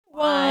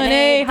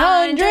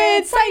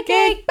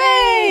Psychic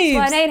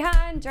Babes!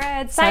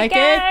 1-800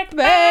 Psychic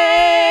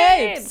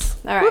Babes!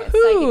 All right, Woohoo.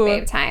 Psychic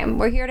Babe time.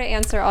 We're here to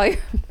answer all your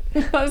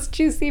most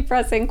juicy,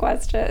 pressing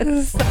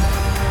questions.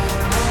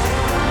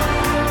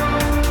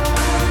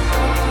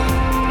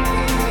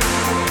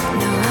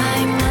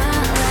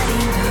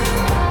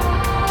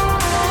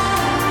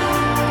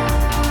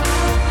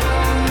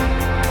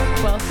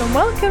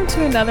 Welcome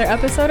to another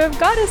episode of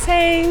Goddess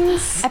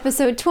Hangs.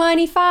 Episode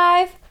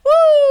 25.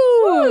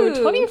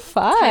 Woo!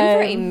 25. Time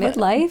for a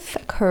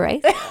midlife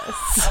crisis.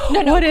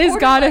 What is quarter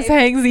Goddess life.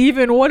 Hangs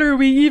even? What are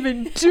we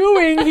even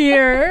doing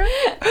here?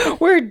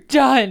 We're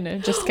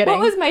done. Just kidding.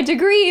 What was my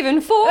degree even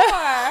for?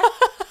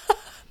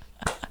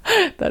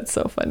 That's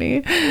so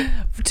funny.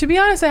 To be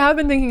honest, I have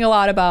been thinking a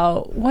lot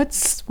about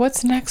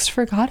what's next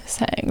for Goddess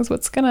Hangs.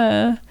 What's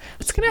gonna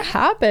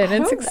happen?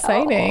 It's don't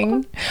exciting.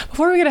 know.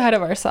 Before we get ahead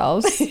of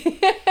ourselves,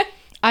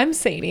 I'm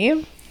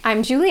Sadie.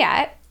 I'm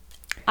Juliet,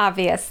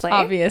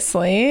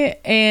 obviously.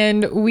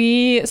 And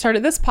we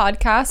started this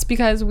podcast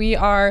because we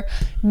are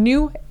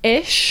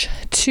new-ish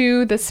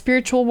to the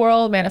spiritual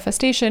world,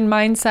 manifestation,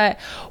 mindset,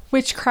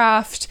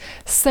 witchcraft,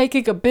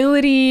 psychic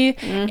ability.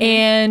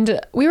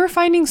 And we were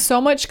finding so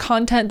much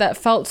content that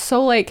felt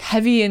so like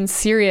heavy and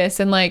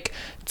serious and like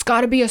it's got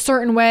to be a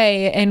certain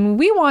way. And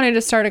we wanted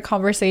to start a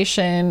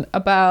conversation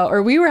about,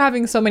 or we were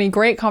having so many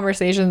great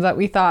conversations that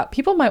we thought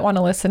people might want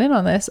to listen in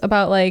on this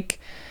about like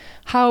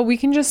how we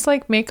can just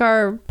like make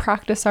our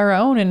practice our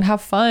own and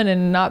have fun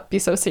and not be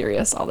so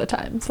serious all the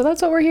time. So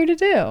that's what we're here to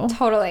do.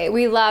 Totally.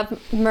 We love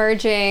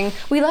merging.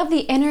 We love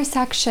the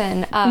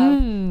intersection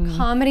of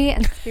comedy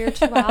and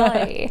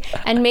spirituality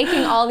and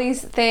making all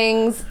these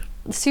things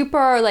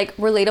super like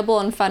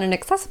relatable and fun and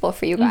accessible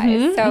for you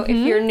guys. So if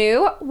you're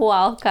new,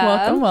 welcome.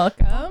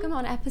 Welcome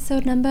on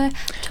episode number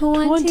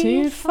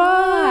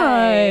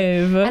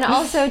 25. And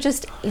also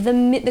just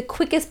the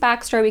quickest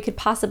backstory we could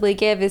possibly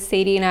give is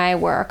Sadie and I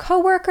were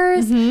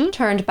co-workers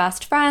turned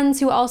best friends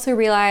who also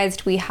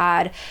realized we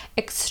had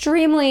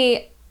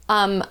extremely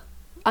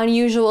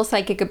unusual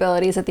psychic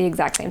abilities at the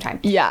exact same time.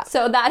 Yeah.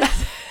 So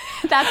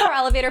that's our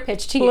elevator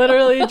pitch to you.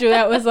 Literally,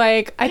 Juliet was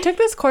like, I took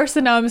this course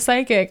and now I'm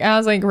psychic. And I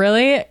was like,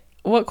 really?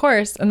 What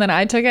course? And then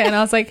I took it and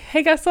I was like,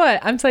 hey, guess what?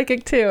 I'm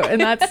psychic too.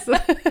 And that's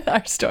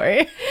our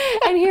story.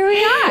 And here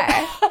we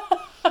are.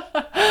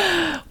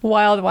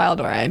 Wild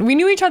ride. We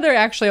knew each other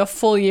actually a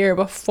full year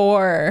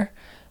before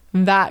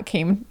that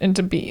came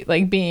into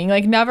being.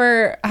 Like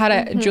never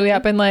had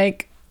Juliet been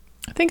like,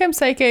 I think I'm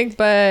psychic,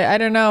 but I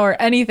don't know, or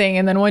anything.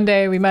 And then one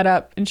day we met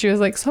up and she was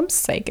like, so I'm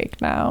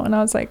psychic now. And I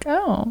was like,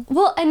 oh.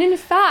 Well, and in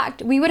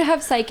fact, we would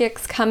have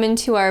psychics come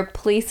into our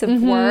place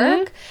of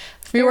work.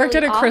 We worked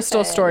at a crystal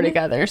often. store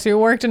together. So we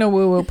worked in a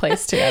woo-woo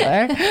place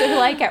together.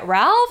 Like at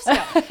Ralph's?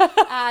 No.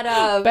 At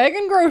a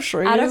Begging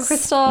groceries. at a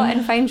crystal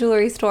and fine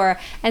jewelry store.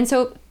 And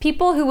so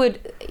people who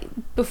would,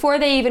 before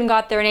they even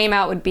got their name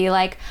out, would be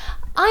like,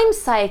 I'm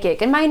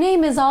psychic and my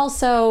name is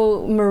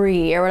also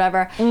Marie or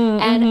whatever.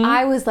 And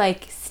I was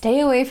like, stay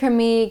away from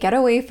me, get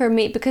away from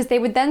me, because they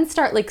would then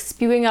start like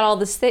spewing out all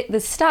this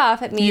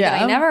stuff at me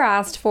that I never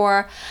asked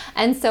for.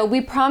 And so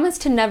we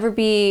promised to never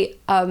be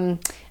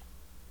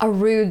a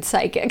rude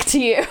psychic to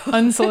you.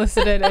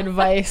 Unsolicited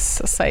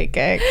advice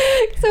psychic.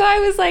 So I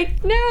was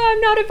like, no, I'm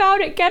not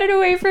about it. Get it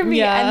away from me.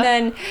 Yeah. And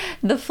then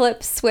the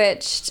flip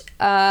switched.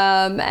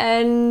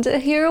 And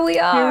here we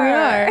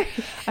are. I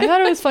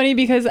thought it was funny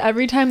because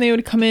every time they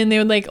would come in, they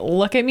would like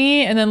look at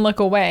me and then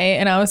look away.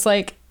 And I was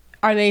like,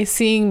 are they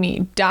seeing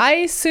me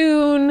die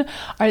soon?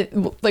 Are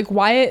like,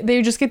 why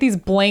they just get these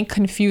blank,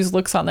 confused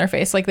looks on their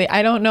face? Like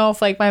I don't know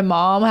if like my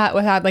mom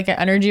had like an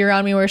energy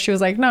around me where she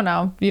was like,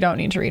 no, you don't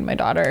need to read my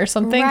daughter or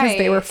something, because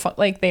they were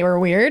they were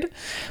weird.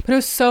 But it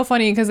was so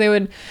funny because they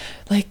would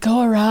like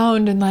go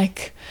around and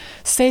like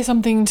say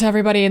something to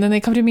everybody, and then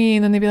they come to me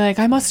and then they'd be like,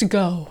 I must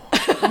go,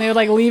 and they would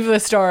like leave the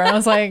store, and I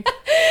was like,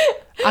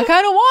 I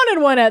kind of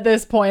wanted one at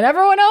this point.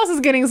 Everyone else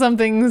is getting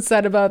something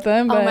said about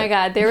them. But... Oh my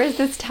God. There was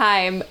this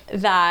time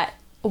that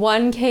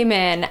one came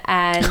in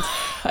and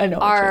I know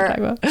what you're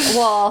talking about.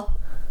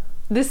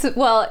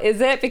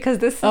 Is it? Because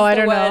this is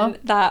the one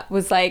that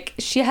was like,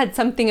 she had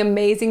something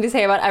amazing to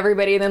say about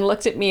everybody and then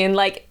looked at me and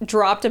like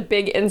dropped a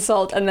big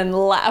insult and then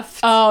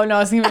left. Oh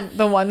no, it's even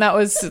the one that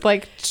was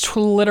like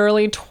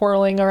literally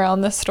twirling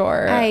around the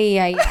store.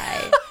 Ay.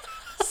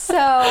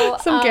 So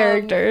some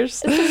characters.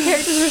 Some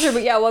characters for sure.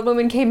 But yeah, one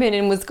woman came in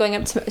and was going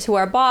up to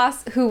our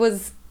boss, who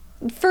was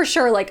for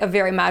sure like a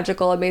very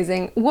magical,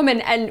 amazing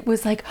woman, and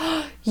was like,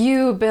 oh,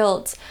 you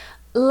built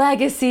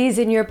legacies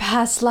in your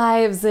past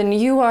lives and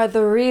you are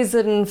the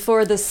reason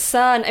for the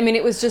sun. I mean,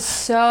 it was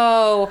just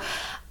so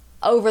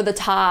over the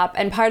top.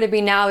 And part of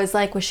me now is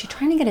like, was she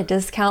trying to get a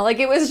discount? Like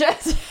it was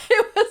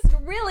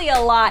really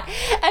a lot.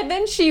 And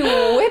then she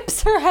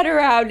whips her head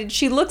around and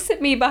she looks at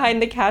me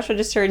behind the cash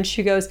register and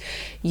she goes,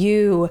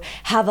 you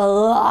have a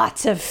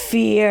lot of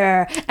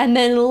fear, and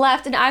then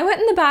left. And I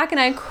went in the back and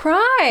I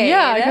cried.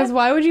 Yeah, because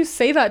why would you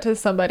say that to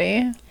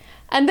somebody?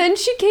 And then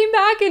she came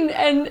back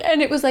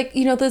and it was like,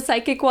 you know, the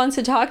psychic wants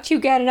to talk to you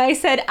again. And I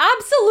said,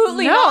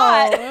 absolutely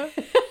not.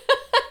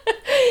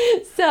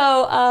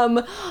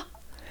 So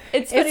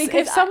It's funny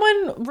if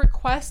someone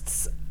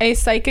requests a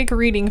psychic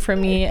reading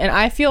from me and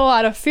I feel a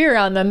lot of fear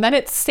on them, then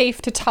it's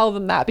safe to tell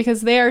them that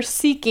because they are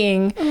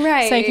seeking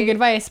psychic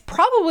advice,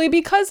 probably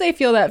because they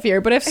feel that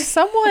fear. But if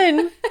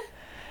someone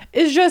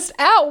is just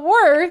at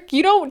work,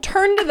 you don't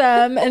turn to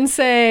them and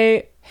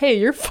say, hey,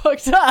 you're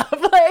fucked up.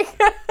 Like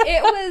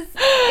it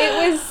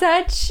was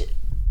such,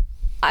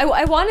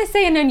 I want to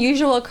say an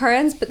unusual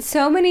occurrence, but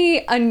so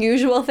many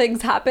unusual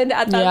things happened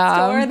at that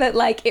store that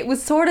like it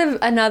was sort of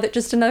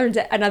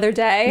another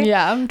day.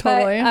 Yeah,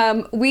 totally.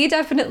 But, we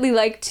definitely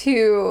like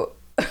to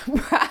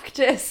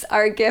practice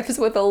our gifts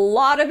with a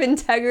lot of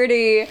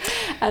integrity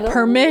and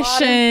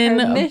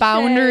permission,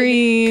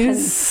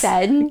 boundaries,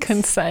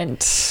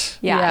 consent.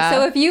 Yeah.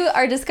 So if you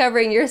are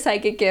discovering your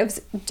psychic gifts,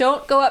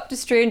 don't go up to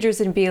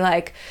strangers and be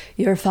like,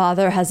 your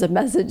father has a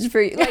message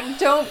for you. Like,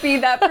 don't be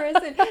that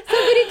person.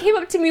 Somebody came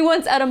up to me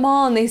once at a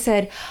mall and they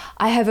said,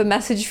 I have a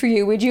message for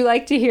you. Would you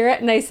like to hear it?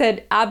 And I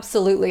said,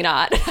 absolutely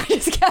not. I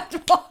just kept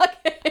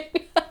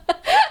walking.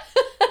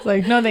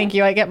 Like, no, thank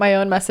you. I get my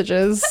own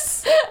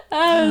messages.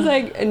 I was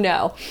like,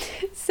 no.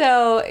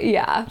 So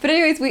yeah. But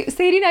anyways,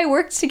 Sadie and I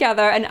worked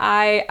together, and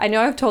I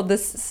know I've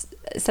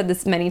said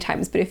this many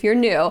times, but if you're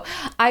new,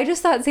 I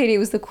just thought Sadie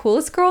was the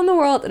coolest girl in the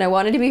world, and I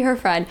wanted to be her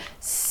friend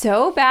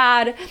so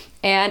bad.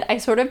 And I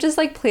sort of just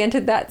like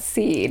planted that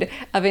seed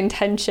of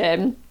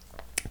intention.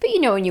 But you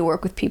know, when you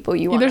work with people,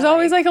 there's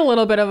always like a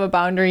little bit of a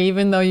boundary,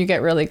 even though you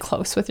get really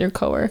close with your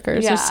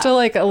coworkers. There's still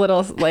like a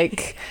little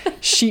like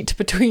sheet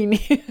between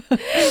you.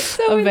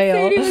 So when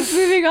Sadie was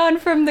moving on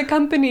from the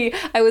company,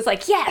 I was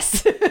like,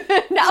 yes,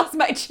 now's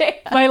my chance.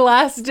 My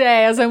last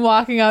day, as I'm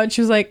walking out,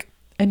 she was like,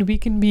 and we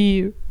can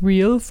be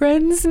real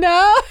friends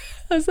now.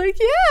 I was like,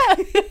 yeah.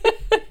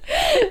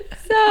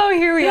 So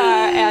here we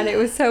are, and it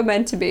was so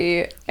meant to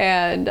be.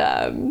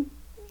 And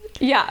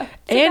yeah.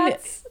 So and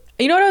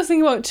you know what I was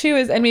thinking about too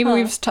is, and maybe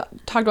we've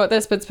talked about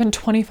this, but it's been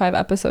 25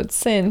 episodes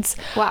since.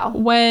 Wow.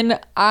 When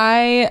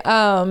I,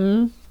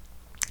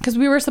 because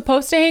we were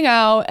supposed to hang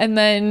out, and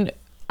then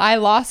I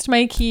lost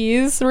my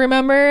keys,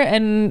 remember?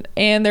 And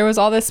there was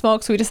all this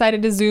smoke, so we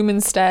decided to Zoom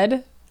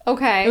instead.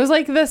 Okay. It was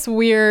like this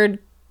weird.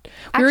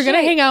 We were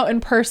gonna hang out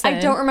in person.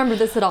 I don't remember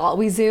this at all.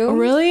 We Zoomed.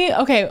 Really?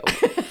 Okay.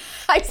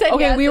 I said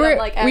okay. Yes,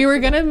 we were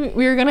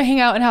gonna hang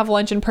out and have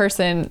lunch in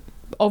person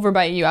over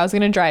by you. I was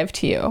gonna drive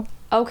to you.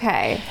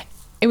 Okay.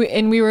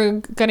 And we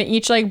were gonna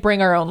each like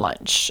bring our own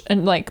lunch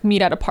and like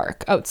meet at a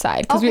park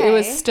outside because it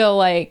was still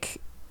like,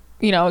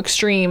 you know,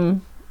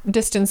 extreme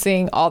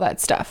distancing, all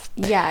that stuff.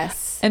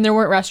 Yes. And there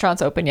weren't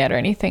restaurants open yet or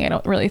anything, I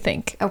don't really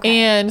think. Okay.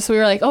 And so we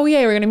were like, oh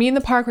yeah, we're gonna meet in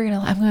the park. I'm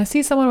gonna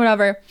see someone,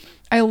 whatever.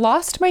 I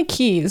lost my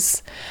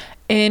keys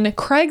in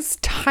Craig's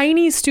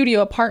tiny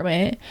studio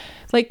apartment.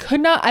 Like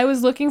I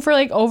was looking for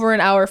like over an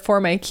hour for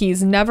my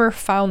keys, never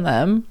found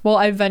them. Well,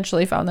 I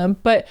eventually found them,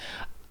 but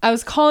I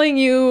was calling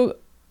you.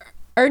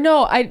 Or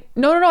no, I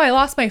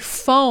lost my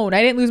phone.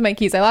 I didn't lose my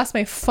keys. I lost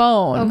my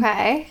phone.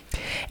 Okay.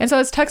 And so I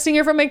was texting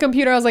her from my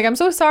computer. I was like, I'm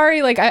so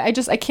sorry. Like, I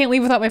can't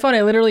leave without my phone.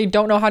 I literally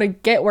don't know how to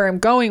get where I'm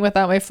going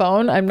without my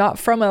phone. I'm not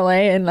from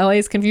LA, and LA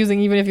is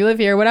confusing even if you live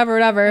here, whatever.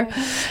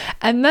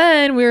 And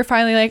then we were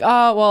finally like,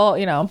 oh, well,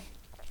 you know,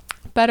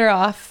 better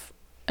off.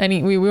 And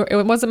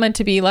it wasn't meant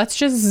to be. Let's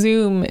just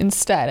Zoom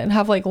instead and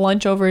have like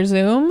lunch over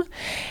Zoom.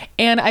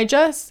 And I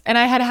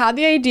had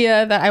the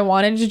idea that I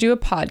wanted to do a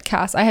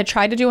podcast. I had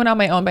tried to do one on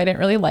my own, but I didn't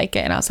really like it.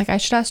 And I was like, I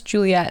should ask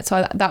Juliet.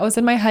 So that was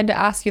in my head to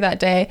ask you that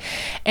day.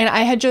 And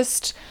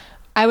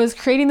I was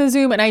creating the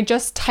Zoom, and I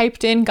just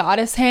typed in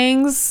Goddess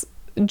Hangs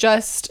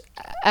just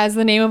as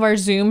the name of our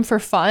Zoom for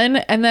fun.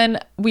 And then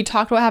we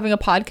talked about having a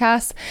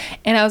podcast,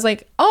 and I was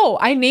like, oh,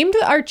 I named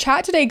our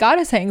chat today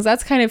Goddess Hangs.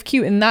 That's kind of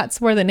cute. And that's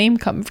where the name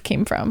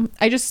came from.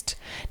 I just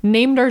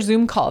named our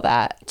Zoom call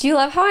that. Do you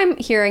love how I'm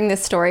hearing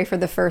this story for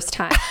the first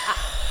time?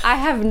 I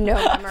have no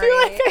memory. I feel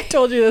like I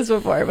told you this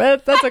before,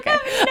 but that's okay.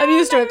 I'm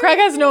used to it. Craig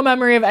has no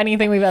memory of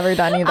anything we've ever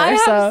done either. I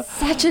have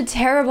such a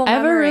terrible memory. I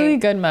have a really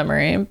good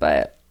memory,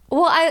 but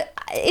well,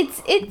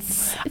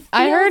 it's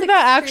I heard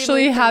that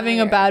actually having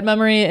a bad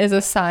memory is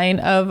a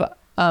sign of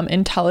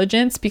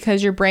intelligence,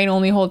 because your brain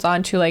only holds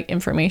on to like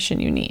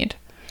information you need.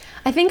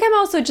 I think I'm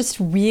also just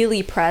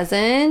really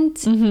present.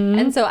 Mm-hmm.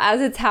 And so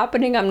as it's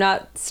happening, I'm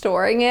not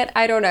storing it.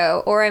 I don't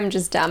know. Or I'm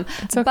just dumb.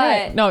 It's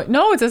okay. But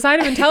no, it's a sign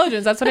of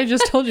intelligence. That's what I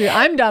just told you.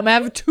 I'm dumb. I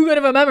have too good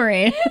of a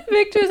memory.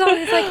 Victor's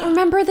always like,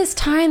 remember this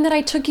time that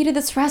I took you to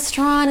this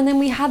restaurant and then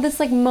we had this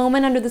like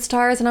moment under the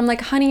stars? And I'm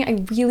like, honey,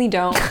 I really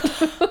don't.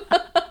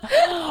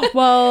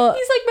 Well,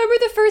 he's like, remember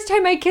the first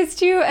time I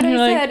kissed you? And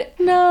I said,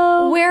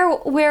 no.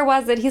 Where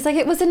was it? He's like,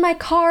 it was in my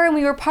car and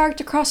we were parked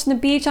across from the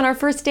beach on our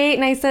first date.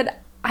 And I said,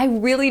 I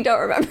really don't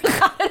remember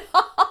that at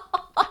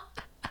all.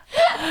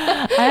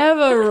 I have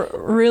a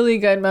really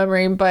good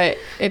memory, but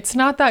it's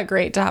not that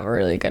great to have a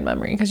really good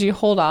memory because you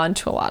hold on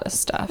to a lot of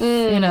stuff,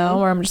 you know,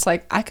 where I'm just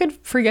like, I could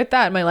forget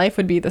that and my life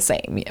would be the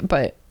same,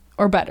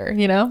 or better,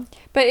 you know?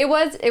 But it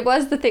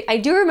was the thing. I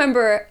do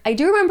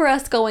remember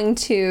us going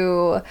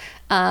to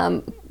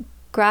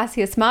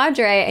Gracias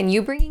Madre, and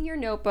you bringing your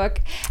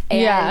notebook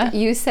and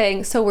you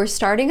saying, so we're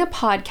starting a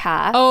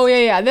podcast. Oh,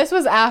 yeah. This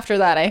was after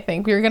that, I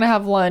think. We were going to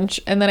have lunch,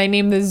 and then I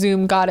named the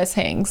Zoom Goddess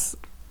Hangs.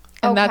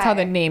 And that's how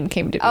the name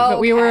came to be. But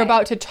we were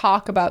about to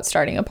talk about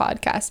starting a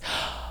podcast.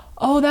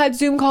 Oh, that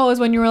Zoom call is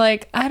when you were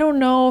like, I don't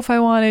know if I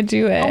want to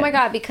do it. Oh my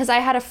God, because I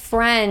had a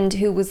friend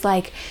who was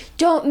like,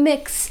 don't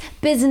mix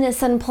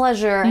business and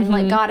pleasure, and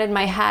like got in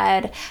my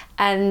head.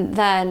 And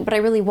then, but I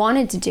really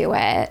wanted to do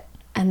it.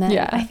 And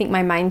then I think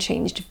my mind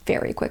changed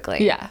very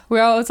quickly. Yeah.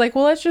 We're always like,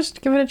 well, let's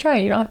just give it a try.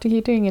 You don't have to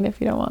keep doing it if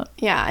you don't want.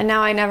 Yeah. And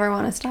now I never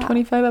want to stop.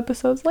 25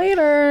 episodes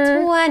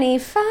later.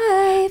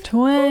 25.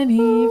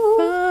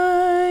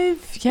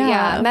 25. Yeah.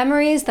 Yeah.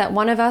 Memories that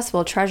one of us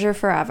will treasure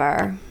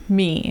forever.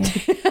 Me.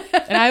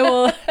 And I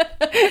will,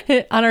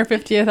 on our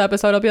 50th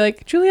episode, I'll be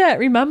like, Juliet,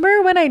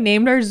 remember when I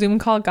named our Zoom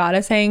call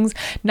Goddess Hangs,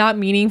 not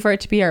meaning for it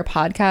to be our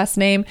podcast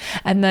name?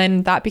 And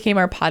then that became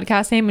our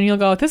podcast name. And you'll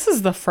go, this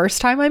is the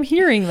first time I'm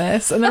hearing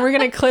this. And then we're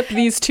going to clip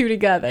these two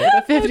together,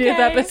 the 50th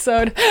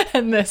episode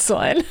and this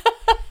one.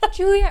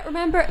 Juliet,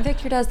 remember,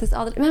 Victor does this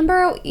all the time.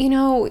 Remember,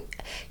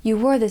 you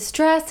wore this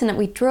dress and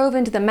we drove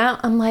into the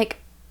mountain. I'm like,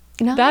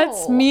 no.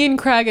 That's me and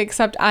Craig,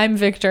 except I'm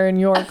Victor and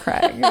you're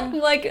Craig.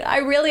 Like,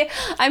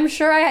 I'm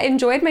sure I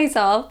enjoyed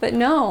myself, but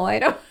no, I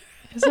don't.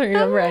 I don't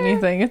remember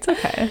anything. It's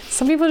okay.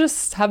 Some people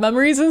just have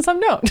memories and some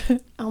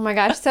don't. Oh my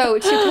gosh. So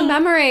to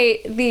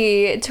commemorate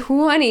the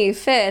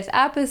 25th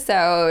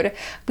episode,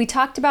 we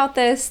talked about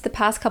this the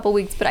past couple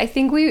weeks, but I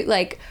think we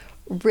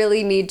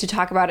really need to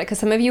talk about it because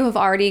some of you have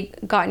already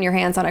gotten your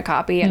hands on a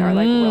copy and are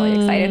like really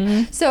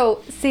excited.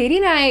 So Sadie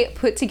and I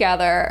put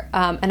together,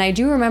 and I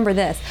do remember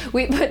this,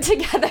 we put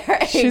together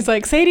She's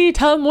like, Sadie,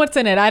 tell them what's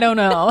in it. I don't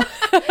know.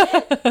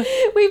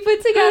 We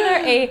put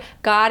together a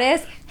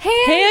goddess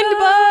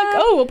handbook.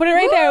 Oh, we'll put it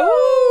right there.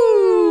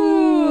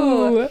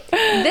 Ooh.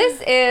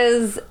 This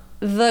is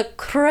the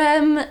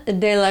creme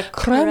de la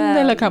creme. Creme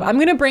de la creme. I'm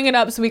going to bring it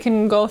up so we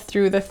can go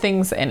through the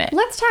things in it.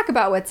 Let's talk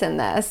about what's in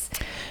this.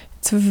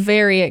 It's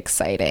very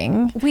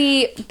exciting.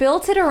 We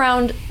built it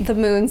around the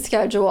moon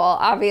schedule,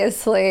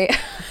 obviously.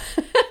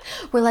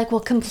 We're like,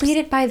 we'll complete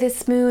it by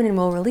this moon and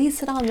we'll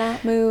release it on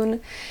that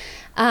moon.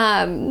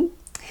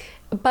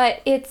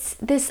 But it's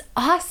this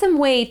awesome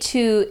way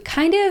to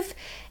kind of,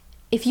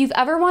 if you've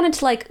ever wanted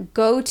to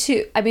go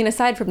to, I mean,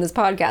 aside from this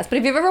podcast, but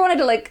if you've ever wanted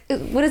to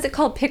what is it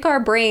called? Pick our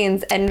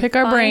brains and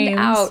find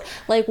out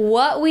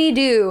what we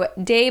do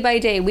day by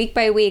day, week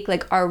by week,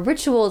 our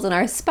rituals and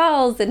our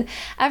spells and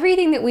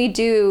everything that we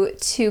do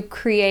to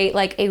create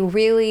a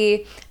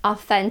really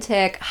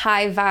authentic,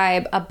 high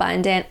vibe,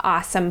 abundant,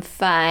 awesome,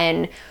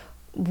 fun,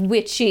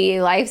 witchy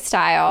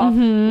lifestyle.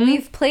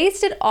 We've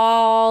placed it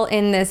all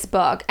in this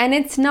book, and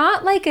it's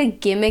not a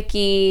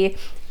gimmicky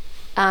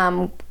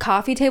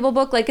coffee table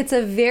book. It's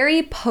a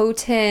very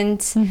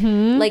potent,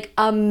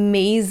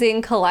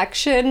 amazing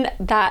collection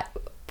that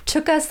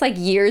took us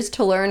years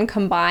to learn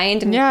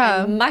combined,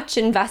 and much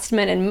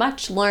investment and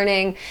much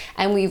learning,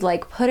 and we've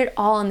put it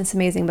all in this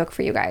amazing book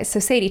for you guys. So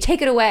Sadie,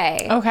 take it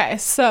away. Okay,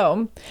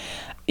 so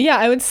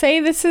I would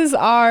say this is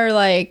our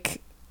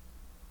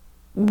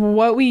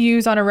what we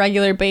use on a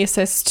regular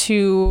basis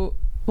to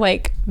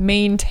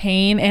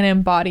maintain and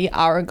embody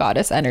our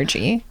goddess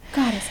energy.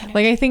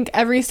 I think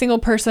every single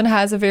person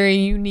has a very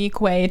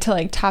unique way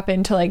to tap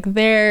into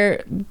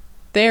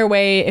their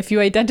way. If you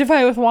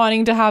identify with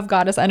wanting to have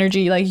goddess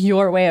energy,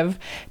 your way of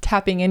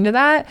tapping into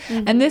that.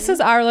 And this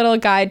is our little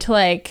guide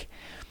to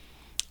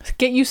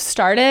get you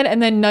started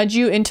and then nudge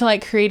you into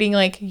creating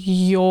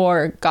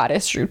your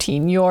goddess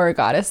routine, your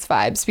goddess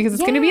vibes, because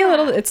it's going to be a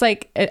little, it's I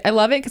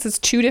love it because it's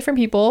two different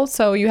people,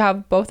 so you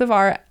have both of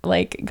our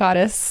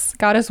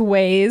goddess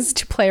ways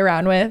to play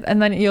around with,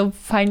 and then you'll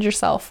find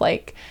yourself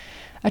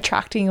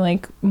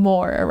attracting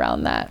more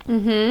around that.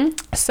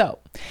 So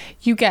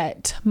you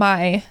get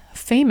my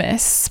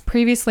famous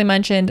previously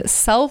mentioned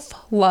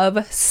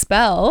self-love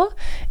spell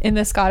in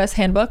this goddess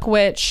handbook,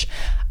 which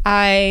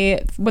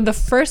when the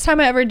first time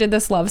I ever did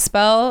this love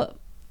spell,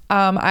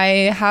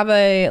 I have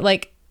a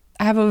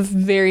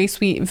very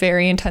sweet,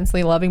 very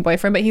intensely loving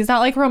boyfriend, but he's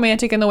not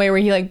romantic in the way where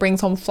he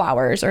brings home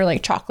flowers or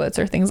chocolates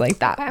or things like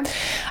that. Okay.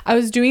 I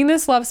was doing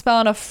this love spell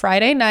on a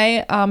Friday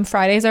night.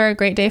 Fridays are a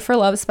great day for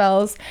love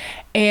spells,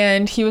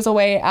 and he was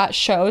away at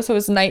shows, so it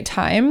was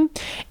nighttime,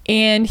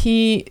 and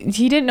he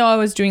didn't know I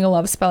was doing a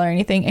love spell or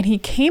anything, and he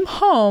came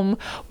home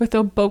with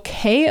a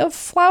bouquet of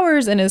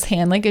flowers in his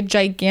hand, a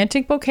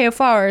gigantic bouquet of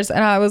flowers,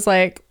 and I was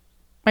like,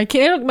 my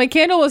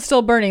candle was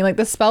still burning.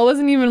 The spell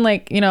wasn't even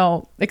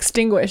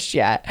extinguished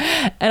yet.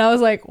 And I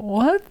was like,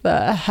 what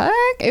the heck?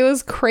 It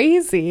was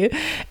crazy.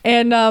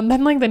 And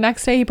then the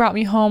next day he brought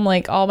me home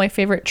all my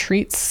favorite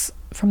treats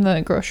from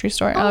the grocery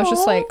store. And I was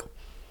just like,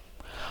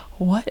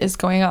 what is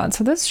going on?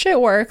 So this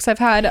shit works. I've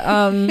had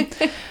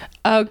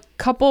a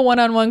couple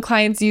one-on-one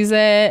clients use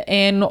it,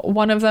 and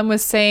one of them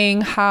was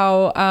saying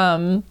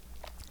how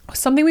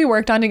something we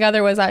worked on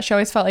together was that she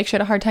always felt like she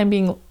had a hard time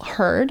being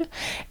heard,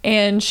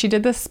 and she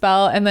did this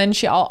spell, and then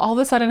she all of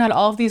a sudden had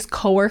all of these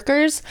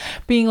coworkers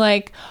being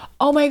like,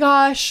 oh my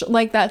gosh,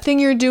 like that thing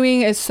you're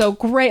doing is so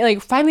great.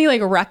 Like finally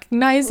like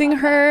recognizing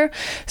her.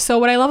 So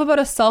what I love about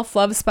a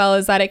self-love spell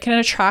is that it can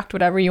attract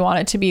whatever you want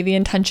it to be. The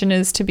intention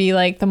is to be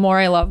like, the more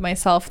I love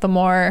myself, the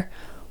more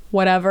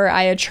whatever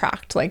I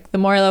attract. Like the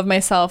more I love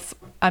myself,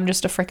 I'm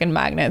just a freaking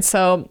magnet.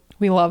 So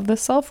we love the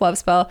self-love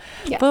spell.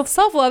 Yes. The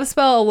self-love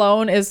spell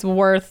alone is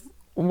worth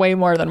way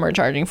more than we're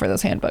charging for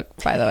this handbook,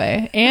 by the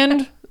way.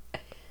 And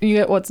you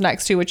get what's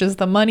next too, which is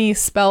the money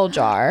spell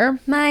jar.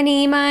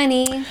 Money.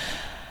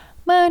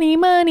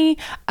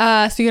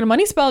 So you get a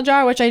money spell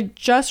jar, which I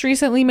just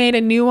recently made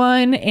a new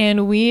one,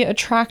 and we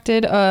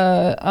attracted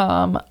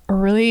a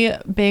really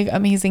big,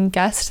 amazing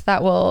guest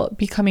that will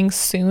be coming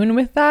soon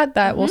with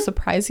that will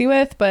surprise you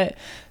with. But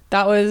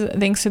that was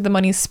thanks to the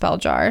money spell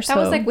jar. That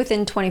was like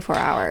within 24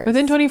 hours.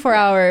 Within 24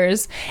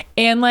 hours.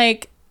 And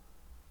like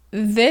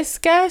this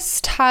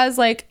guest has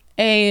like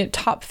a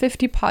top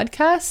 50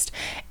 podcast,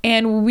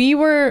 and we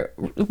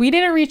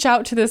didn't reach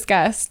out to this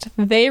guest.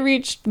 They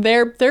reached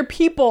their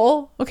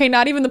people. Okay,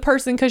 not even the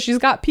person, because she's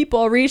got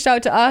people, reached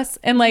out to us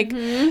and like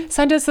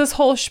sent us this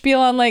whole spiel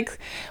on like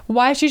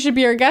why she should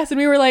be our guest. And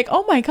we were like,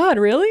 oh my God,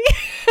 really?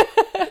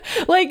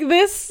 Like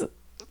this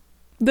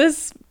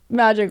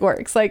magic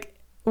works. Like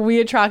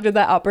we attracted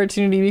that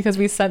opportunity because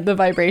we sent the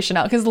vibration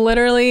out. Because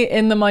literally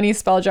in the money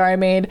spell jar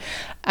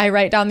I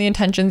write down the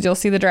intentions, you'll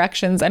see the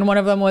directions, and one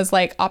of them was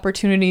like,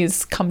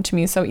 opportunities come to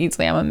me so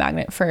easily. I'm a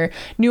magnet for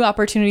new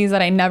opportunities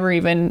that I never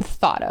even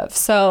thought of.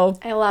 So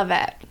I love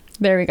it.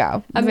 there we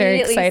go. Very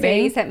exciting.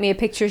 Sadie sent me a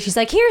picture. She's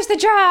like, here's the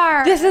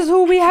jar. This is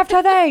who we have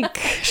to thank.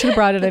 Should have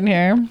brought it in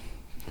here.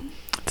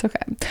 It's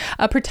okay.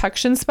 A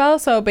protection spell.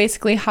 So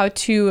basically how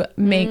to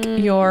make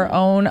your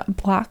own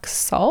black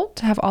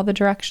salt. Have all the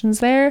directions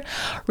there.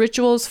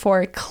 Rituals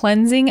for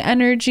cleansing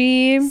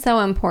energy. So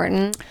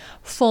important.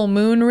 Full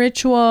moon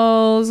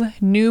rituals,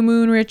 new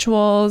moon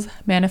rituals,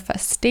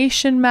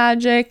 manifestation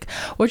magic,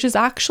 which is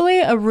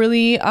actually a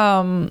really,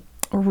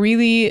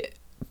 really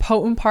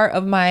potent part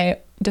of my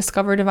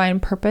Discover Divine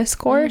Purpose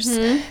course.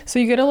 So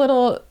you get a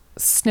little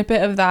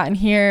snippet of that in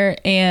here,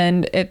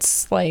 and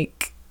it's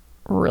like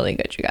really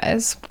good, you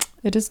guys.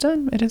 It is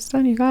done.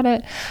 You got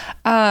it.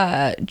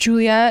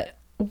 Juliet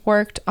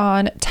worked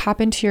on tap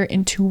into your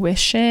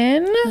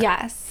intuition.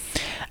 Yes.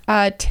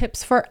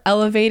 Tips for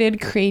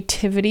elevated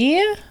creativity.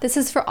 This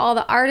is for all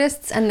the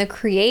artists and the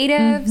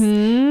creatives.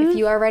 If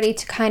you are ready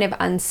to kind of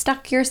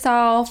unstuck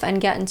yourself and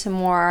get into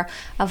more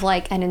of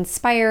like an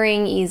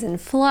inspiring ease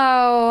and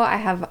flow, I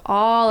have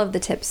all of the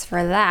tips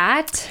for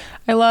that.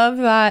 I love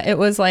that it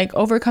was like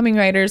overcoming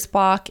writer's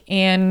block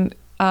and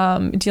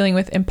dealing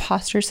with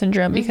imposter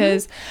syndrome,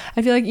 because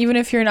I feel like even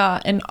if you're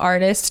not an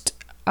artist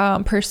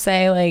per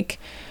se, like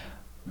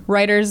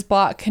writer's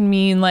block can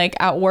mean like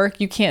at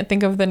work you can't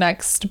think of the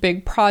next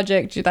big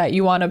project that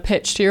you want to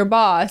pitch to your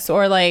boss,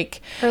 or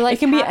like it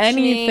can be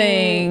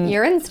anything.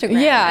 Your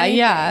Instagram.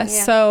 Yeah.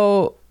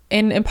 So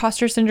in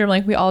imposter syndrome,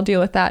 like we all deal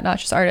with that, not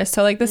just artists.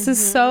 So like this is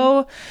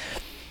so,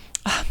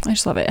 I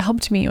just love it. It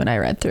helped me when I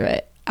read through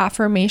it.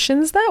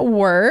 Affirmations that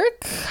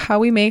work, how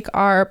we make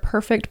our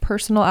perfect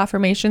personal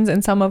affirmations,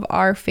 and some of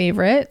our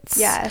favorites.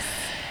 Yes.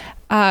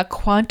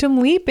 Quantum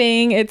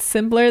leaping, it's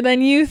simpler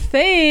than you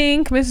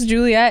think. Miss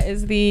Juliet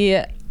is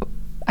the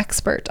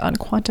expert on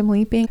quantum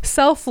leaping.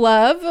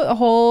 Self-love, a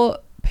whole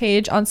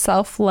page on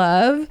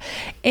self-love,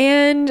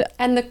 and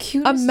the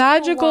cutest a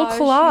magical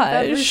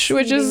collage,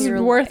 which is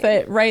worth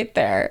it right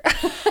there.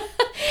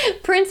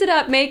 Print it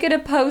up, make it a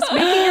post,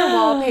 make it your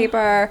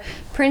wallpaper,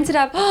 print it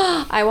up.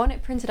 I want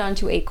it printed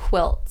onto a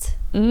quilt.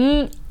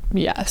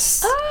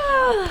 Yes.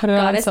 Put it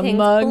on some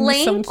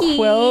mugs, some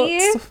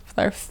quilts with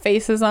our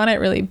faces on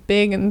it, really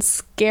big and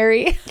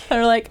scary.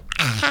 They're like,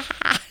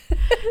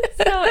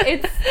 So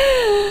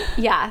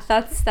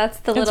that's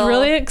the little. It's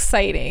really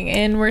exciting,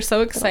 and we're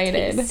so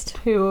excited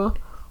to.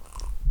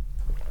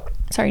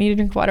 Sorry, I need to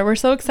drink water. We're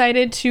so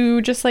excited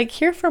to just like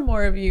hear from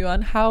more of you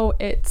on how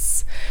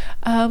it's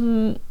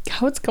going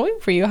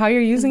for you, how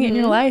you're using it in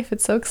your life.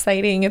 It's so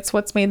exciting. It's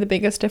what's made the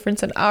biggest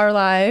difference in our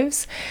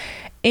lives.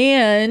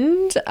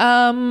 And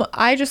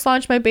I just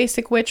launched my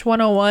Basic Witch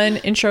 101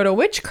 Intro to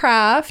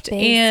Witchcraft.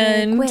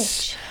 When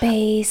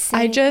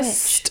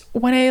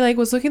I like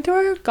was looking through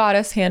our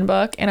goddess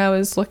handbook, and I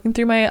was looking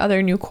through my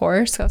other new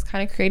course, I was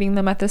kind of creating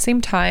them at the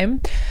same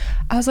time.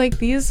 I was like,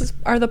 these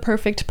are the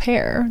perfect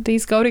pair.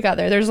 These go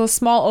together. There's a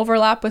small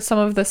overlap with some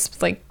of this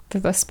like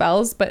the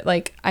spells, but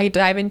like I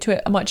dive into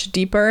it much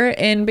deeper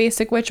in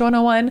Basic Witch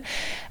 101. And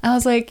I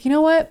was like, you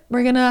know what,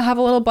 we're gonna have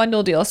a little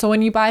bundle deal. So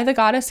when you buy the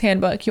goddess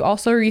handbook, you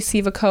also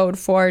receive a code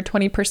for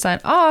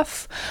 20%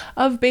 off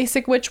of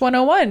Basic Witch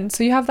 101.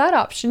 So you have that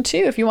option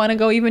too if you want to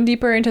go even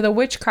deeper into the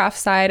witchcraft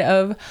side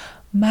of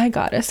my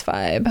goddess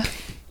vibe.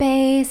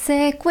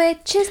 Basic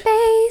witches,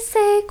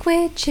 basic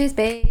witches,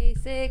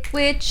 basic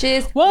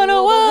witches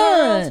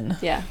 101.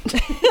 Yeah.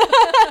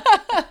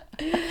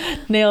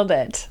 Nailed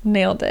it.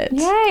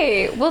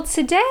 Yay. Well,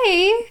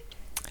 today,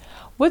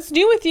 what's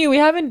new with you? We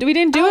didn't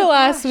do it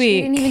last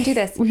week. We didn't even do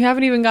this. We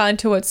haven't even gotten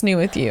to what's new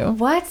with you.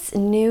 What's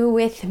new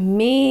with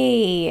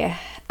me?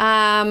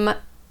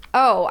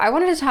 Oh, I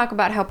wanted to talk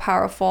about how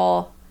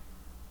powerful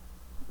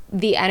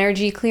the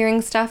energy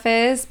clearing stuff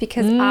is,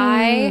 because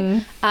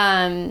I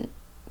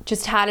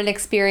just had an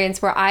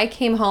experience where I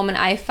came home and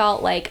I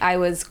felt like I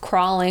was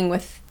crawling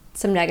with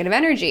some negative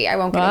energy. I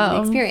won't get into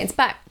the experience,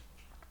 but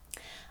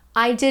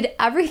I did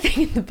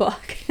everything in the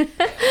book.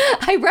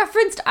 I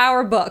referenced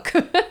our book.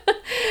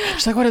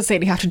 She's like, what does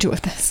Sadie have to do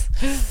with this?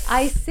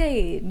 I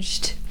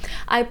saged.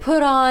 I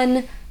put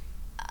on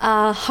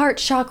heart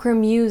chakra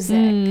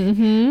music.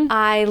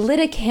 I lit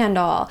a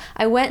candle.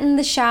 I went in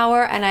the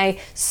shower and I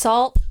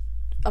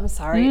I'm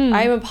sorry.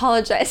 I'm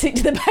apologizing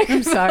to the background.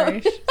 I'm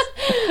sorry.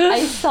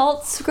 I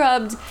salt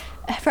scrubbed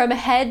from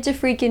head to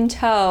freaking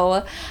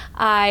toe.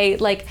 I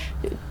like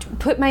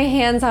put my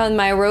hands on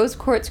my rose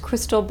quartz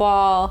crystal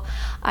ball.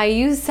 I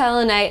used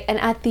selenite, and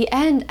at the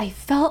end I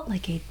felt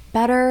like a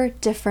better,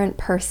 different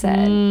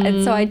person.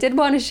 And so I did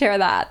want to share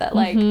that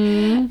like,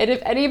 and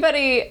if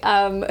anybody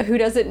who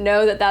doesn't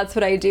know that that's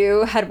what I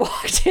do had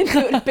walked in, it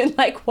would have been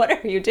like, what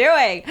are you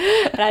doing?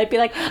 And I'd be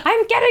like,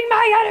 I'm getting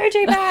my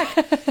energy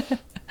back.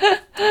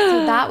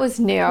 So that was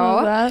new.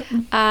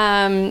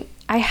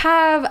 I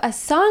have a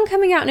song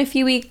coming out in a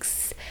few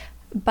weeks,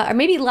 or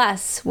maybe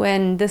less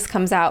when this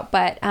comes out,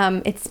 but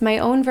it's my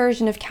own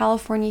version of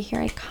California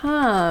Here I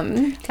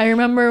Come. I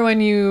remember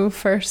when you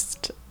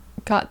first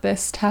got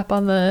this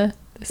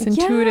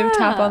intuitive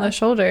tap on the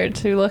shoulder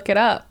to look it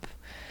up.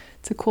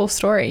 It's a cool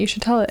story. You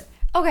should tell it.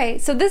 Okay,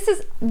 so this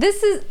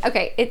is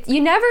okay.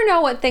 You never know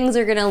what things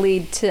are going to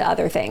lead to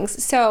other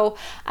things. So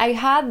I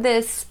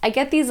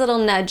get these little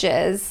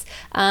nudges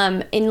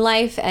in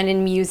life and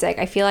in music.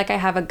 I feel like I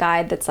have a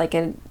guide that's like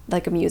a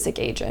music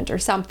agent or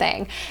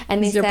something.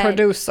 And he's a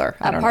producer.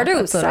 A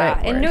producer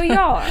in New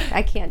York.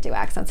 I can't do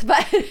accents,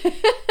 but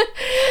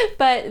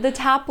the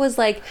tap was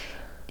like,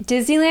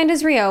 Disneyland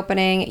is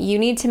reopening. You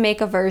need to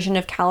make a version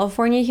of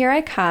California Here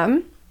I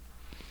Come.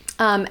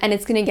 And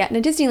it's going to get in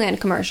a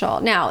Disneyland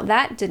commercial. Now,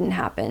 that didn't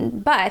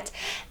happen, but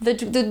the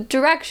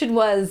direction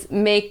was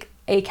make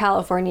a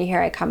California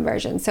Here I Come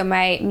version. So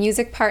my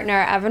music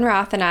partner, Evan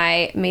Roth, and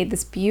I made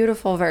this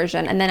beautiful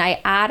version. And then I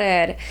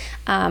added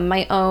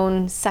my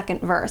own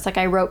second verse. Like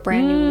I wrote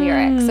brand new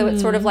lyrics. So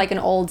it's sort of like an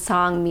old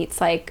song meets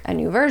like a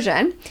new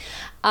version.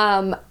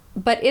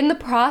 But in the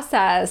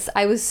process,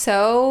 I was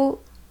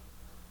so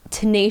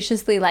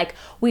tenaciously like,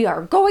 we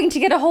are going to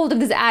get a hold of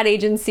this ad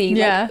agency.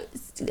 Yeah.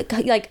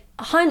 Like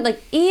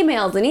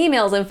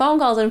emails and phone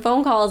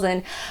calls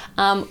and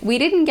we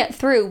didn't get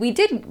through. We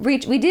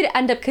did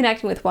end up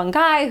connecting with one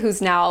guy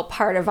who's now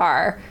part of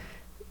our,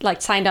 like,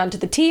 signed on to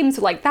the team,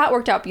 so like that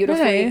worked out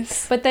beautifully.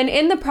 Nice. But then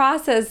in the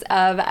process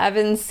of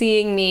Evan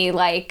seeing me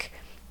like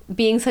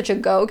being such a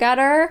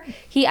go-getter,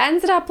 he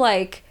ended up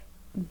like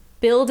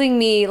building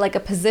me like a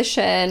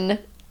position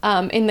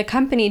in the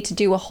company to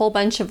do a whole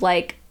bunch of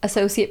like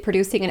associate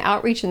producing and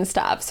outreach and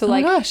stuff. So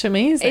like, oh my gosh,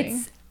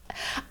 amazing.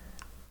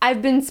 I've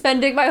been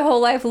spending my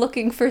whole life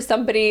looking for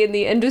somebody in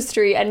the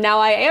industry, and now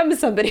I am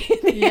somebody in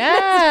the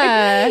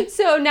industry.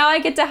 So now I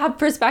get to have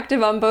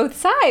perspective on both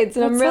sides,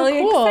 and I'm really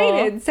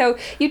excited. So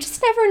you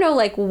just never know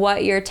like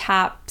what your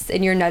taps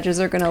and your nudges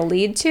are going to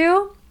lead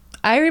to.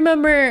 I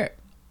remember,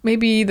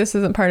 maybe this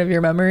isn't part of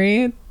your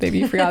memory. Maybe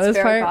you forgot this part.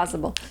 It's very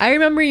possible. I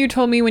remember you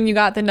told me when you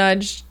got the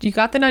nudge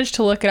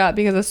to look it up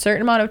because a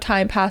certain amount of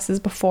time passes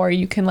before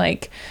you can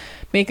like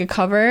make a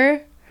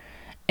cover.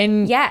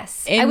 And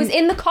yes, I was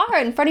in the car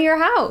in front of your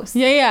house.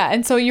 Yeah.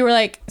 And so you were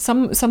like,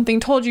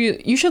 something told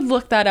you should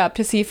look that up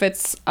to see if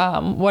it's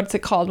what's it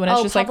called when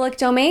it's just public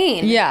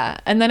domain. Yeah,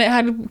 and then it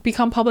had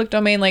become public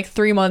domain like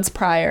 3 months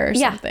prior or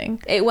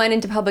something. It went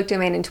into public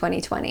domain in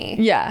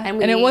 2020. Yeah,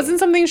 and it wasn't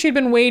something she'd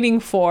been waiting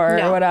for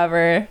or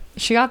whatever.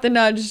 She got the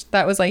nudge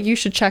that was like, you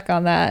should check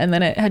on that, and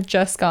then it had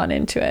just gone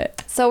into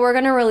it. So we're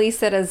gonna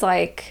release it as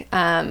like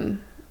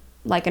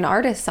an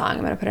artist song.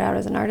 I'm gonna put it out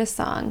as an artist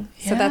song.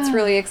 So that's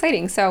really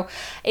exciting. So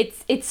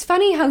it's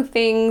funny how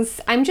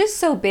I'm just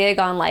so big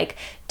on like,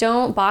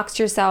 don't box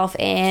yourself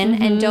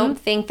in and don't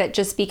think that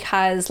just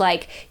because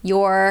like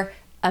your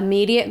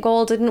immediate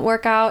goal didn't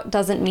work out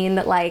doesn't mean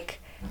that like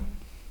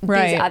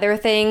these other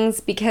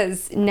things,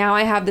 because now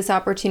I have this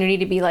opportunity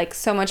to be like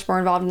so much more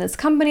involved in this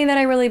company that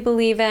I really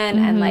believe in.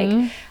 And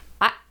like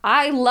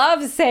I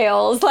love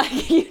sales.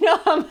 Like, you know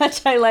how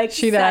much I like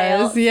she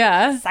sales. Does,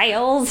 yeah.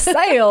 Sales.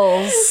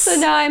 So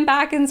now I'm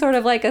back in sort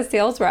of like a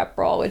sales rep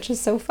role, which is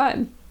so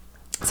fun.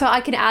 So I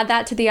can add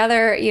that to the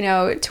other,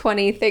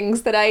 20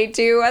 things that I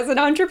do as an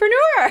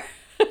entrepreneur.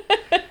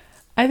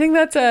 I think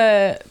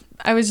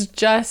I was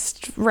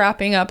just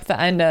wrapping up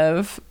the end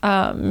of,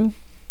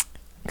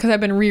 because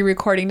I've been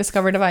re-recording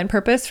Discover Divine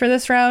Purpose for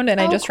this round,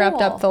 and I just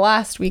wrapped up the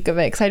last week of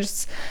it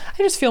because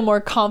I just feel more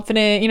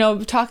confident,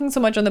 talking so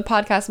much on the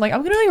podcast. I'm like,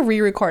 I'm gonna like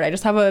re-record. I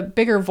just have a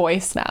bigger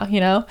voice now.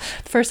 The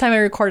first time I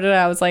recorded it,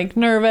 I was like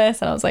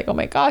nervous, and I was like, oh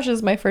my gosh, this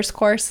is my first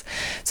course.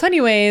 So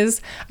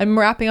anyways, I'm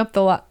wrapping up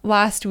the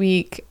last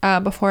week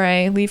before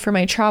I leave for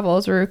my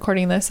travels. We're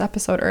recording this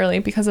episode early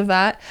because of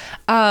that,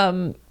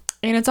 and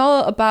it's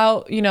all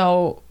about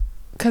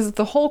because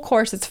the whole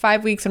course, it's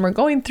 5 weeks and we're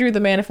going through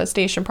the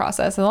manifestation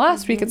process. And the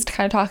last week, it's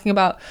kind of talking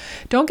about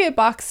don't get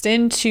boxed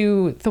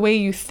into the way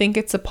you think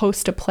it's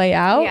supposed to play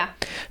out. Yeah.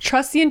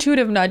 Trust the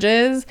intuitive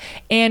nudges.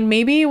 And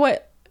maybe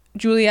what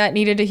Juliet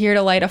needed to hear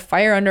to light a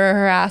fire under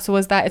her ass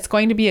was that it's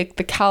going to be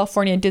the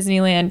California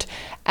Disneyland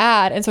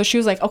ad. And so she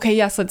was like, okay,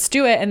 yes, let's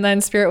do it. And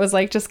then Spirit was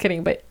like, just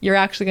kidding, but you're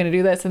actually going to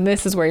do this. And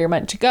this is where you're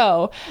meant to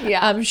go.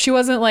 Yeah. She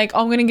wasn't like, oh,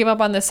 I'm going to give up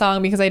on this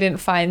song because I didn't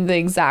find the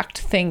exact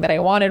thing that I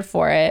wanted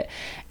for it.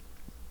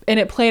 And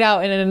it played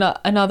out in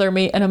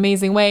an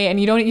amazing way. And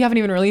you haven't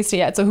even released it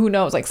yet. So who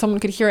knows? Like someone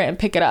could hear it and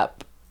pick it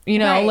up, you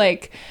know, Right.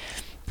 like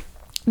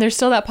there's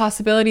still that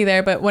possibility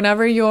there. But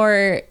whenever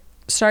you're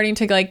starting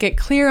to like get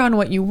clear on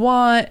what you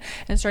want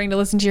and starting to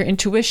listen to your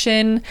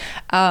intuition,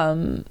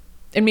 and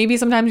maybe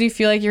sometimes you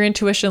feel like your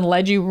intuition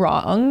led you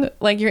wrong,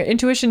 like your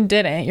intuition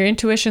didn't, your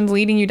intuition's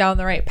leading you down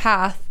the right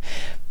path,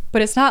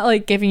 but it's not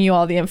like giving you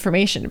all the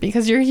information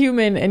because you're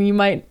human and you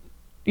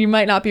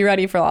might not be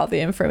ready for all the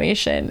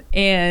information.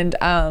 And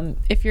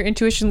if your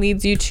intuition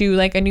leads you to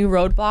like a new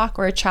roadblock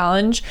or a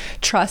challenge,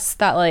 trust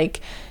that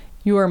like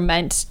you are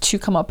meant to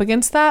come up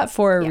against that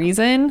for a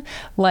reason.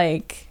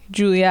 Like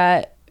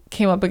Juliet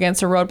came up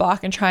against a roadblock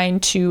and trying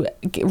to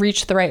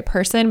reach the right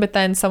person, but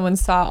then someone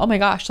saw, oh my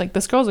gosh, like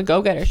this girl's a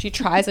go-getter, she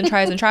tries and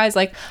tries and tries,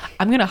 like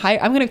I'm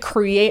gonna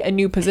create a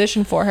new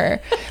position for her.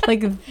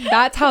 Like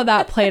that's how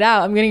that played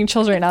out. I'm getting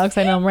chills right now because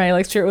I know I'm right.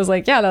 Like Stuart was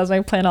like, yeah, that was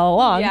my plan all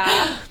along.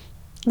 Yeah.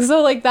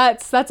 So like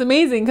that's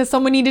amazing because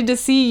someone needed to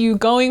see you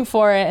going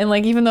for it. And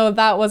like even though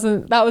that was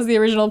the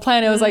original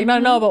plan, it was like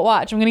no, but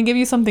watch, I'm gonna give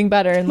you something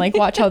better and like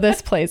watch how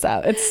this plays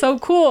out. It's so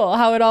cool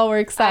how it all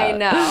works out. I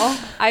know.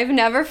 I've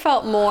never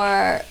felt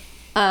more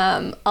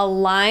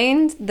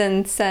aligned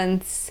than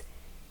since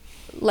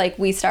like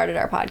we started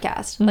our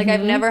podcast. Like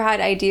I've never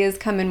had ideas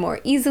come in more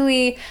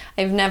easily.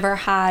 I've never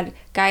had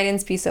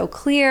guidance be so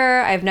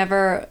clear. I've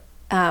never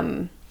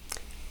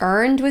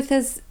earned with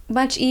as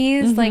much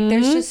ease. Like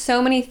there's just so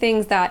many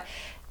things that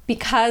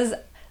because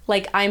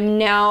like I'm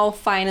now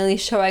finally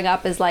showing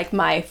up as like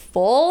my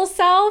full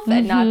self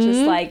and not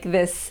just like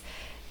this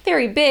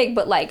very big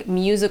but like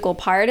musical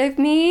part of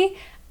me,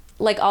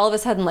 like all of a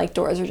sudden like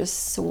doors are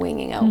just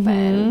swinging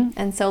open.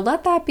 And so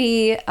let that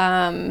be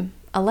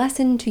a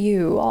lesson to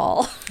you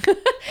all.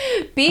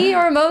 Be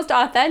your most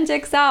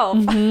authentic self.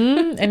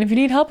 And if you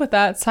need help with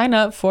that, sign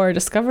up for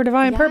Discover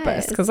Divine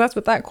Purpose because that's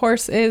what that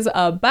course is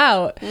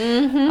about.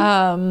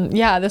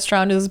 Yeah, this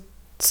round is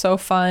so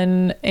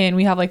fun, and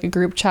we have like a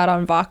group chat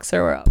on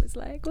Voxer. We're always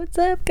like, what's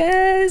up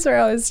guys? We're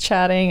always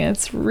chatting.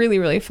 It's really,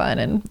 really fun,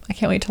 and I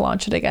can't wait to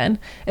launch it again.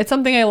 It's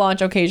something I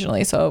launch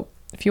occasionally, so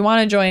if you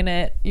want to join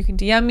it, you can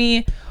DM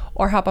me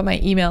or hop on my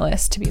email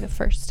list to be the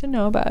first to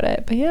know about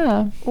it. But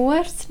yeah.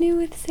 What's new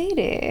with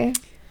Sadie?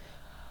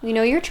 We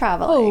know you're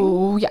traveling.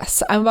 Oh,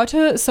 yes. I'm about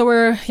to. So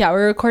we're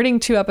recording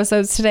 2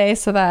 episodes today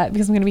because I'm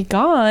going to be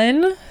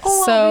gone. Oh, I'll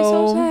be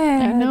so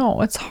sad. I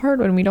know. It's hard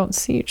when we don't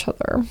see each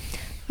other.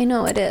 I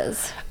know it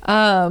is.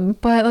 But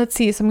let's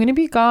see. So I'm going to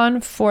be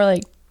gone for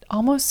like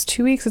almost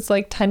 2 weeks. It's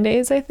like 10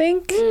 days, I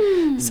think.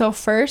 So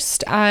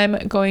first I'm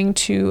going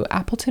to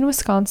Appleton,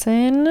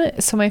 Wisconsin.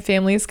 So my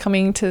family's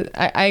coming to,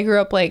 I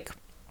grew up like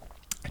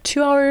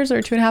 2 hours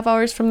or 2.5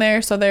 hours from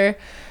there. So they're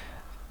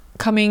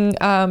coming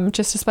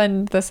just to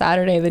spend the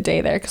Saturday, the day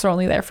there, because we're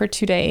only there for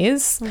 2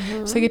 days.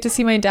 So I get to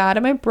see my dad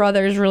and my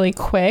brothers really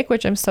quick,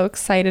 which I'm so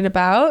excited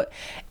about.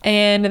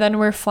 And then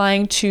we're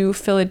flying to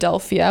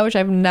Philadelphia, which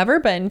I've never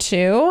been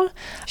to.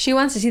 She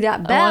wants to see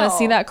that bell. I want to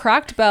see that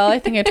cracked bell. I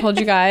think I told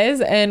you guys.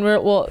 And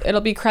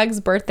it'll be Craig's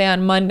birthday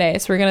on Monday,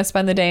 so we're gonna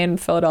spend the day in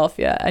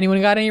Philadelphia. Anyone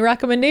got any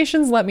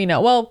recommendations? Let me know.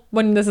 Well,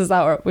 when this is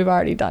out, we've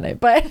already done it,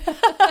 but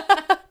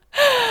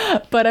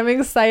but I'm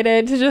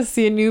excited to just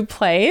see a new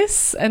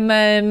place. And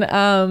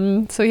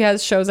then so he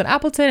has shows in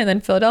Appleton and then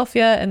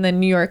Philadelphia and then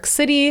New York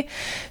City,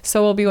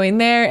 so we'll be going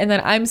there. And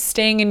then I'm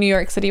staying in New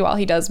York City while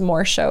he does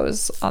more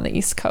shows on the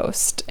East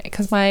Coast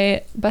because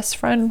my best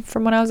friend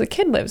from when I was a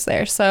kid lives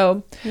there.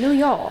 So New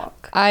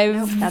York.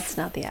 That's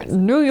not the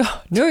accent. New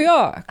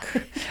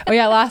York. Oh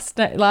yeah,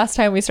 last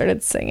time we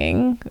started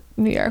singing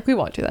New York. We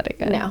won't do that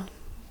again. No,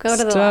 go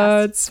to the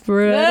Start last.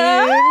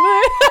 spreading.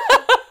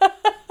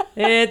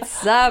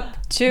 It's up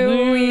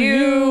to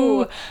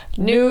you,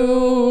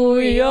 New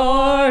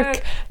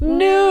York,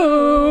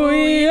 New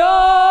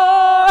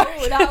York.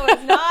 That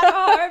was not a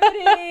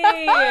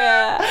harmony,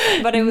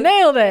 but it was,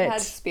 Nailed it. It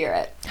had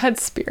spirit,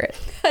 Had spirit.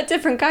 a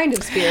different kind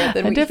of spirit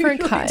than we usually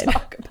talk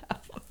about.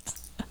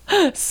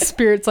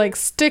 Spirit's like,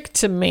 stick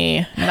to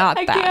me, not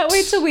I that. can't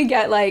wait till we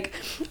get like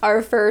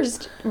our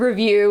first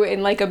review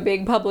in like a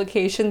big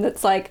publication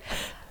that's like,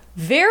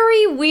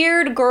 very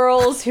weird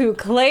girls who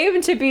claim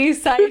to be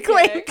psychic.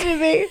 Claim to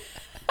be.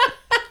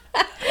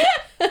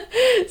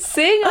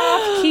 Sing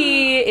off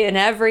key in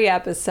every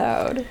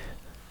episode.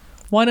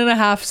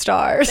 1.5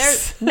 stars.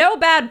 There's no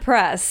bad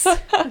press.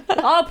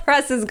 All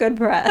press is good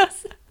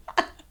press.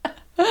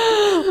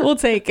 We'll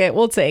take it.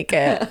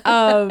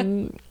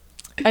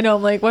 I know,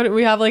 I'm like, what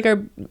we have like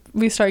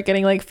we start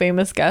getting like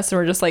famous guests and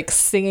we're just like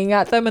singing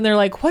at them and they're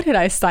like, what did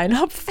I sign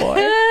up for?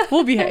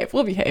 We'll behave.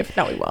 No,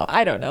 we won't.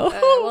 I don't know.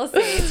 We'll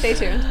see. Stay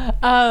tuned.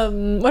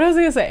 What was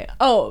I gonna say?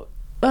 Oh,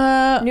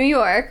 New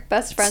York,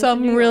 best friends. so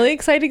I'm really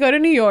excited to go to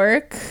New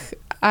York.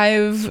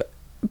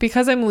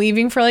 Because I'm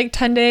leaving for like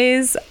 10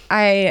 days,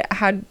 I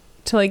had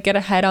to like get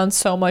ahead on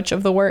so much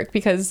of the work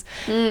because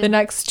the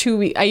next 2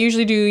 weeks, I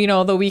usually do, you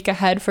know, the week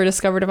ahead for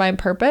Discover Divine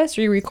Purpose,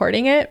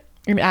 re-recording it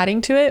and adding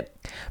to it.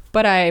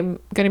 But I'm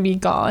going to be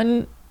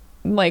gone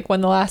like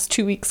when the last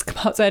 2 weeks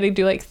come out. So I had to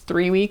do like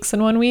 3 weeks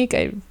in 1 week.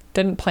 I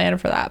didn't plan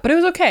for that, but it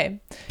was okay.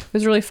 It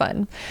was really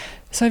fun.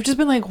 So I've just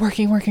been like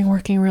working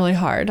really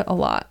hard a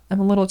lot.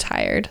 I'm a little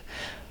tired.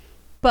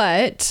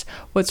 But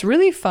what's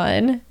really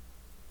fun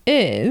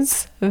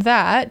is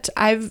that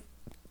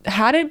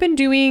hadn't been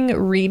doing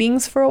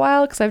readings for a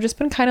while because I've just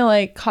been kind of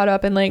like caught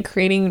up in like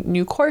creating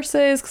new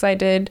courses because I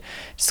did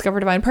Discover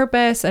Divine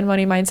Purpose and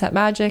Money Mindset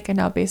Magic and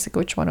now Basic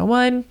Witch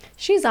 101.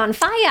 She's on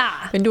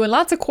fire. Been doing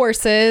lots of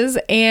courses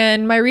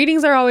and my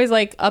readings are always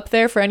like up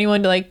there for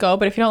anyone to like go,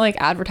 but if you don't like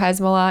advertise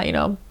them a lot, you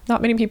know,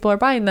 not many people are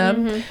buying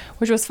them,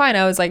 which was fine.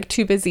 I was like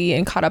too busy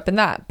and caught up in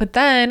that. But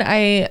then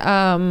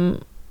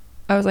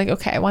I was like,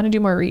 okay, I want to do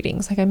more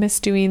readings. Like I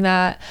miss doing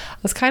that. I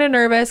was kind of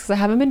nervous because I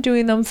haven't been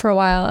doing them for a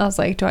while. I was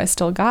like, do I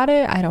still got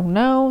it? I don't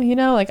know. You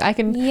know, like I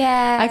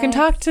can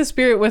talk to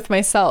spirit with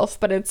myself,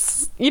 but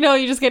it's, you know,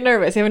 you just get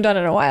nervous. You haven't done it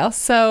in a while.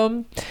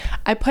 So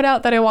I put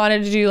out that I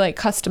wanted to do like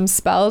custom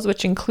spells,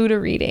 which include a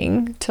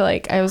reading to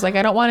like, I was like,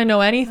 I don't want to know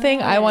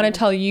anything. I want to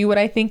tell you what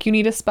I think you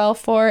need a spell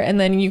for.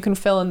 And then you can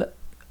fill in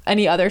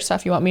any other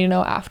stuff you want me to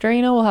know after,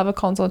 you know, we'll have a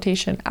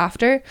consultation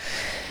after.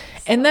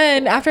 And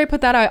then after I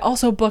put that out, I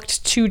also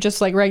booked 2 just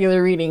like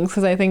regular readings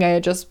because I think I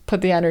had just put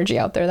the energy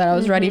out there that I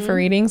was ready for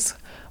readings,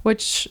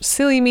 which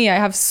silly me, I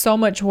have so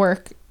much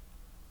work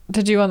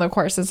to do on the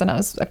courses and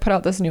I put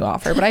out this new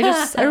offer, but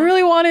I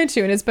really wanted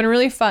to and it's been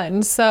really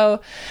fun.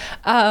 So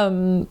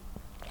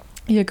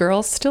your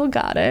girls still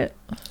got it.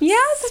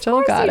 Yes, still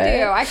of course got you it.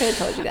 do. I could have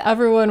told you that.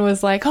 Everyone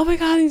was like, oh my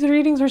God, these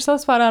readings were so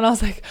spot on. I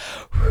was like,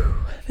 whew,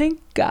 thank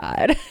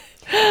God.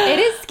 It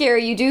is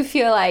scary. You do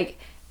feel like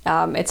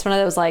it's one of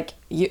those like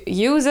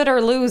use it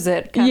or lose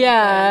it kind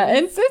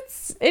of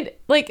thing.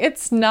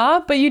 It's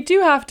not, but you do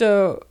have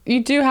to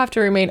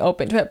remain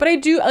open to it. But I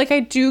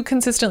do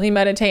consistently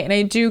meditate and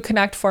I do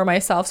connect for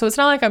myself, so it's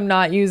not like I'm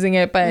not using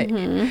it, but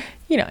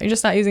you know, you're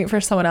just not using it for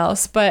someone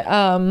else. But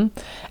and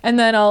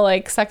then I'll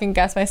like second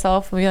guess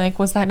myself and be like,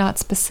 was that not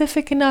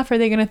specific enough? Are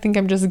they gonna think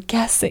I'm just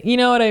guessing? You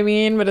know what I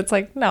mean? But it's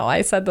like, no,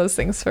 I said those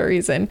things for a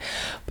reason.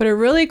 But a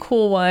really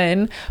cool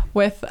one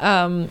with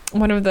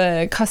one of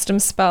the custom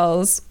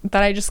spells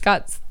that I just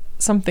got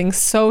something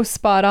so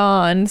spot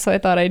on, so I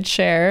thought I'd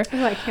share.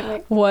 Oh, I can't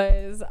wait.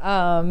 Was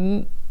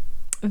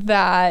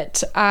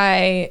that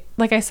I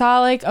saw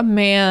like a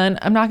man,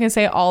 I'm not gonna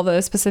say all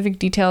the specific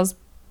details,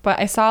 but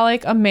I saw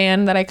like a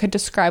man that I could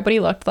describe what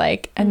he looked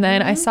like, and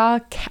then I saw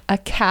a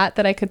cat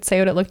that I could say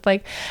what it looked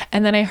like,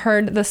 and then I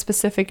heard the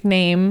specific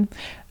name.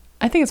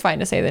 I think it's fine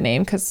to say the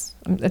name because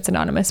it's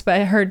anonymous, but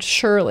I heard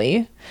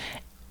Shirley.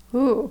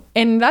 Ooh.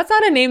 And that's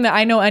not a name that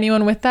I know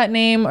anyone with that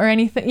name or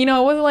anything. You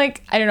know, it wasn't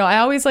like, I don't know. I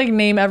always like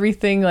name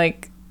everything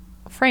like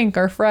Frank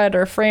or Fred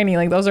or Franny.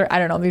 Like those are, I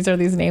don't know. These are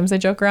these names I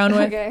joke around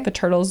with. Okay. The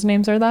turtles'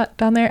 names are that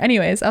down there.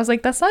 Anyways, I was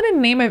like, that's not a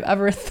name I've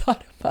ever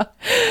thought about.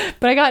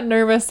 But I got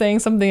nervous saying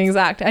something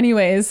exact.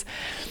 Anyways,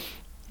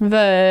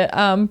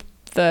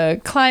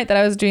 the client that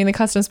I was doing the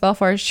custom spell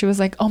for, she was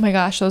like, oh my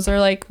gosh, those are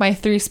like my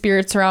 3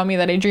 spirits around me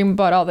that I dream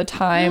about all the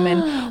time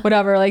and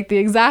whatever, like the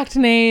exact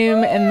name.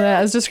 And then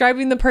I was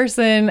describing the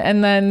person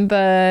and then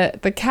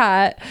the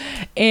cat.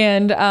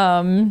 And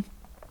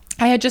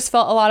I had just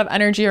felt a lot of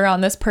energy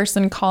around this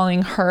person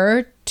calling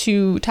her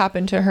to tap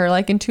into her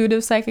like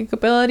intuitive psychic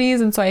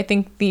abilities. And so I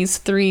think these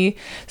 3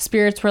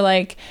 spirits were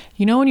like,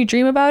 you know, when you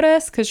dream about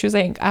us, because she was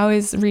like, I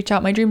always reach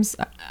out my dreams.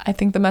 I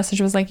think the message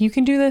was like, you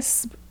can do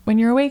this when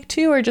you're awake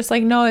too, or just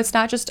like, no, it's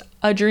not just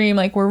a dream,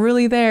 like we're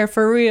really there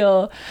for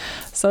real.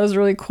 So it was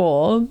really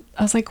cool.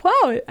 I was like,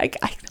 wow,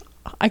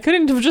 I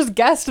couldn't have just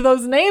guessed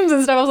those names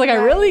and stuff. I was like, right.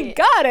 I really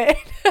got it.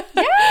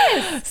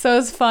 Yes. So it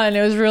was fun.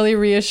 It was really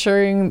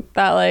reassuring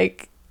that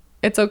like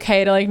it's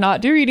okay to like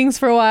not do readings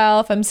for a while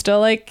if I'm still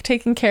like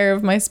taking care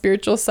of my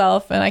spiritual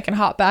self, and I can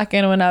hop back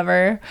in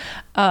whenever.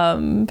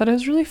 But it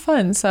was really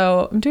fun.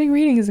 So I'm doing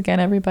readings again,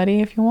 everybody,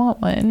 if you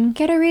want one.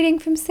 Get a reading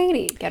from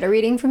Sadie. Get a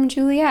reading from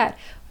Juliet.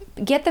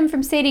 Get them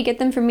from Sadie, get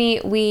them from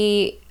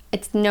me.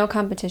 It's no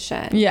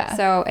competition. Yeah.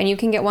 So, and you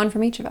can get one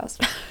from each of us.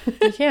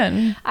 You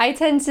can. I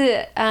tend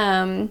to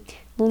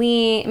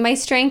my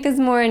strength is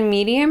more in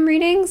medium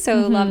readings,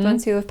 so loved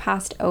ones who have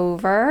passed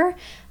over.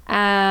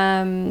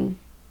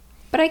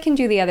 But I can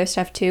do the other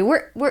stuff too.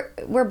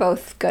 We're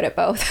both good at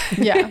both.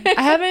 Yeah.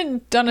 I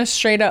haven't done a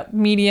straight up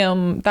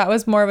medium. That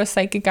was more of a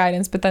psychic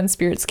guidance, but then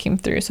spirits came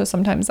through, so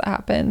sometimes that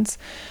happens.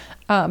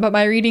 But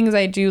my readings,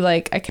 I do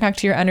like, I connect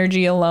to your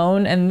energy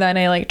alone, and then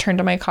I like turn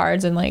to my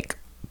cards and like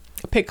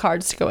pick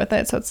cards to go with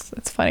it. So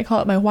it's fun. I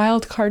call it my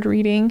wild card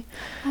reading.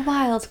 A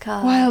wild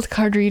card. Wild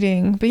card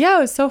reading. But yeah,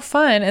 it was so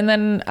fun. And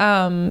then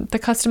the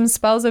custom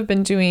spells I've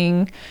been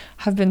doing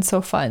have been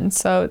so fun.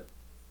 So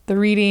the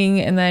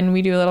reading, and then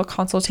we do a little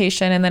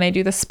consultation, and then I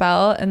do the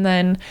spell, and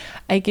then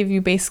I give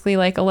you basically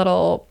like a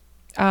little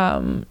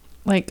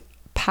like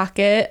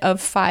packet of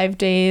 5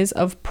 days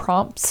of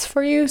prompts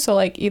for you. So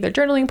like either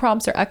journaling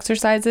prompts or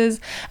exercises,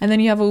 and then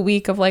you have a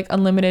week of like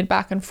unlimited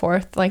back and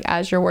forth like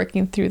as you're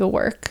working through the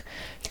work.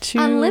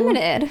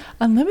 Unlimited.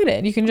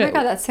 You can Oh just my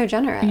God, that's so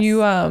generous.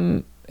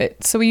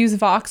 So we use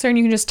Voxer, and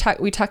you can just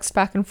we text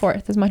back and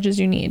forth as much as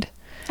you need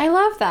I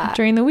love that.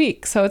 during the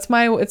week. So it's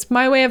my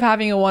way of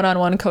having a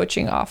one-on-one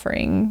coaching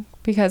offering,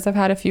 because I've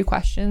had a few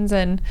questions,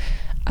 and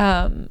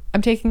I'm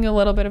taking a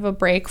little bit of a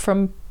break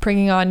from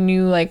bringing on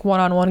new like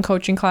one-on-one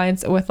coaching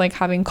clients with like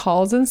having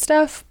calls and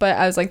stuff. But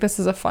I was like, this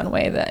is a fun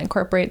way that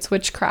incorporates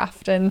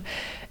witchcraft and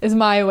is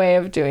my way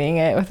of doing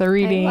it, with a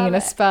reading and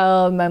a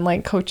spell, and then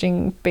like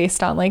coaching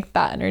based on like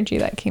that energy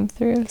that came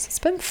through. So it's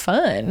been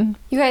fun.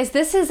 You guys,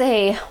 this is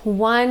a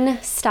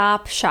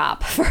one-stop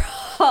shop for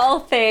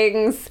all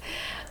things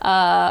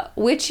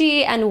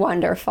witchy and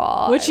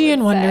wonderful. Witchy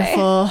and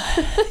wonderful.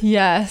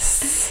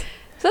 Yes.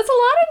 So that's a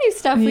lot of new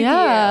stuff with you.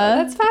 Yeah.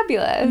 That's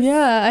fabulous.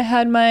 Yeah, I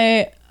had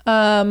my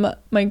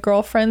my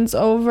girlfriends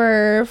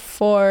over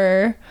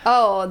for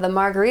Oh, the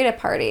margarita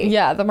party.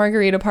 the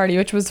margarita party,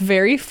 which was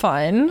very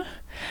fun.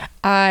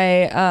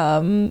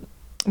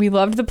 We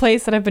loved the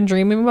place that I've been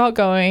dreaming about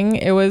going.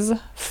 It was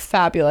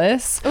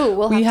fabulous.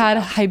 Ooh, we had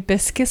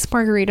hibiscus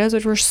margaritas,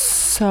 which were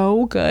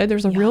so good.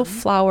 There's a real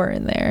flower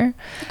in there.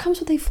 It comes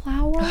with a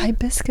flower. A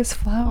hibiscus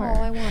flower.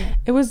 Oh, I want it.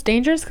 It was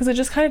dangerous because it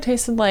just kind of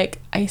tasted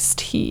like iced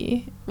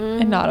tea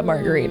and not a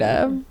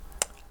margarita.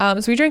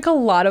 So we drank a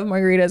lot of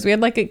margaritas. We had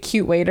like a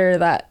cute waiter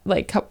that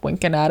like kept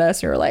winking at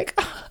us. We were like,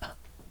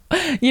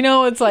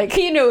 it's like,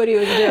 He knew what he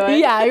was doing.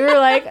 yeah, you were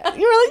like, yeah,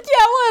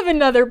 we'll have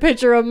another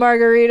pitcher of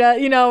margarita.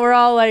 We're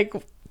all like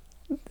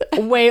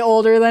way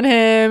older than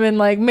him and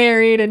like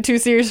married and 2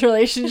 serious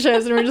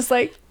relationships, and we're just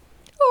like,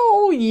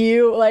 oh,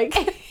 you like,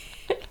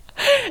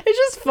 it's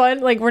just fun.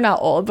 Like, we're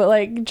not old, but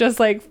like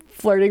just like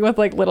flirting with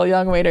like little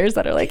young waiters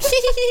that are like,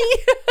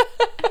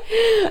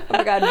 Oh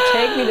my God,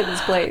 take me to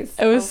this place.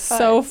 it was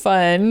so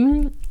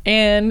fun.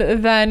 And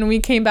then we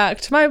came back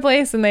to my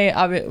place, and we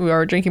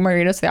were drinking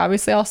margaritas. So they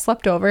obviously all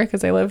slept over because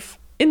they live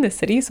in the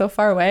city so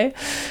far away.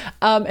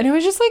 And it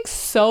was just like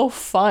so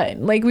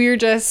fun. Like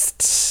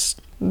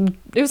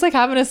it was like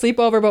having a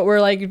sleepover, but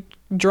we're like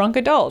drunk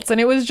adults, and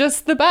it was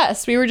just the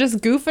best. We were just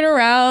goofing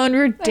around, we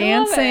were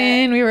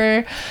dancing,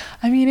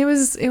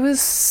 it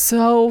was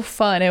so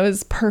fun. It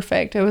was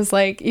perfect. It was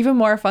like even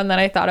more fun than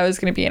I thought I was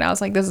going to be, and I was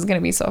like, this is going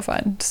to be so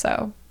fun.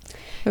 So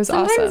it was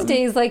awesome. Sometimes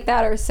days like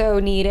that are so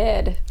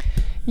needed.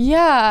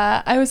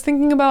 Yeah, I was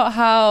thinking about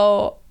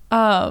how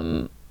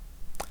I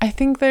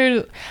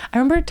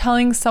remember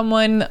telling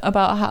someone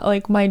about how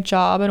like my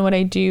job and what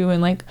I do,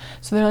 and like,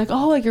 so they're like,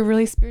 oh, like you're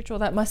really spiritual,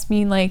 that must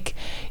mean like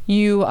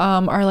you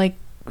are like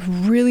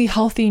really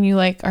healthy and you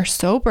like are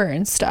sober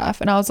and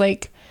stuff. And I was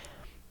like,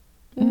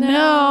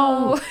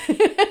 no.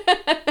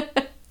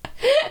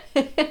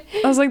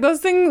 I was like, those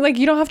things, like,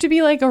 you don't have to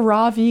be like a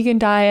raw vegan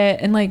diet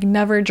and like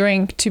never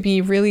drink to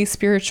be really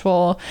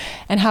spiritual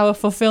and have a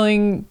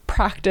fulfilling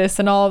practice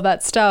and all of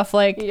that stuff.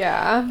 Like,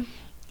 Yeah.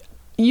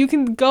 you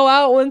can go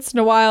out once in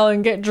a while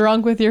and get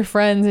drunk with your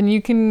friends, and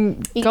you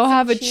can go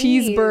have a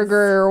cheeseburger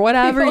or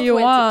whatever you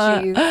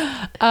want.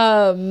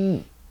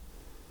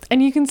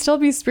 And you can still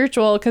be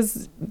spiritual,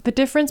 because the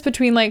difference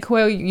between like who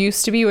I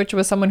used to be, which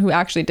was someone who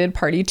actually did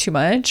party too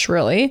much,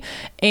 really,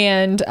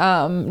 and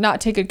not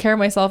take good care of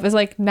myself, is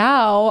like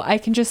now I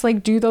can just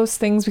like do those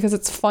things because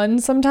it's fun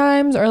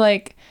sometimes, or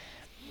like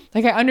I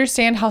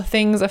understand how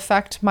things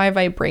affect my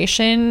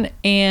vibration,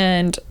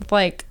 and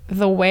like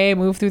the way I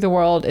move through the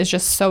world is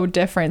just so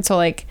different. So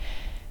like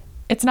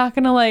it's not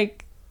gonna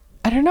like,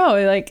 I don't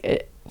know, like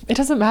it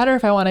doesn't matter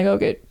if I want to go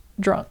get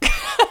drunk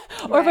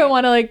or if I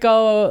want to like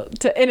go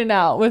to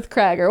In-N-Out with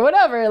Craig or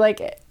whatever.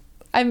 Like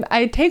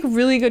I take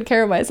really good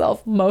care of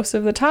myself most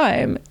of the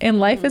time, and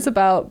life is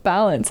about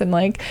balance. And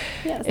like,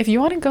 if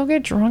you want to go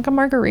get drunk on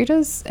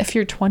margaritas, if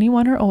you're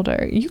 21 or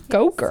older, you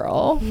go,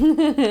 girl.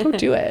 Go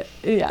do it.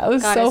 Yeah, it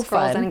was so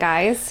fun. Girls and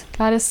guys.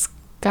 Goddess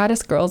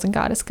girls and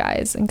goddess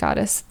guys and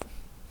goddess,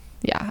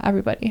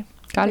 everybody.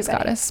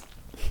 Goddess.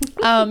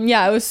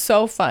 Yeah, it was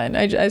so fun.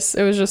 It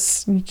was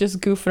just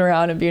goofing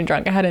around and being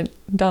drunk. I hadn't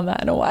done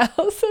that in a while,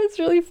 so it's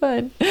really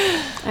fun.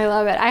 I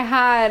love it. I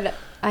had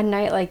a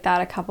night like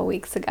that a couple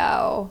weeks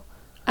ago.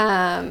 Did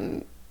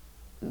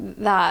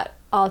I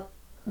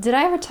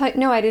ever tell you?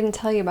 No, I didn't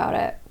tell you about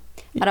it.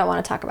 I don't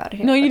want to talk about it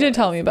here. No, you did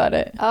tell me about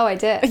it. Oh, I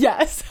did?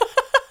 Yes.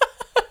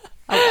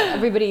 Okay,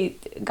 everybody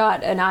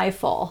got an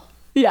eyeful.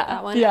 Yeah.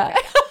 That one? Yeah.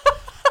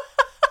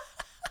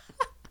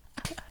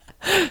 Okay.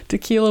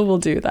 Tequila will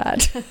do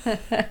that.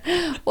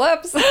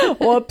 Whoops.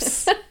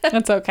 Whoops.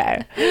 That's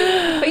okay.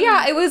 But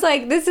yeah, it was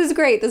like, this is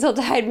great. This will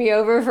tide me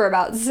over for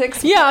about 6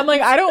 months. Yeah, I'm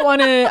like, I don't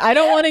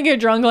want to get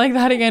drunk like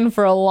that again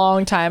for a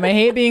long time. I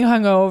hate being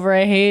hungover.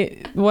 I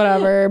hate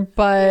whatever,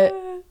 but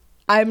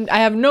I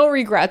have no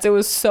regrets. It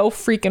was so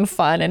freaking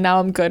fun, and now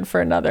I'm good for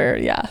another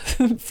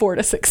 4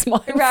 to 6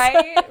 months.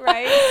 Right.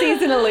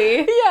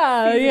 Seasonally.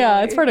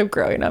 Yeah. It's part of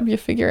growing up. You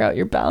figure out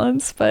your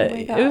balance, but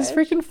it was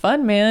freaking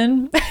fun,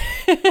 man. Oh,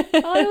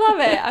 I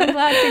love it. I'm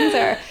glad things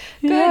are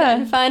good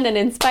and fun and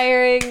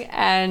inspiring,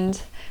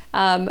 and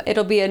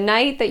it'll be a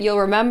night that you'll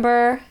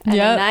remember and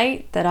a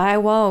night that I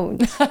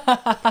won't.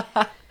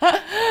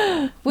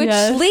 Which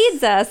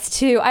leads us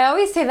to, I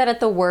always say that at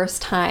the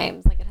worst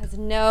times. Like, it has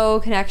no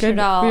connection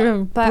at all. We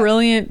have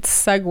brilliant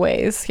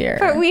segues here.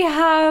 But we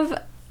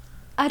have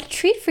a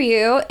treat for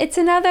you. It's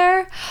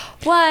another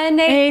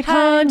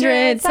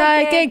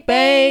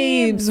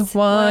 1-800-PSYCHIC-BABES.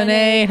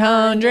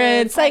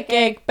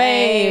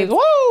 1-800-PSYCHIC-BABES.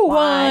 Woo!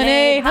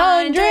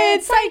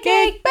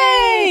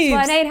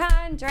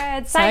 1-800-PSYCHIC-BABES.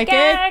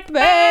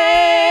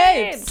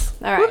 1-800-PSYCHIC-BABES.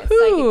 All right,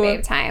 Psychic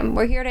Babe time.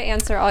 We're here to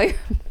answer all your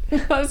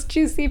most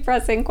juicy,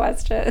 pressing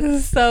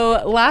questions.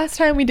 So last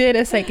time we did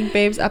a Psychic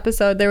Babes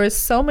episode, there was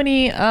so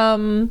many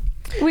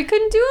we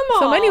couldn't do them all.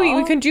 So many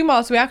we couldn't do them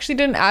all. So we actually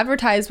didn't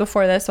advertise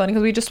before this one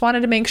because we just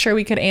wanted to make sure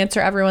we could answer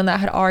everyone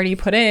that had already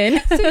put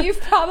in. So you've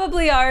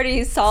probably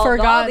already solved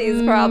all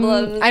these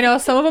problems. I know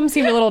some of them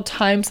seemed a little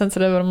time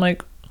sensitive, and I'm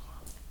like,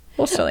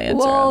 we'll still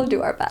answer. We'll them.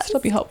 do our best. It'll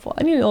be helpful.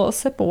 I need a little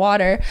sip of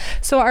water.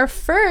 So our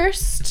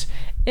first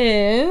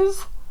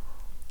is.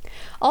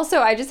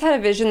 Also, I just had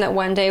a vision that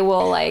one day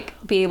we'll like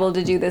be able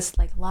to do this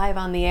like live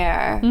on the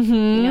air. Mm-hmm.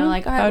 You know,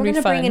 like, all right, we're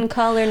gonna bring in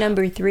caller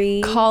number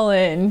 3. Call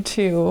in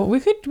too. We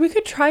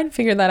could try and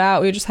figure that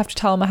out. We just have to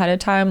tell them ahead of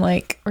time.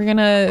 Like, we're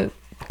gonna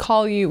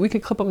call you. We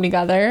could clip them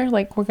together.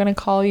 Like, we're gonna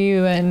call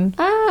you and.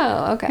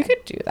 Oh, okay. We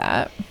could do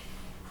that.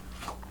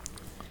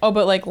 Oh,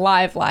 but like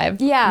live.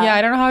 Yeah. Yeah,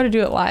 I don't know how to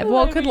do it live.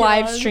 Well, it could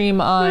live stream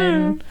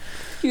on.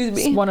 Excuse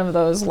me. One of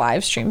those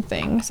live stream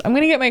things. I'm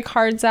gonna get my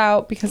cards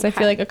out because I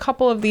feel like a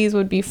couple of these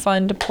would be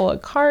fun to pull a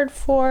card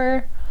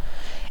for.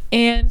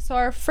 And so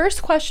our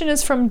first question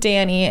is from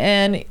Danny,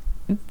 and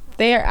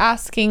they are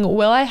asking,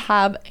 will I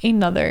have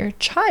another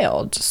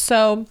child?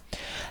 So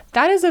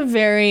that is a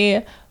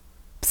very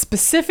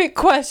specific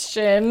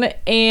question,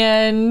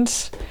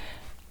 and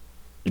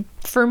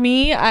for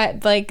me, I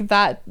like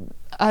that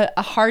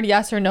a hard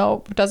yes or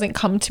no doesn't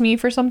come to me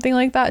for something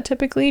like that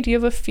typically. Do you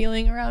have a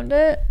feeling around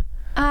it?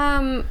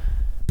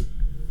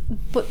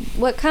 But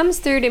what comes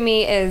through to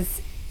me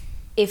is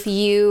if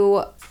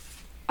you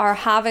are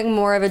having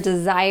more of a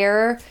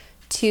desire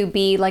to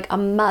be like a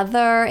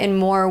mother in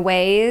more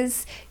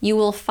ways, you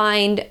will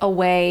find a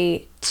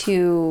way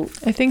to.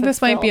 I think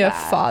this might be a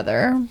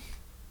father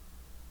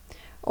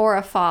or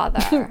a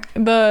father.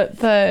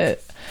 the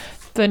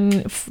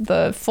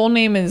full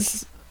name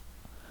is.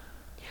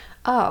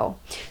 Oh,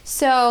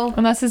 so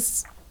unless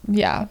it's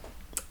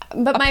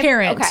But my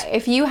parent. Okay,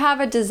 if you have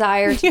a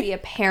desire to be a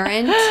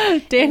parent,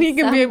 Danny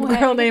can be a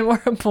girl name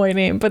or a boy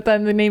name, but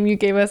then the name you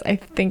gave us, I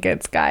think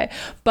it's Guy,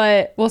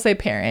 but we'll say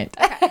parent.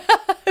 Okay.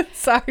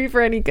 Sorry for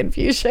any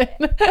confusion.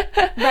 Right.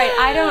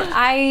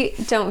 I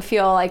don't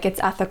feel like it's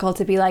ethical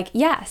to be like,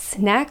 yes,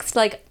 next.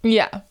 Like,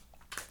 yeah.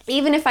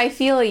 Even if I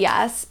feel a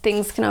yes,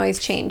 things can always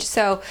change.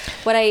 So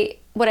what I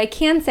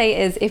can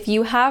say is if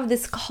you have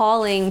this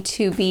calling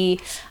to be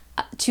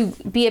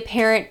a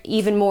parent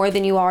even more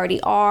than you already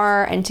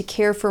are and to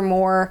care for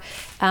more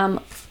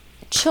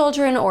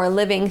children or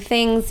living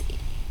things,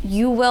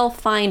 you will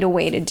find a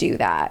way to do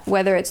that,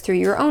 whether it's through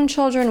your own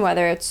children,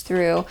 whether it's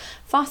through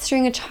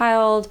fostering a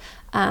child,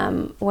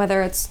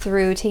 whether it's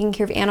through taking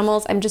care of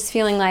animals. I'm just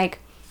feeling like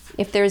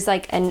if there's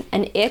like an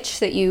itch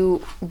that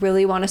you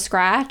really want to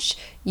scratch,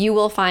 you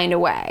will find a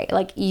way.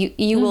 Like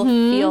you will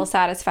feel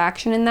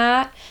satisfaction in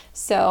that.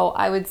 So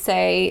I would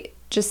say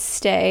just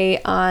stay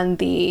on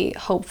the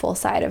hopeful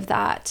side of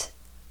that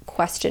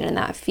question and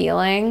that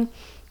feeling.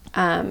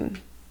 And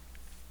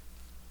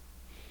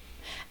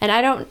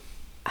I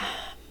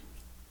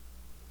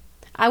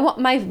want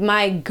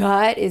my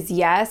gut is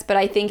yes, but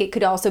I think it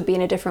could also be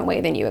in a different way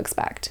than you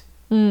expect.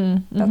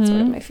 That's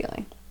sort of my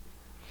feeling.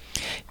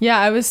 Yeah,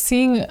 I was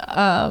seeing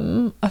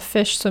a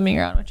fish swimming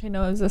around, which I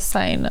know is a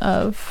sign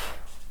of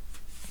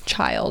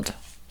child.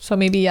 So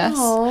maybe yes.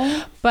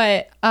 Aww.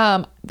 But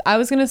I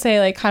was going to say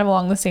like kind of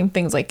along the same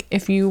things. Like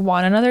if you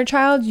want another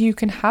child, you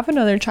can have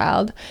another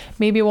child.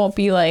 Maybe it won't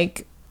be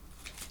like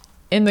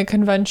in the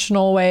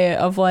conventional way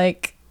of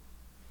like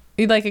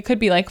it could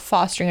be like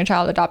fostering a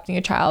child, adopting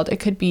a child. It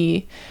could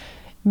be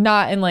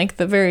not in like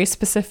the very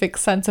specific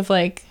sense of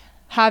like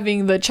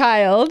having the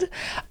child,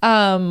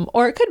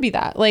 or it could be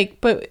that like,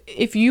 but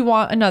if you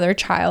want another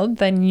child,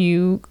 then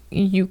you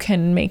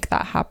can make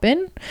that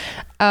happen.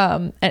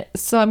 And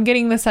so I'm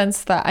getting the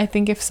sense that I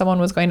think if someone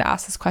was going to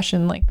ask this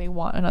question, like they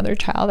want another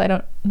child, I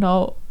don't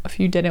know if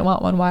you didn't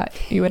want one, what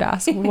you would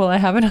ask, will I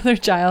have another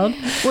child?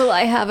 Will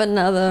I have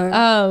another?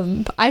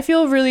 I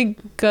feel really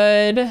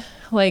good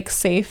like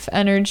safe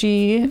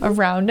energy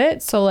around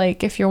it. So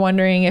like if you're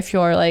wondering if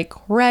you're like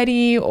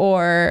ready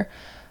or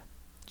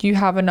you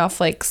have enough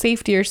like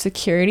safety or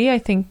security, I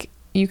think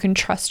you can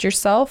trust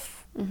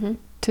yourself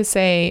to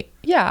say,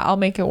 yeah, I'll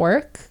make it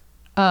work.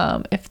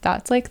 If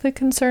that's like the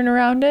concern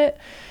around it.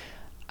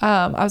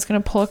 I was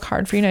going to pull a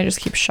card for you and I just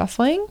keep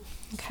shuffling.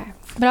 Okay.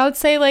 But I would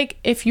say like,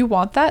 if you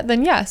want that,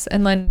 then yes.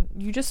 And then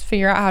you just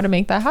figure out how to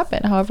make that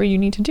happen, however you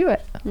need to do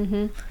it.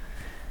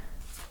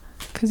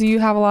 Because you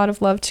have a lot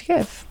of love to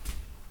give.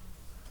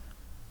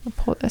 I'll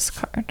pull this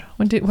card.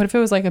 What if it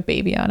was like a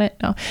baby on it?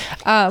 No.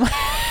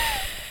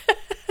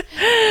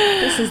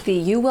 This is the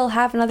You Will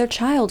Have Another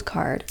Child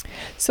card.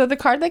 So the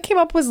card that came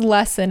up was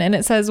lesson, and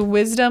it says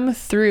wisdom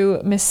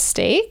through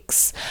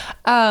mistakes.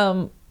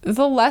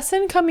 The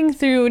lesson coming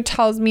through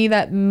tells me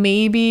that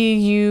maybe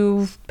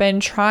you've been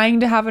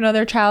trying to have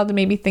another child and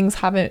maybe things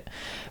haven't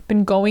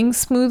been going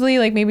smoothly.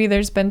 Like maybe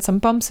there's been some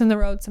bumps in the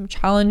road, some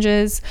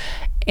challenges,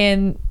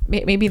 and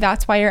maybe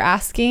that's why you're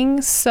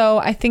asking. So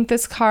I think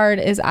this card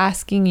is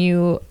asking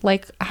you,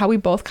 like how we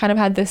both kind of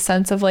had this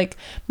sense of like,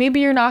 maybe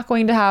you're not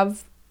going to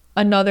have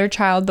another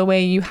child the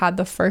way you had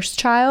the first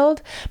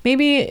child.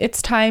 Maybe it's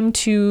time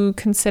to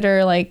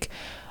consider like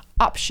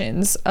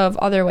options of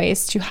other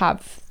ways to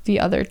have the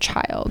other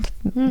child.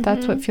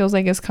 That's what feels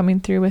like is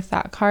coming through with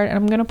that card. And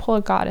I'm gonna pull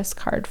a goddess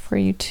card for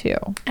you too.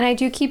 And I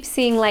do keep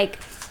seeing like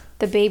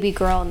the baby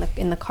girl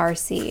in the car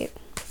seat.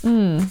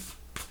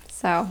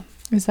 So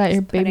is that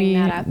your baby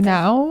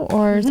now,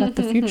 or is that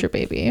the future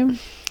baby? It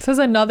says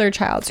another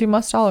child, so you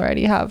must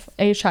already have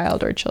a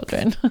child or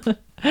children.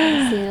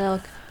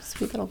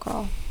 Sweet little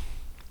girl.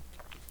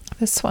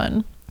 This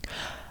one.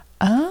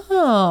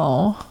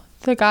 Oh,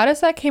 the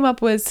goddess that came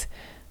up was,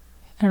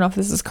 I don't know if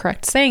this is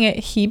correct saying it,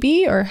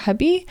 Hebe or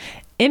Hebi,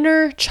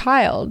 inner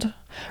child.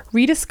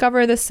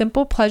 Rediscover the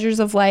simple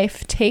pleasures of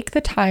life. Take the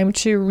time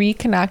to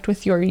reconnect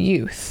with your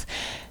youth.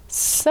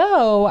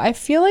 So I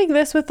feel like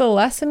this with the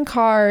lesson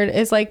card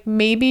is like,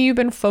 maybe you've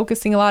been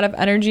focusing a lot of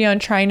energy on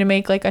trying to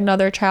make like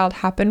another child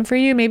happen for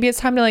you. Maybe it's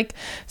time to like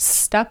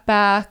step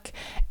back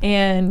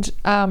and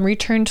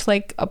return to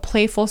like a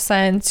playful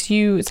sense.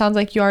 It sounds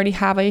like you already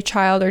have a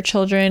child or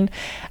children.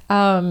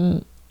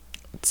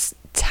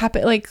 Tap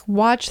it, like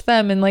watch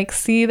them and like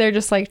see they're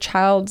just like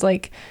child's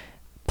like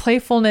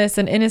playfulness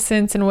and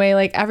innocence and way,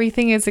 like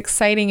everything is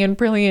exciting and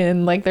brilliant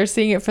and like they're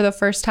seeing it for the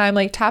first time.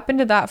 Like tap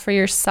into that for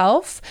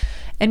yourself,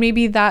 and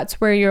maybe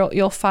that's where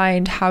you'll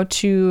find how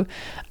to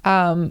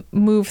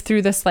move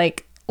through this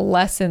like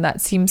lesson that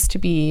seems to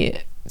be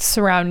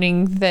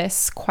surrounding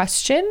this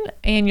question,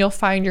 and you'll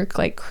find your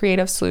like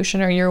creative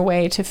solution or your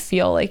way to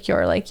feel like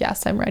you're like,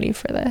 yes, I'm ready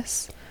for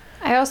this.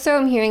 I also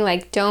am hearing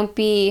like, don't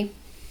be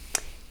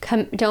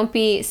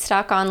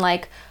stuck on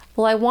like,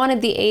 well, I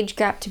wanted the age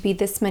gap to be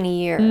this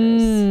many years.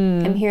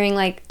 I'm hearing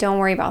like, don't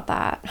worry about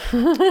that.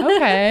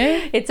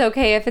 Okay. It's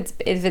okay if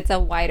it's a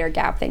wider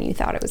gap than you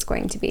thought it was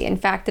going to be. In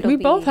fact, we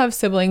both have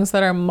siblings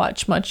that are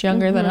much, much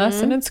younger than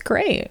us, and it's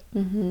great.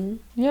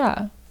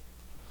 Yeah.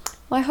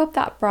 Well, I hope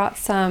that brought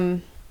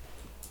some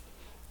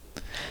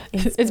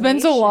inspiration. It's been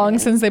so long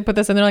since they put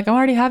this in. They're like, I'm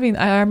already having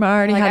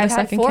a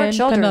second kid,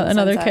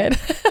 another kid.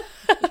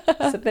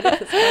 Submitted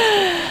this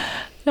question.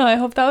 No, I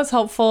hope that was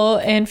helpful,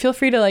 and feel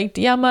free to like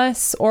DM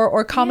us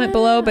or comment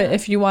below. But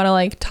if you want to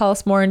like tell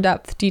us more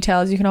in-depth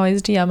details, you can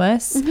always DM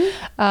us.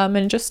 And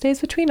it just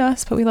stays between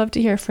us, but we love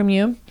to hear from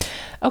you.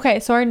 Okay,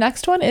 so our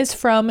next one is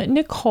from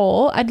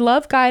Nicole. I'd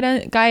love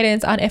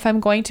guidance on if I'm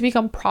going to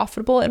become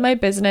profitable in my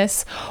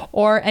business,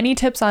 or any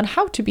tips on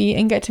how to be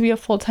and get to be a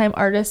full-time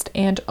artist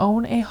and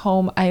own a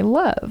home I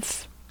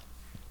love.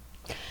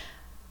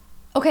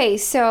 Okay,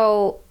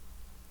 so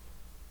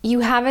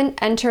you haven't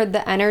entered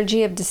the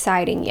energy of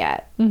deciding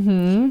yet.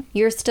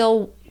 You're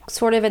still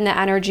sort of in the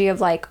energy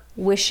of like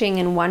wishing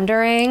and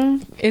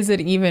wondering. Is it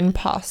even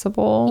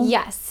possible?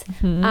 Yes.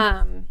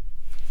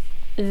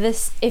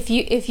 This, if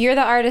you're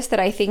the artist that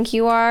I think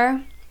you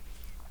are,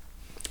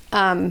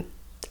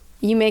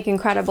 you make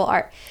incredible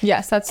art.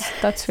 Yes,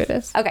 that's who it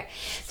is. Okay,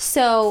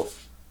 so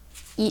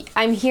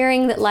I'm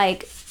hearing that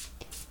like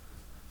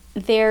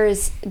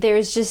there's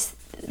just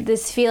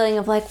this feeling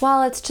of like,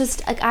 well, it's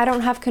just like I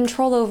don't have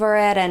control over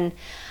it, and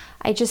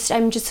I'm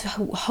just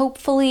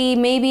hopefully,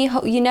 maybe,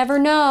 you never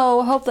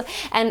know, hopefully,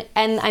 and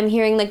I'm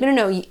hearing like,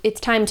 no,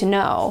 it's time to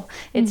know.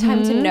 It's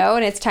time to know,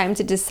 and it's time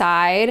to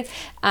decide,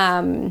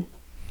 and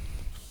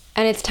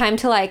it's time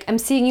to like, I'm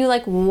seeing you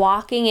like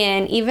walking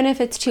in, even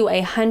if it's to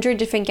 100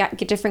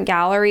 different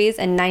galleries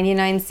and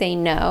 99 say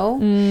no,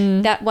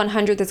 that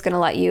 100 that's going to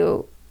let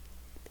you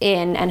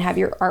in and have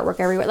your artwork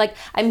everywhere. Like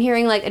I'm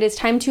hearing like it is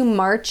time to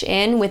march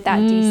in with that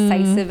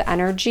decisive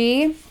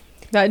energy.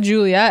 That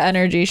Juliet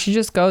energy. She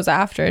just goes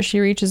after. She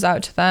reaches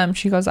out to them.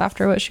 She goes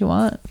after what she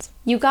wants.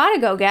 You gotta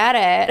go get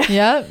it.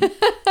 Yep.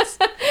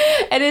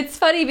 And it's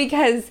funny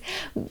because,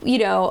 you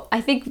know,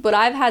 I think what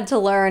I've had to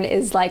learn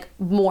is like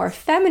more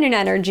feminine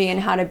energy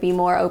and how to be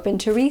more open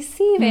to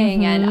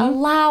receiving and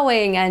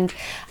allowing, and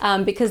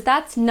because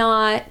that's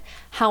not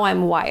how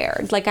I'm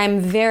wired. Like I'm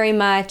very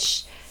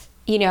much,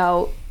 you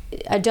know,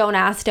 a don't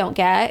ask, don't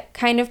get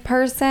kind of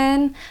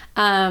person.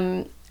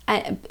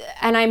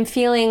 And I'm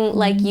feeling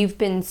like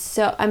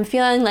I'm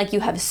feeling like you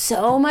have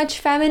so much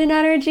feminine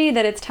energy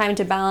that it's time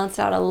to balance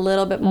it out a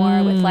little bit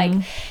more with like,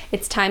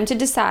 it's time to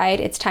decide,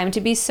 it's time to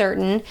be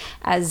certain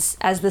as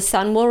the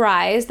sun will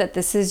rise that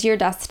this is your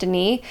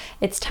destiny.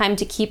 It's time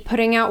to keep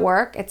putting out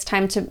work. It's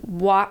time to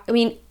walk. I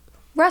mean,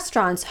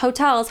 restaurants,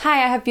 hotels.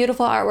 Hi, I have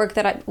beautiful artwork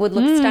that would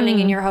look stunning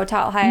in your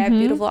hotel. Hi, I have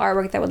beautiful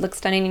artwork that would look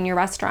stunning in your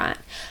restaurant.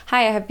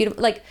 Hi, I have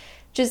beautiful, like,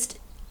 just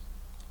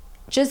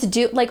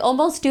do, like,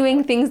 almost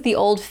doing things the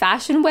old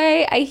fashioned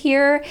way, I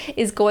hear,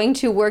 is going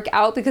to work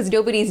out because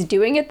nobody's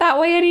doing it that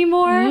way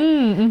anymore.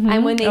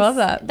 And when I love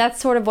that.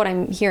 That's sort of what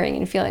I'm hearing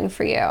and feeling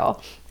for you.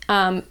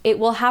 It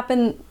will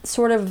happen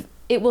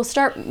it will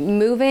start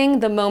moving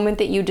the moment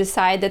that you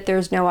decide that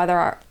there's no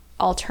other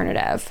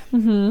alternative.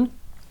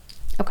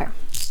 Okay.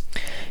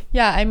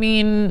 Yeah, I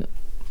mean,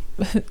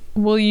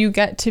 will you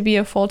get to be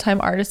a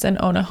full-time artist and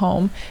own a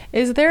home?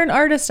 Is there an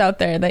artist out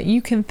there that you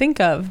can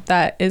think of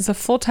that is a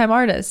full-time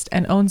artist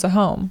and owns a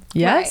home?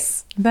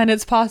 Yes? Right. Then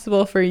it's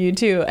possible for you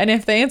too. And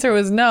if the answer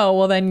was no,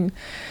 well then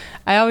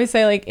I always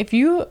say, like, if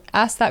you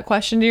ask that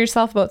question to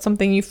yourself about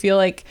something you feel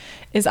like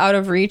is out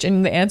of reach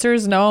and the answer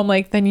is no, I'm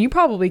like, then you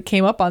probably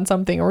came up on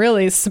something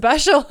really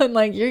special and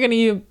like you're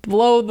gonna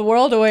blow the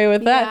world away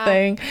with that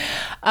thing.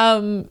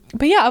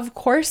 But yeah, of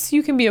course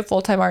you can be a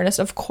full-time artist.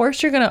 Of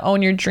course you're gonna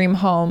own your dream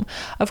home.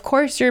 Of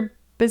course your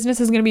business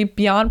is gonna be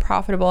beyond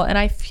profitable. And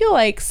I feel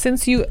like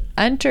since you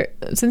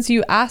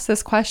asked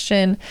this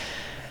question,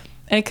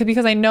 and it could,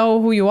 because I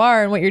know who you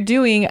are and what you're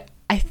doing,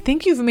 I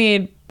think you've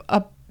made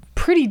a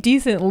pretty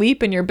decent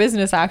leap in your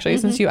business actually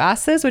since you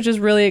asked this, which is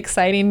really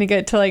exciting to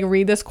get to like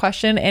read this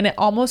question. And it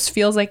almost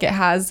feels like it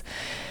has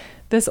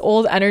this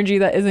old energy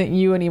that isn't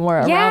you anymore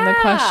around the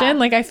question.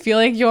 Like, I feel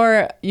like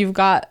you've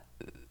got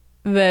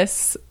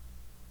this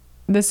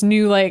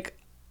new, like,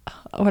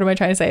 what am I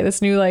trying to say?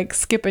 This new like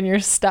skip in your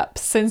steps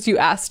since you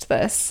asked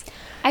this.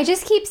 I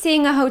just keep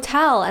seeing a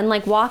hotel and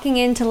like walking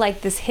into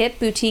like this hip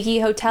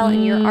boutique hotel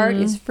and your art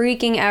is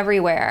freaking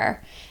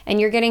everywhere and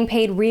you're getting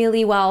paid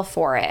really well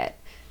for it.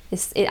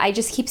 I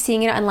just keep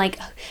seeing it, and like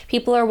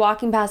people are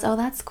walking past. Oh,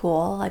 that's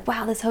cool. Like,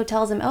 wow, this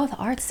hotel's the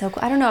art's so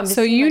cool. I don't know. I'm just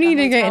so you like need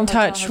to get in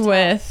touch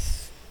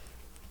with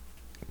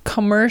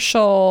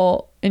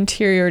commercial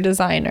interior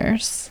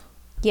designers.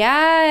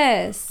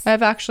 Yes,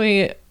 I've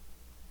actually,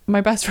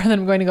 my best friend that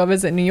I'm going to go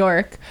visit in New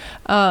York.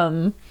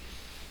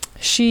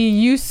 She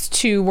used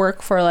to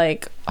work for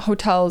like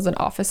hotels and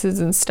offices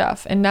and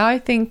stuff, and now I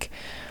don't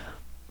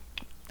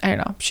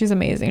know. She's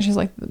amazing.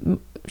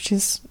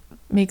 She's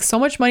makes so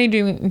much money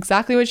doing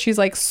exactly what she's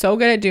like so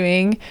good at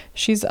doing.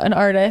 She's an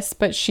artist,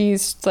 but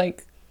she's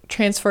like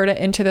transferred it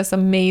into this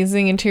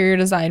amazing interior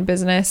design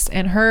business,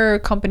 and her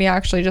company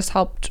actually just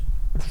helped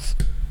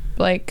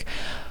like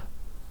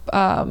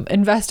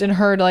invest in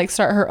her to like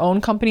start her own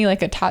company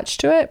like attached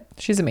to it.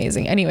 She's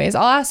amazing. Anyways,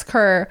 I'll ask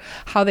her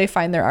how they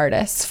find their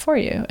artists for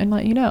you and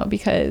let you know,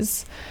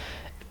 because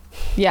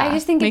I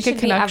just think it should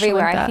be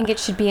everywhere. I think it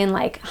should be in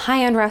like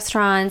high-end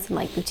restaurants and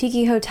like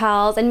boutique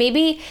hotels, and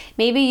maybe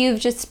you've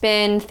just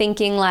been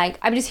thinking like,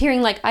 I'm just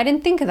hearing like, I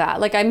didn't think of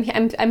that. Like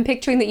I'm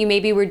picturing that you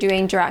maybe were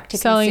doing direct to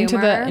selling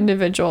consumer. to the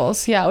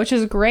individuals, which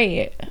is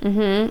great. But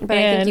and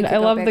I think you could I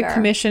love go the bigger.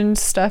 commission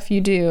stuff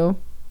you do.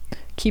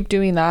 Keep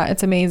doing that.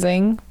 It's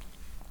amazing.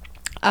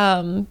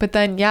 But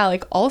then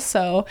like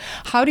also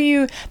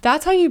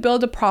that's how you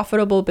build a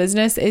profitable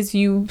business, is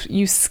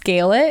you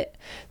scale it.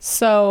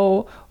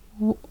 So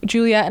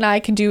Juliet and I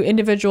can do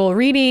individual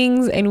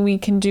readings and we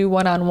can do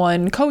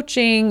one-on-one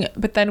coaching,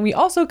 but then we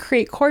also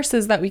create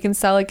courses that we can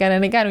sell again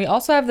and again. We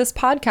also have this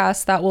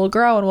podcast that will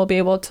grow and we'll be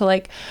able to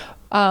like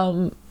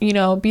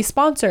be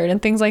sponsored and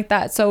things like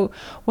that. So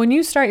when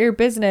you start your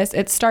business,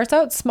 it starts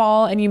out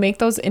small and you make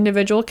those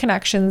individual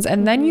connections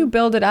and then you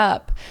build it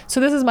up. So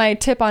this is my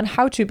tip on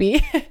how to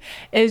be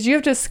is you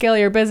have to scale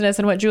your business,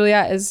 and what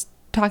Juliet is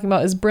talking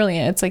about is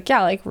brilliant. It's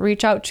like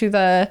reach out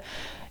to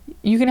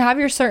you can have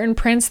your certain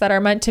prints that are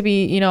meant to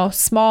be,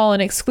 small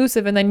and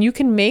exclusive, and then you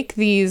can make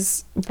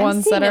these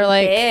ones that are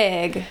like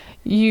big.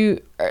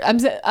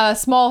 I'm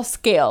small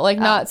scale, like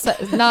not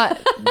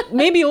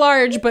maybe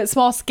large, but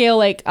small scale.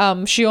 Like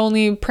she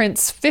only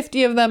prints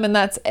 50 of them and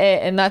that's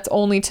it, and that's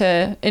only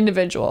to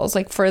individuals,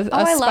 like for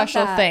a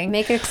special thing.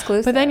 Make it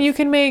exclusive. But then you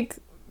can make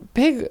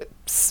big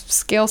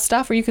scale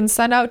stuff where you can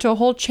send out to a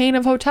whole chain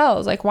of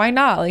hotels. Like, why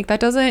not? Like,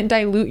 that doesn't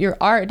dilute your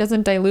art. It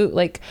doesn't dilute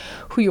like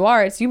who you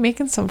are. It's you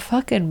making some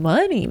fucking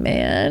money,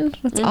 man.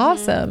 That's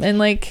awesome. And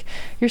like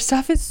your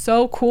stuff is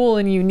so cool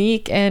and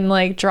unique and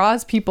like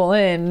draws people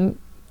in.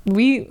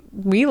 We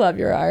love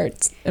your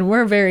art, and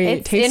we're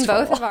very tasteful.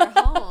 In both of our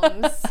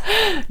homes.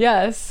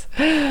 Yes.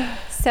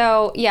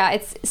 So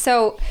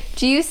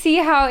do you see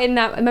how in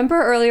that,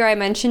 remember earlier I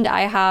mentioned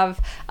I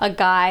have a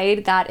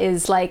guide that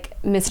is like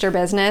Mr.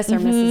 Business or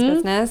Mrs.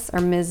 Business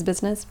or Ms.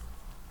 Business?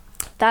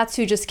 That's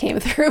who just came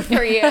through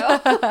for you.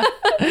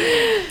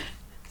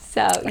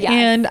 So yeah.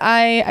 And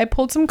I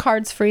pulled some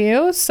cards for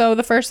you. So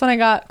the first one I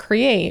got,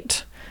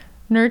 create,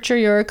 nurture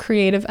your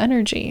creative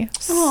energy.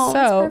 Oh,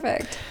 that's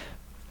perfect.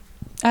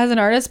 as an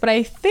artist, but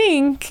I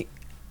think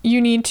you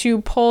need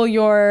to pull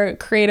your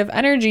creative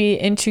energy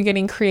into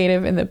getting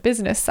creative in the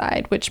business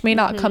side, which may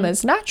not come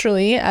as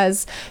naturally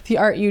as the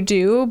art you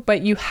do,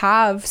 but you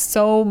have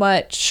so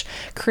much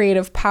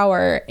creative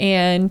power.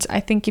 And I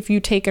think if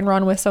you take and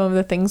run with some of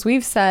the things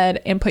we've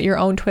said and put your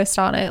own twist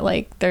on it,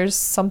 like there's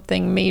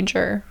something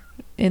major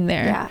in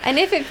there. Yeah. And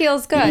if it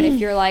feels good, if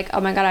you're like,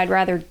 oh my God, I'd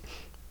rather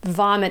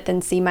vomit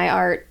than see my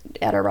art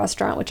at a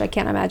restaurant, which I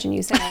can't imagine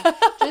you saying,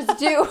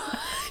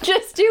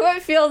 just do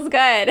what feels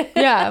good.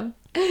 Yeah.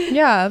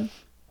 Yeah.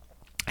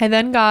 I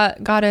then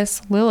got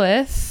Goddess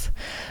Lilith.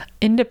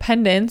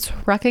 Independence,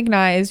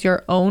 recognize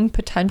your own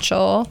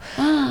potential.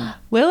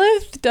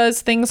 Lilith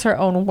does things her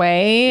own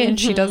way, and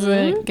she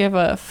doesn't give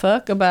a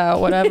fuck about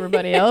what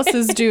everybody else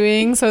is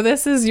doing. So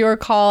this is your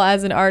call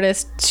as an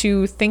artist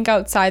to think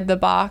outside the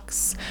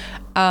box.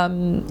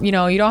 You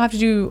know, you don't have to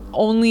do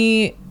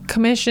only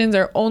commissions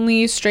or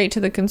only straight to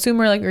the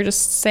consumer. Like you're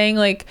just saying,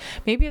 like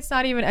maybe it's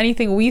not even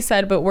anything we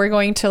said, but we're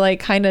going to like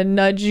kind of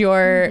nudge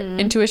your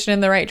intuition in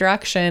the right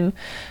direction.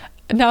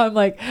 Now I'm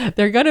like,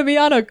 they're gonna be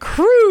on a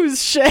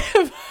cruise ship.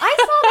 I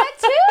saw that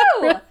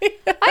too. Really?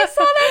 I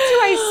saw that too,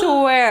 I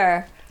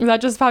swear.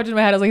 That just popped in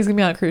my head. I was like, he's gonna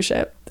be on a cruise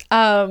ship.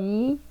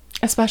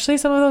 Especially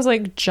some of those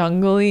like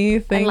jungly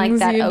things, and like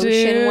that you ocean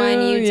do.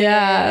 one you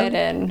did.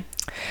 And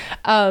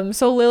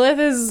so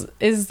Lilith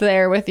is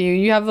there with you.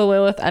 You have the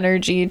Lilith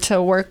energy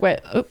to work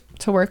with.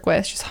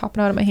 She's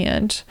hopping out of my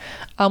hand.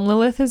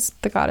 Lilith is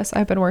the goddess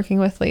I've been working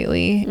with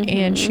lately,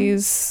 and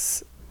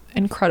she's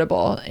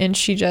incredible. And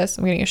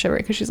I'm getting a shiver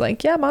because she's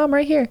like, yeah, mom,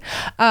 right here.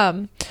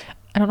 I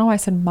don't know why I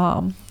said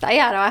mom.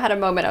 Yeah, no, I had a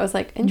moment. I was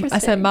like, interesting. I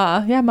said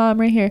ma. Yeah,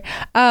 mom, right here.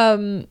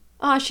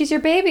 Oh, she's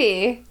your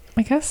baby.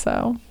 I guess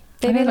so.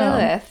 Baby I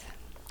Lilith.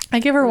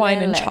 give her wine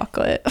and Lilith.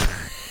 chocolate.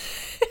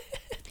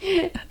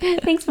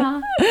 Thanks,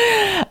 Mom.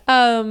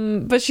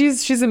 But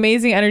she's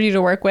amazing energy to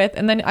work with.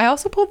 And then I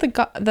also pulled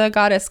the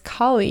goddess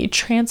Kali,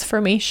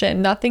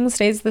 transformation. Nothing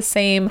stays the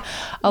same.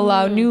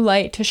 Allow new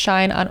light to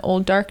shine on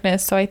old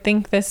darkness. So I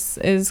think this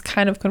is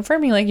kind of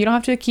confirming, like, you don't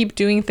have to keep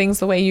doing things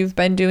the way you've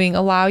been doing.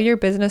 Allow your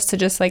business to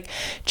just like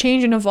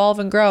change and evolve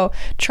and grow.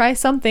 Try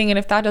something, and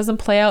if that doesn't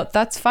play out,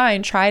 that's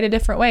fine. Try it a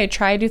different way.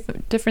 Try a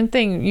different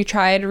thing. You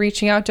tried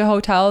reaching out to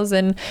hotels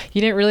and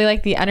you didn't really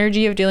like the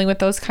energy of dealing with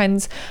those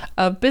kinds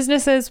of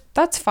businesses.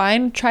 That's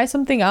fine. Try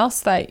something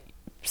else that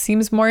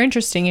seems more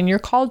interesting and you're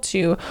called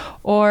to.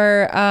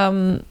 Or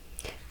the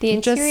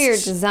interior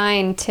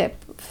design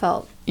tip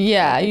felt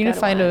like you need to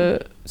find one.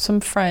 some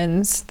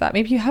friends that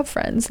maybe you have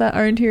friends that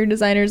are interior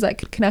designers that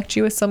could connect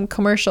you with some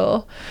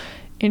commercial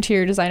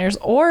interior designers,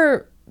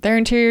 or they're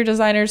interior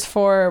designers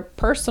for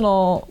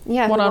personal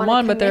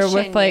one-on-one, but they're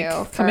with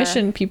like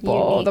commission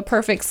people, unique. The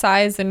perfect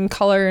size and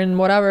color and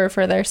whatever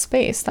for their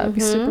space. That would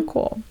be super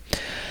cool.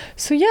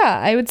 So yeah,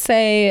 I would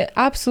say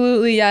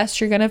absolutely yes,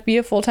 you're going to be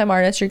a full-time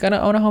artist. You're going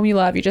to own a home you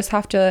love. You just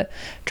have to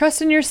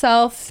trust in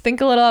yourself,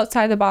 think a little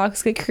outside the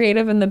box, get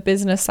creative in the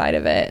business side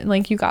of it. And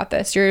like, you got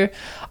this. Your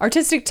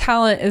artistic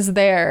talent is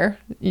there.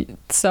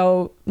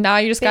 So now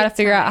you just got to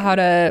figure out how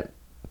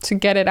to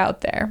get it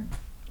out there.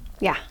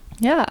 Yeah.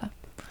 Yeah.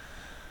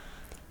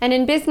 And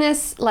in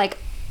business, like,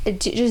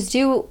 just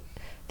do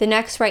the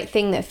next right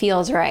thing that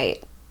feels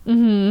right.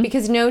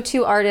 Because no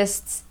two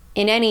artists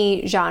in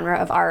any genre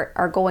of art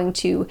are going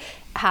to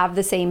have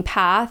the same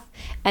path.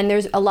 And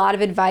there's a lot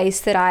of advice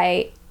that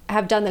I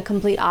have done the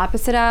complete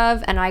opposite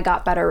of, and I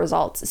got better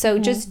results. So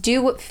just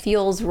do what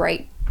feels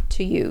right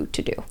to you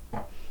to do.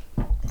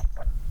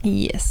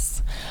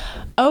 Yes.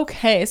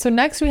 Okay, so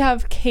next we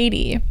have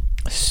Katie.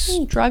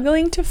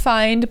 Struggling to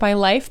find my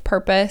life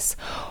purpose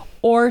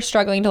or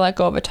struggling to let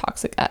go of a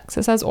toxic ex.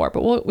 It says or,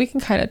 but we can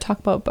kind of talk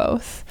about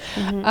both.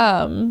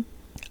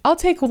 I'll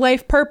take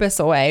life purpose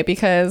away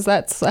because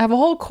I have a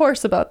whole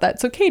course about that.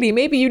 So Katie,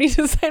 maybe you need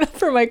to sign up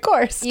for my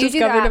course,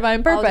 Discover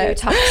Divine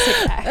Purpose. I'll do toxic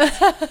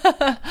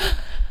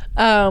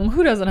ex.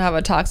 Who doesn't have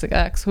a toxic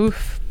ex?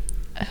 Oof.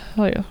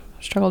 Oh, yeah.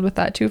 Struggled with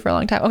that too for a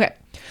long time. Okay.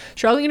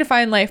 Struggling to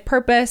find life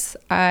purpose.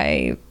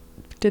 I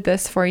did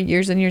this for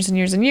years and years and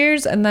years and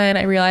years. And then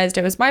I realized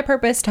it was my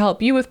purpose to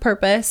help you with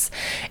purpose.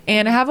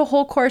 And I have a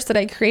whole course that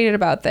I created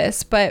about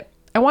this. But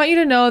I want you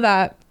to know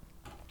that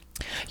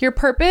your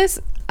purpose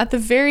at the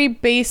very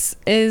base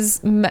is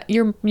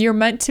you're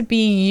meant to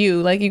be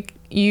you. Like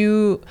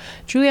you,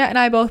 Juliet and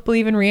I both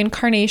believe in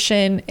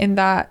reincarnation, in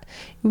that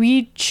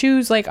we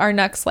choose like our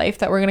next life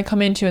that we're going to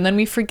come into. And then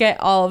we forget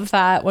all of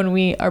that when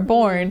we are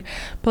born.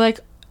 But like,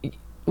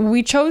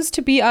 we chose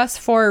to be us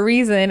for a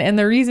reason. And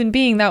the reason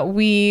being that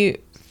we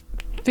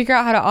figure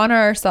out how to honor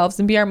ourselves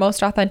and be our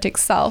most authentic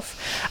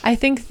self. I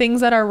think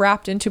things that are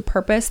wrapped into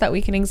purpose that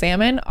we can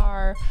examine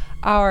are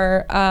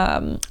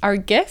our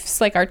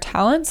gifts, like our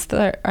talents,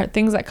 that are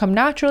things that come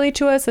naturally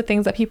to us, the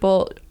things that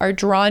people are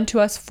drawn to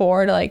us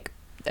for, to like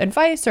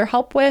advice or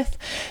help with.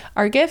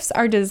 Our gifts,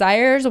 our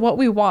desires, what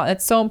we want.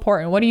 That's so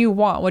important. What do you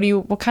want?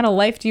 What kind of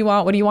life do you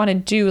want? What do you want to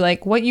do?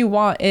 Like, what you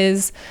want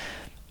is,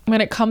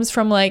 when it comes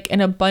from like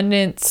an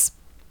abundance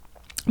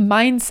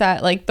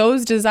mindset, like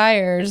those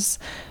desires,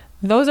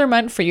 those are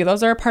meant for you.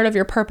 Those are a part of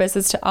your purpose,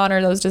 is to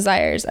honor those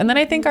desires. And then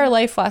I think our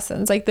life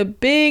lessons, like the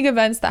big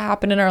events that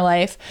happen in our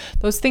life,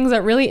 those things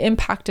that really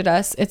impacted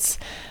us, it's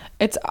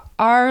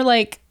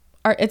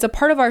a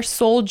part of our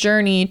soul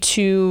journey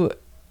to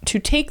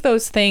take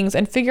those things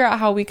and figure out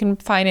how we can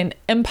find an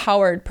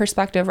empowered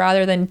perspective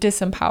rather than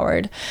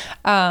disempowered.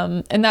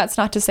 And that's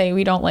not to say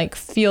we don't like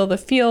feel the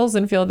feels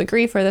and feel the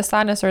grief or the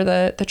sadness or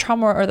the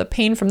trauma or the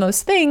pain from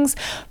those things.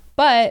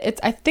 But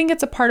I think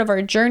it's a part of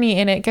our journey,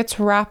 and it gets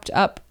wrapped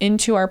up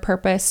into our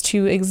purpose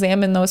to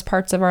examine those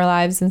parts of our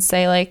lives and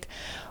say, like,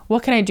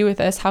 what can I do with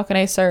this? How can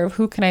I serve?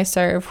 Who can I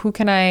serve? Who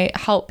can I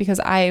help because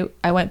I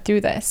went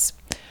through this?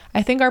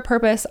 I think our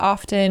purpose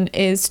often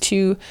is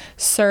to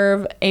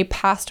serve a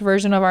past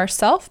version of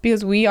ourselves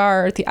because we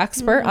are the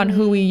expert on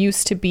who we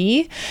used to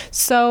be.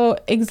 So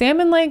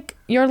examine like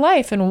your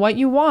life and what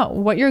you want,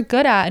 what you're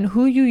good at, and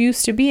who you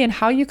used to be and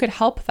how you could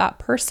help that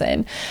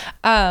person.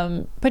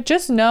 But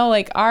just know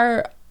like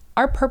our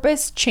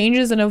purpose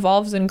changes and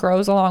evolves and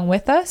grows along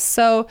with us.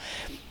 So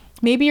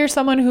maybe you're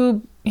someone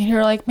who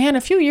you're like, man,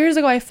 a few years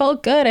ago I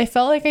felt good. I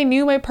felt like I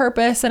knew my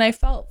purpose and I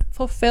felt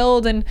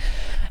fulfilled, and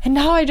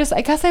now I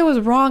guess I was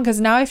wrong because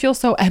now I feel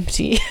so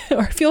empty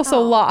or feel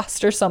so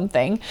lost or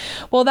something.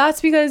 Well,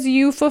 that's because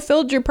you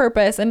fulfilled your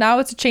purpose and now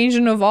it's changed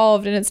and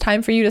evolved, and it's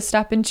time for you to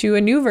step into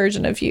a new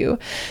version of you.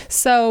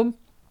 So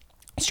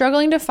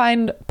struggling to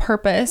find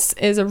purpose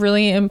is a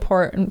really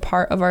important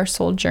part of our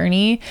soul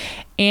journey.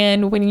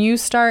 And when you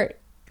start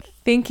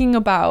thinking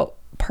about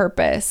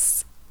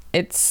purpose,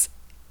 it's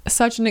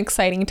such an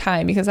exciting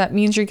time because that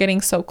means you're getting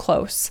so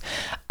close.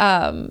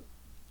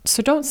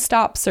 So don't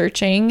stop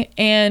searching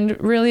and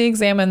really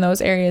examine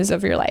those areas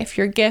of your life,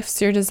 your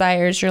gifts, your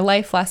desires, your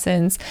life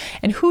lessons,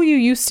 and who you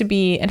used to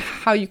be and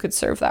how you could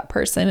serve that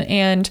person.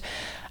 And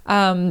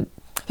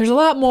there's a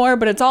lot more,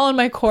 but it's all in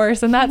my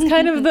course. And that's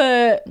kind of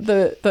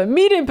the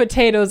meat and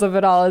potatoes of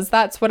it all. Is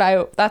that's what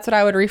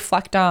I would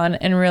reflect on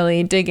and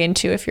really dig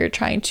into if you're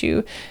trying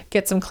to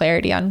get some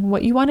clarity on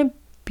what you want to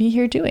be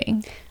here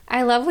doing.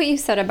 I love what you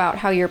said about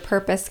how your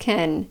purpose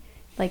can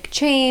like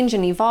change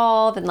and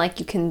evolve, and like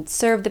you can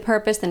serve the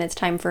purpose and it's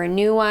time for a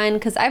new one.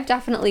 Because I've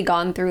definitely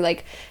gone through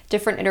like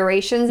different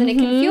iterations, and it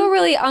can feel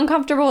really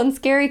uncomfortable and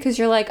scary because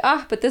you're like,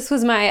 but this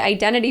was my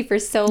identity for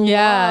so long.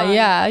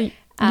 Yeah. You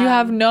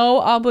have no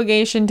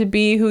obligation to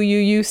be who you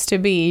used to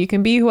be. You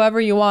can be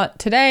whoever you want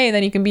today, and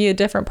then you can be a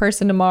different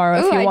person tomorrow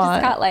if you want.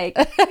 I just got like,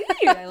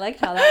 I like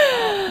how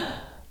that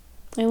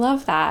felt. I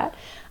love that.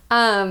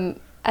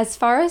 As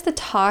far as the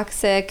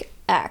toxic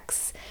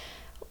ex,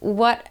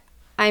 what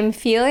I'm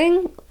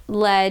feeling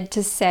led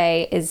to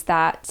say is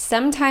that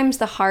sometimes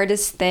the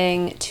hardest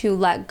thing to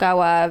let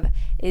go of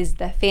is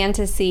the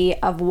fantasy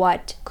of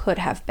what could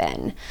have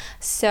been.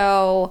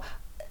 So,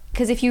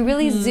 because if you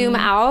really zoom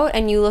out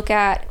and you look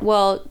at,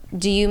 well,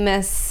 do you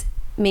miss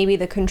maybe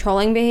the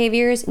controlling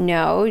behaviors?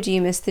 No. Do you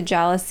miss the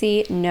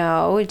jealousy?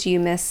 No. Do you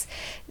miss,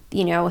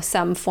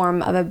 some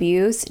form of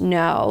abuse?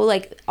 No.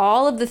 Like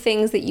all of the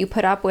things that you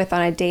put up with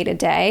on a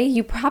day-to-day,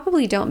 you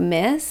probably don't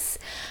miss.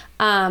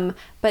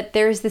 But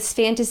there's this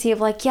fantasy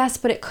of like, yes,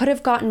 but it could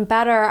have gotten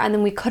better and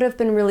then we could have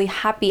been really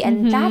happy.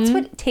 And that's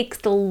what takes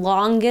the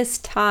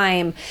longest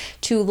time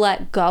to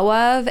let go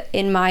of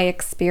in my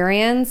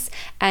experience.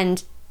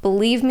 And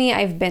believe me,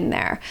 I've been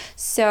there.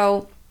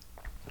 So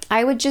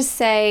I would just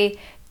say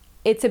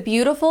it's a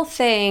beautiful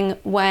thing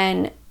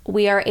when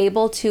we are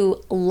able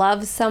to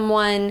love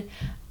someone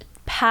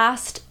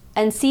past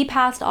and see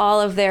past all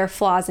of their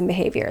flaws and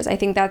behaviors. I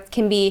think that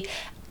can be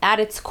at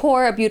its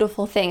core a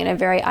beautiful thing and a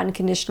very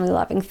unconditionally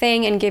loving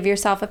thing, and give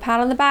yourself a pat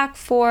on the back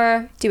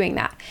for doing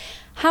that.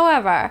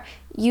 However,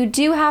 you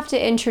do have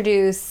to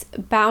introduce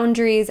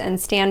boundaries and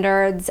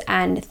standards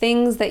and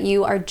things that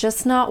you are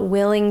just not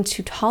willing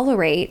to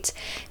tolerate,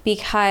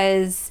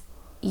 because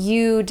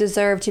you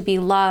deserve to be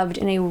loved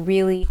in a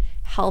really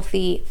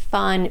healthy,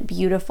 fun,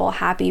 beautiful,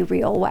 happy,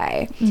 real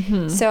way.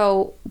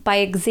 So by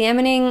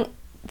examining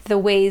the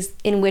ways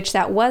in which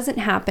that wasn't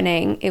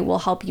happening, it will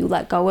help you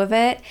let go of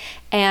it.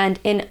 And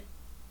in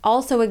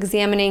also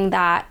examining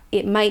that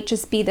it might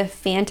just be the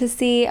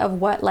fantasy of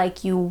what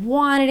like you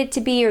wanted it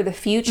to be, or the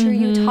future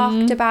you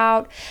talked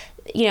about,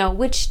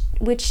 which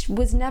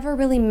was never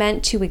really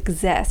meant to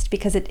exist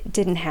because it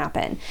didn't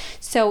happen.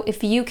 So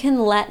if you can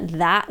let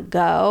that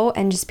go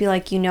and just be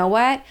like, you know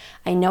what?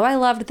 I know I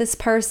loved this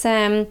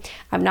person.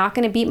 I'm not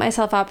going to beat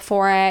myself up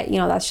for it.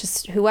 That's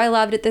just who I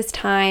loved at this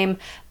time,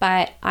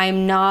 but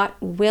I'm not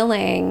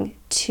willing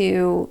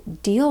to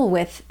deal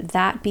with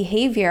that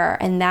behavior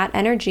and that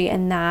energy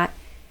and that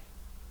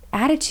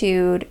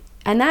attitude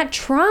and that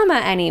trauma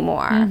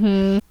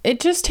anymore. It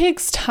just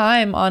takes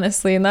time,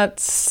 honestly, and that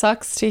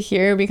sucks to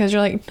hear because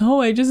you're like,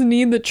 no, I just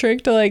need the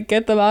trick to like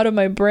get them out of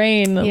my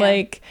brain. Yeah.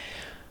 Like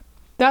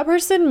that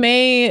person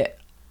may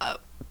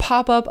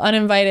pop up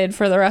uninvited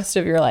for the rest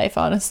of your life,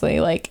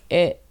 honestly. Like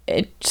it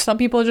some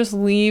people just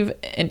leave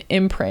an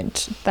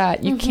imprint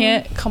that you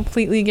can't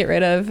completely get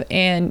rid of,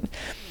 and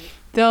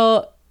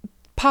they'll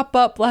pop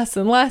up less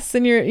and less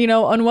in your,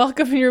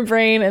 unwelcome in your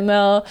brain, and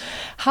they'll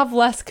have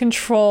less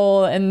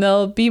control, and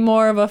they'll be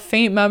more of a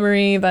faint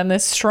memory than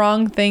this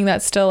strong thing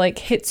that still like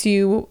hits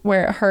you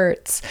where it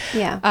hurts.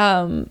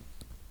 Yeah.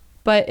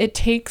 But it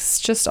takes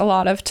just a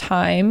lot of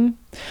time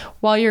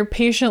while you're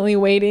patiently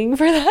waiting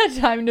for that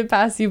time to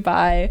pass you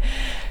by.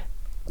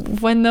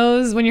 When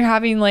you're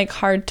having like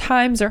hard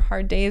times or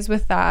hard days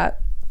with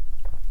that,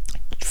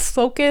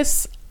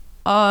 focus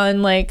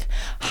on like,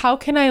 how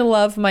can I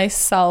love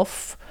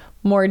myself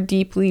more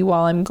deeply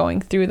while I'm going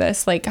through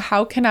this? Like,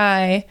 how can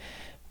I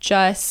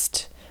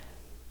just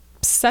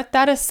set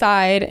that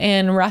aside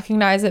and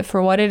recognize it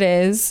for what it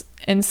is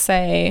and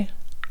say,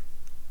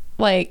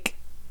 like,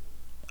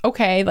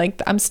 okay,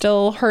 like, I'm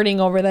still hurting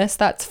over this.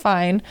 That's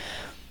fine.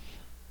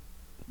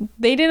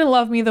 They didn't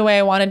love me the way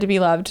I wanted to be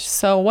loved.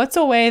 So what's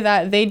a way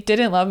that they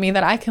didn't love me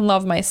that I can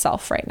love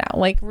myself right now?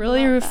 Like,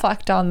 really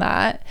reflect on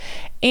that.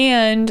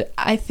 And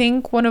I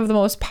think one of the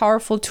most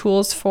powerful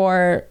tools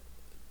for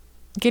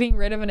getting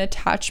rid of an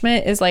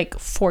attachment is like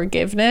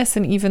forgiveness.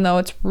 And even though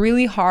it's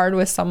really hard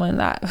with someone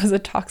that was a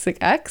toxic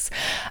ex,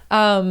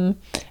 and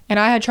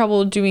I had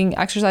trouble doing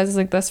exercises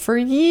like this for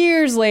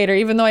years later,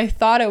 even though I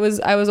thought I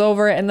was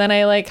over it, and then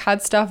I like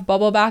had stuff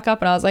bubble back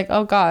up and I was like,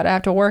 oh God, I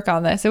have to work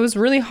on this. It was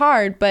really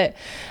hard, but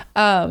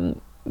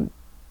and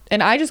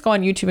I just go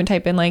on YouTube and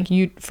type in like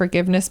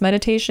forgiveness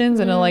meditations,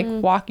 and it'll like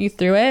walk you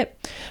through it.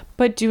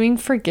 But doing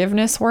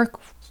forgiveness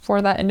work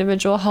for that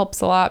individual helps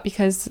a lot,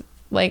 because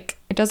like,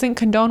 it doesn't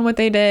condone what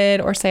they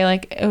did or say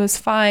like it was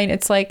fine.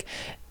 It's like,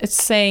 it's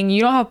saying you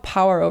don't have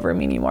power over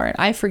me anymore, and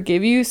I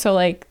forgive you. So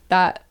like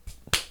that,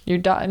 you're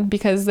done,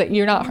 because that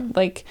you're not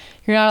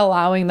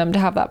allowing them to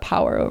have that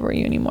power over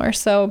you anymore.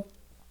 So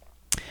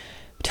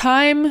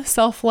time,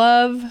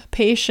 self-love,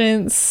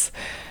 patience,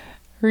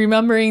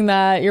 remembering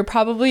that you're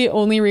probably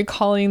only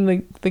recalling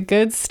the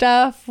good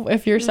stuff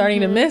if you're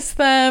starting to miss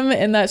them,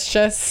 and that's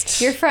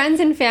just, your friends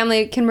and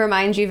family can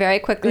remind you very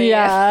quickly.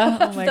 Yeah.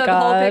 Oh my the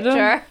God. whole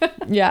picture.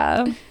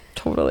 Yeah,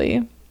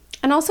 totally.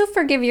 And also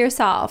forgive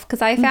yourself,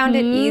 because I found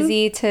it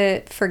easy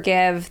to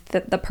forgive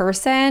the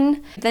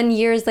person. Then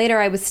years later,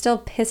 I was still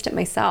pissed at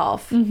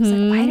myself. I was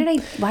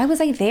like, why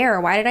was I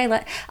there? Why did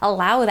I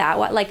allow that?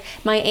 What, like,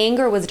 my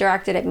anger was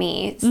directed at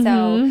me.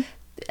 So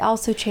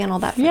also channel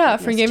that. Yeah,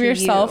 forgive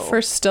yourself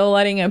for still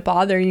letting it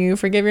bother you.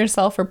 Forgive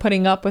yourself for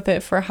putting up with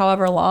it for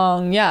however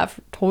long. Yeah,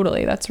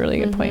 totally. That's a really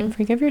good point.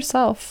 Forgive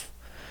yourself.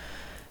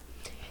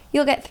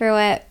 You'll get through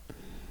it.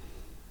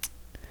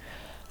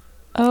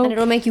 Okay. And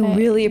it'll make you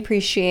really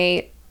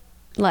appreciate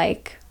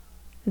like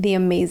the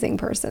amazing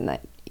person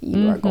that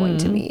you are going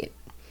to meet,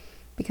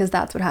 because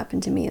that's what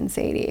happened to me and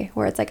Sadie,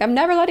 where it's like, I'm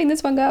never letting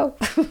this one go.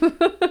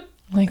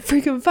 Like,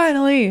 freaking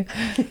finally.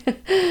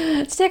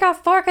 Stick a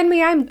fork in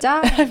me. I'm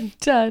done. I'm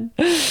done.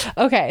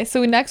 Okay,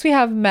 so next we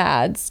have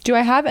Mads. Do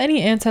I have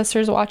any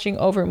ancestors watching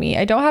over me?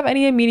 I don't have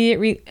any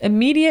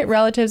immediate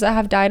relatives that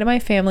have died in my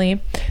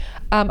family.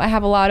 I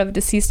have a lot of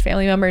deceased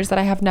family members that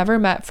I have never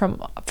met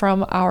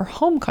from our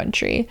home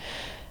country.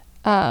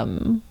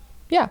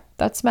 Yeah,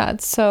 that's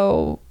Mads.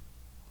 So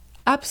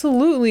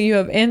absolutely you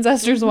have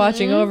ancestors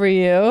watching over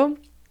you.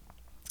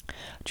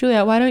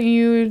 Julia, why don't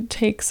you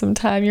take some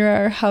time? You're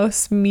our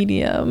house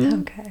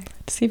medium. Okay.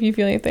 To see if you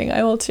feel anything.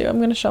 I will too. I'm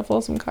going to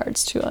shuffle some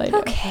cards too.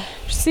 Okay.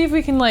 Just see if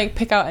we can like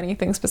pick out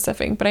anything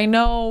specific. But I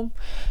know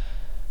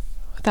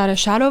without a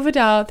shadow of a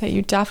doubt that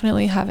you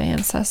definitely have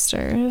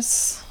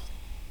ancestors.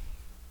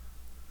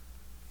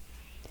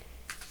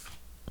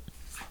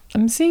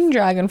 I'm seeing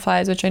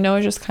dragonflies, which I know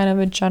is just kind of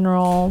a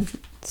general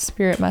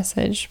spirit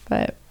message,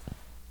 but.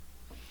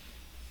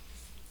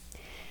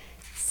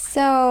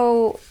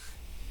 So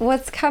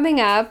what's coming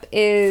up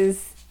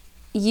is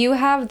you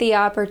have the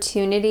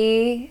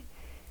opportunity.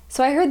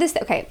 So I heard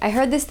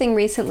this thing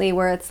recently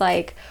where it's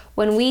like,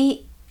 when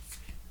we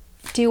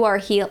do our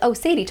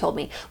Sadie told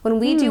me, when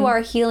we do our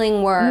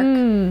healing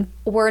work,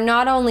 we're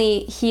not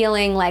only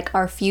healing like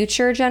our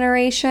future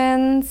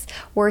generations,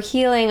 we're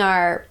healing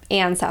our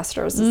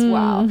ancestors as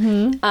well.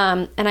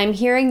 And I'm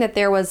hearing that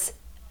there was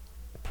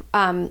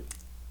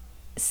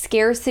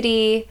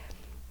scarcity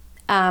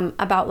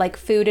about like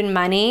food and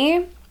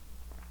money.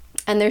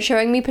 And they're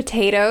showing me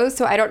potatoes,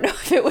 so I don't know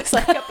if it was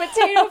like a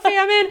potato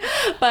famine,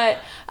 but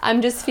I'm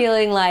just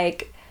feeling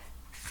like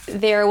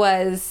there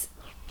was.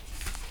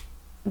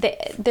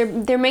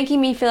 They're making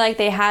me feel like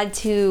they had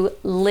to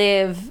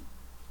live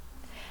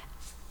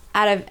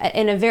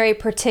in a very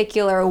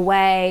particular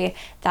way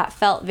that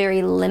felt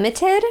very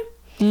limited,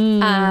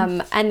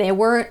 and they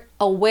weren't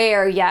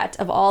aware yet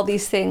of all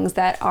these things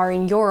that are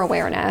in your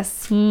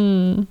awareness.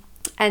 And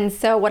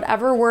so,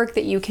 whatever work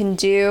that you can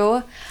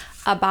do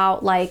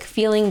about like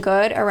feeling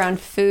good around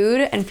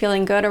food and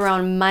feeling good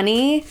around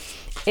money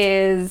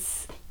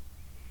is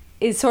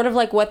sort of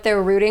like what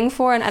they're rooting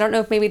for. And I don't know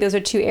if maybe those are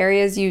two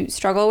areas you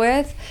struggle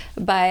with,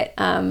 but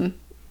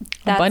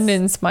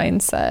abundance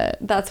mindset.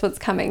 That's what's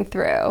coming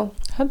through.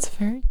 That's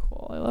very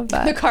cool. I love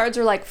that. The cards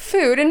are like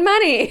food and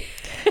money.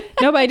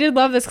 No, but I did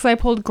love this because I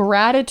pulled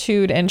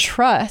gratitude and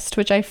trust,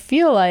 which I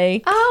feel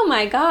like oh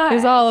my god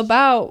is all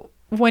about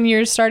when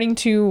you're starting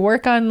to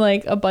work on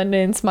like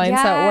abundance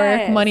mindset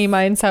work, money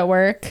mindset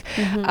work,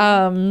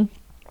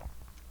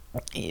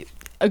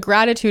 a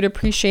gratitude,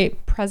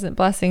 appreciate present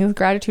blessings.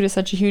 Gratitude is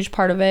such a huge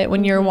part of it.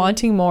 When you're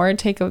wanting more,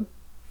 take a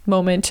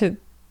moment to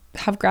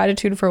have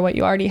gratitude for what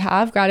you already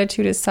have.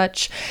 Gratitude is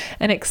such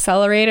an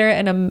accelerator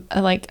and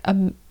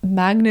a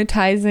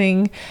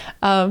magnetizing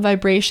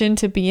vibration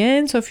to be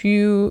in. So if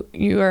you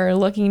are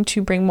looking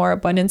to bring more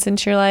abundance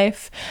into your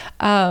life,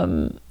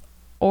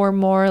 or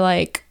more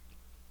like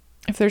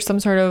if there's some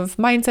sort of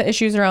mindset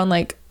issues around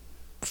like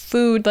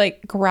food,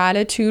 like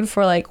gratitude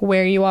for like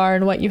where you are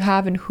and what you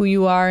have and who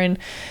you are, and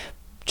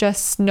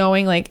just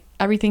knowing like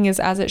everything is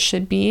as it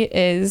should be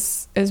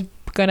is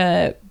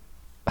gonna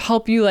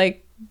help you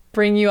like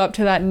bring you up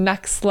to that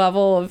next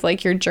level of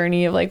like your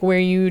journey of like where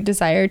you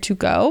desire to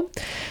go.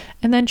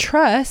 And then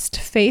trust,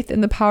 faith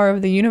in the power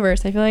of the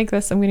universe. I feel like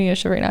this, I'm getting a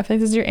shiver right now. I feel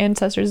like this is your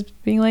ancestors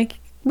being like,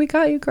 we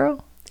got you,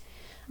 girl.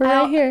 We're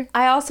right here.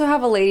 I also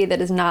have a lady that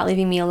is not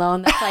leaving me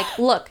alone. That's like,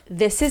 look,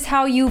 this is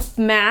how you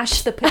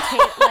mash the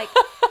potato. Like,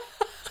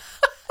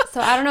 so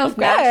I don't know if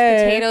mashed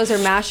potatoes or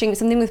mashing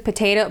something with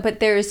potato,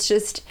 but there's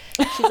just,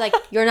 she's like,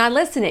 you're not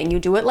listening. You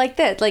do it like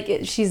this.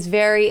 Like, she's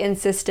very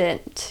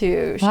insistent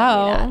to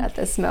show me that at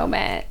this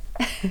moment.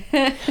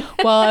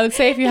 Well, I would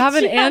say if you have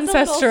an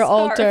ancestor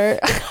altar.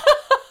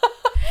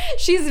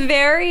 She's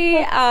very,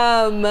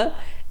 and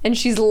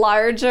she's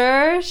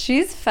larger.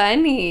 She's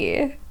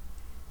funny.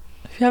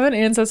 If you have an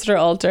ancestor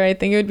altar, I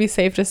think it would be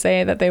safe to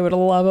say that they would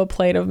love a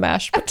plate of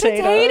mashed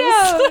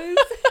potatoes.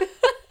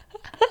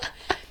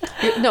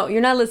 No,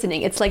 you're not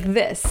listening. It's like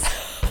this.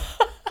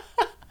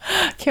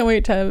 Can't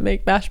wait to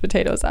make mashed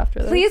potatoes after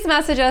this. Please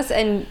message us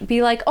and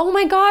be like, oh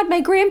my God,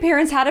 my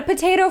grandparents had a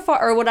potato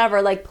farm or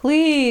whatever. Like,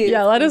 please.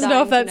 Yeah, let us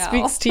know if that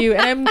speaks to you.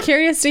 And I'm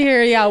curious to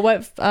hear,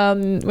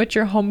 what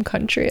your home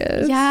country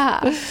is.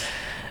 Yeah.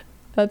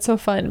 That's so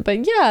fun.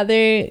 But yeah,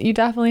 you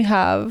definitely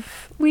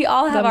have. We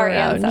all have our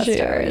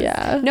ancestors.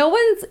 Yeah. No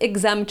one's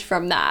exempt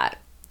from that.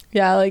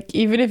 Yeah, like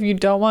even if you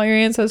don't want your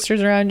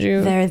ancestors around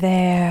you. They're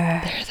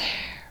there.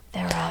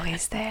 They're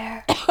always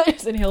there. I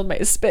just inhaled my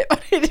spit when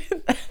I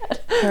did that.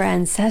 Her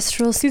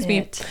ancestral Excuse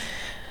me.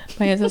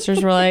 My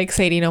ancestors were like,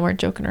 Sadie, no more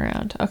joking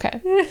around.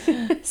 Okay.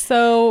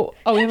 So,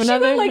 we have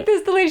another. She went like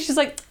this. The lady, she's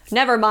like,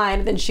 never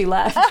mind. Then she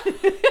left.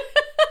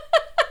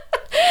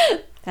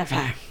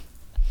 Right.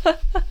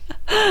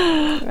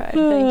 Thank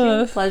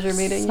you. Pleasure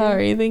meeting you.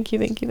 Sorry. Thank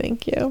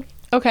you.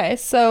 Okay,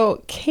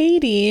 so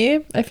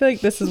Katie, I feel like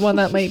this is one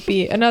that might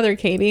be another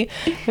Katie.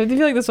 I feel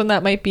like this one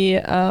that might be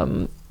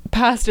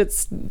past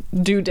its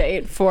due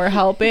date for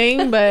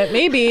helping, but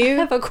maybe. I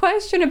have a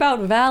question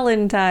about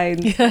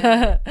Valentine's.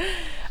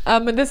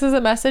 This is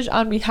a message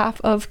on behalf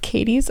of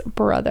Katie's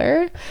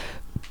brother.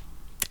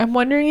 I'm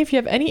wondering if you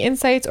have any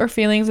insights or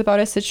feelings about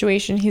a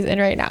situation he's in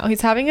right now. He's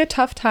having a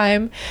tough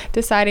time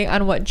deciding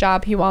on what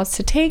job he wants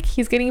to take.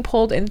 He's getting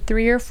pulled in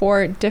 3 or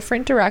 4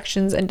 different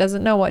directions and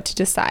doesn't know what to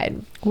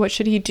decide. What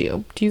should he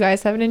do? Do you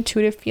guys have an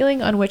intuitive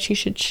feeling on which he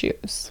should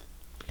choose?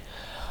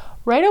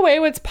 Right away,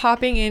 what's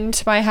popping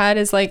into my head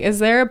is like, is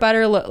there a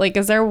better,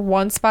 is there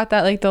one spot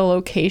that like the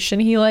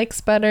location he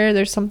likes better?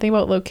 There's something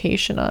about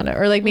location on it.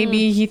 Or like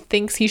maybe he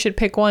thinks he should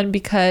pick one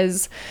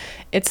because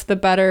it's the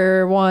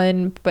better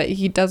one, but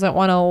he doesn't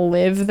want to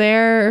live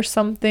there or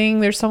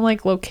something. There's some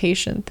like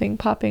location thing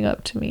popping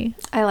up to me.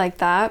 I like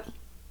that.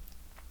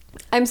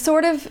 I'm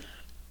sort of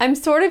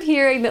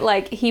hearing that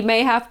like he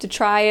may have to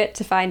try it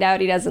to find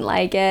out he doesn't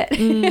like it.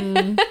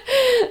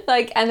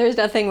 Like, and there's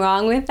nothing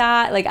wrong with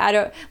that. Like,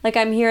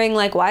 I'm hearing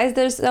like, why is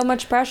there so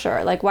much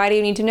pressure? Like, why do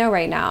you need to know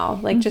right now?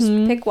 Like, just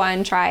pick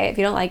one, try it. If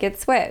you don't like it,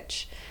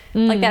 switch.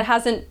 Like, that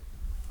hasn't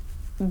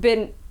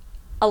been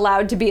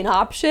allowed to be an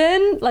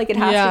option. Like, it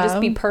has to just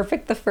be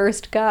perfect the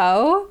first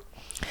go.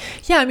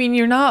 Yeah, I mean,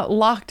 you're not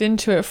locked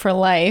into it for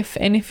life.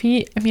 And if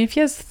he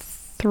has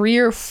 3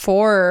 or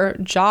 4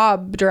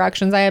 job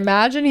directions, I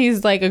imagine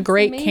he's like a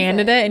great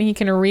candidate and he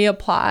can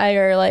reapply,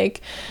 or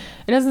like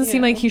it doesn't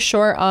seem like he's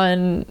short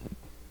on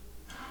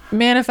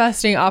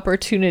manifesting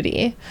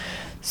opportunity.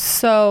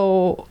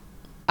 So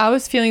I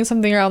was feeling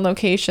something around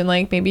location,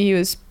 like maybe he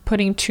was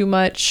putting too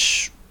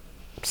much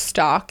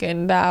stock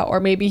in that, or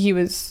maybe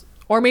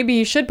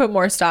he should put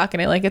more stock in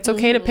it. Like, it's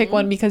okay to pick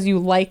one because you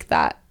like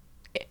that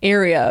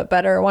area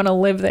better, want to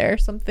live there,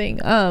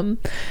 something.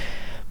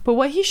 But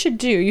what he should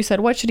do, you said,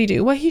 what should he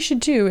do? What he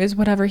should do is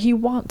whatever he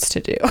wants to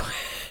do.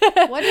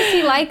 What does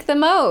he like the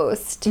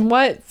most?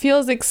 What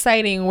feels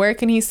exciting? Where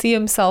can he see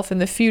himself in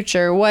the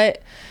future?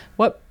 What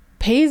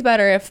pays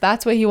better if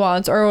that's what he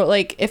wants? Or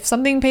like if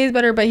something pays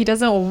better but he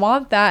doesn't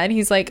want that and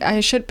he's like, I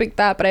should pick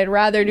that but I'd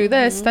rather do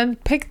this, then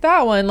pick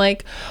that one.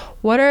 Like,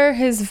 what are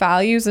his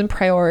values and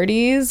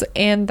priorities?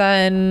 And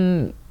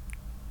then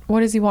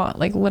what does he want?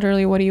 Like,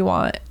 literally, what do you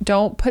want?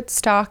 Don't put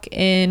stock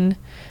in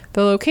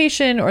the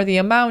location or the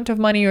amount of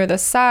money or the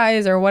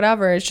size or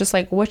whatever. It's just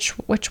like, which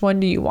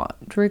one do you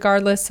want?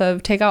 Regardless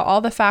of, take out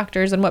all the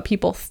factors and what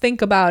people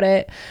think about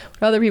it,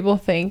 what other people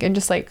think, and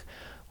just like,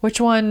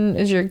 which one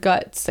is your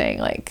gut saying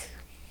like,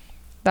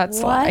 That's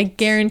the one. I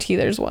guarantee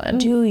there's one.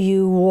 Do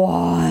you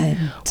want?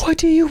 What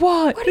do you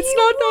want? It's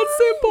not that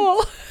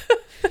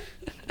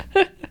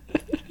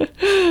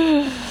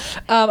simple.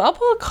 I'll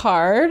pull a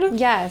card.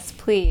 Yes,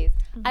 please.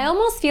 I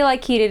almost feel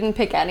like he didn't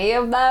pick any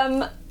of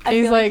them. I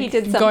He's feel like he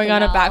did something going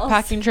on else. a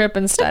backpacking trip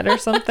instead or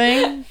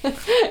something.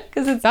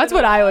 Because That's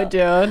what I would do.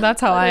 That's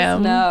how I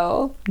am.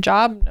 No.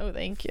 Job? No,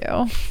 thank you.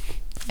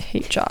 I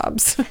hate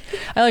jobs.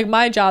 I like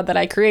my job that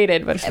I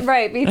created, but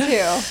Right, me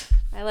too.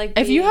 I like.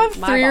 if you being have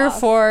my 3 or boss.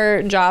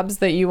 4 jobs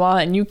that you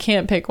want and you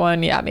can't pick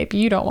one, yeah, maybe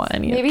you don't want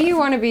any. Maybe you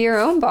want to be your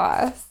own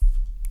boss.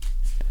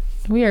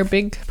 We are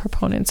big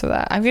proponents of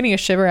that. I'm getting a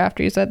shiver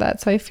after you said that,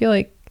 so I feel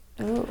like.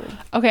 Ooh.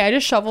 Okay, I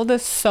just shuffled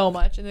this so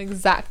much, and the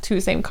exact 2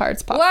 same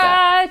cards popped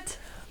up. What?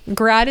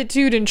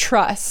 Gratitude and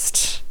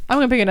trust. I'm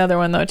gonna pick another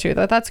one though too.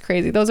 That's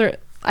crazy. Those are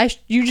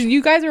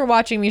you guys were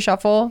watching me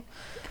shuffle.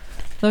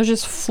 Those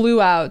just flew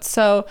out.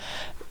 So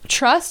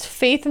trust,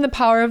 faith in the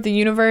power of the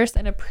universe,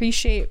 and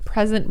appreciate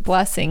present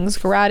blessings.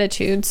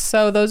 Gratitude.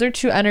 So those are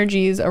 2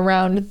 energies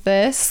around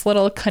this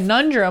little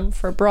conundrum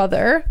for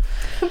brother.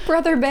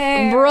 Brother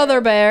Bear.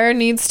 Brother Bear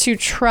needs to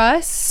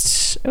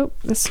trust. Oh,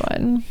 this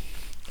one.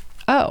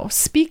 Oh,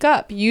 speak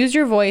up. Use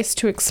your voice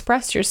to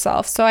express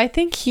yourself. So I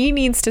think he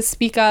needs to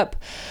speak up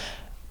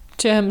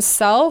to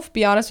himself,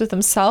 be honest with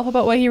himself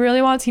about what he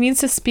really wants. He needs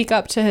to speak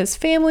up to his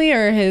family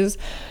or his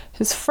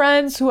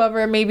friends,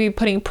 whoever may be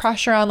putting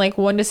pressure on like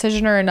one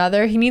decision or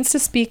another. He needs to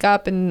speak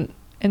up and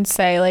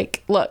say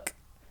like, look,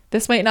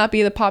 this might not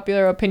be the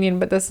popular opinion,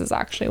 but this is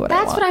actually what I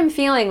want. That's what I'm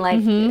feeling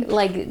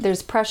like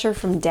there's pressure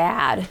from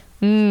Dad.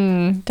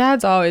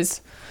 Dad's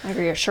always Like,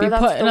 are you sure be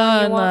that's putting the one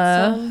you on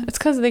want, son? it's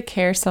because they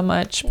care so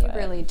much. They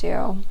really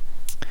do.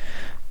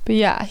 But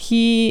yeah,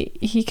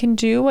 he can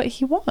do what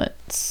he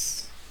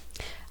wants.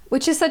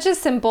 Which is such a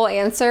simple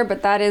answer,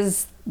 but that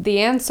is the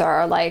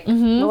answer. Like,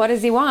 what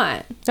does he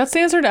want? That's the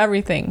answer to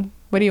everything.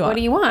 What do you want? What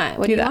do you want?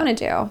 What do you that. want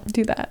to do?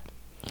 Do that.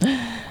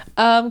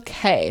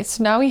 Okay,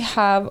 so now we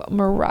have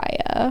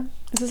Mariah.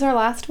 Is this our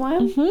last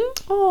one?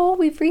 Oh,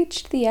 we've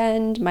reached the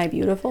end, my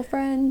beautiful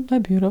friend. My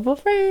beautiful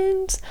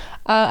friends.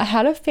 I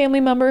had a family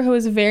member who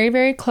was very,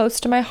 very close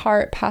to my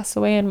heart pass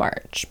away in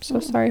March. I'm so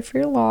sorry for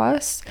your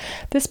loss.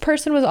 This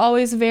person was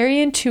always very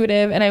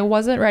intuitive, and I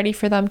wasn't ready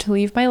for them to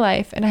leave my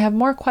life, and I have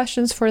more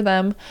questions for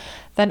them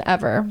than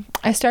ever.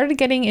 I started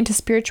getting into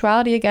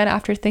spirituality again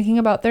after thinking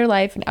about their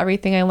life and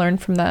everything I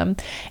learned from them,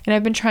 and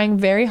I've been trying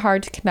very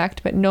hard to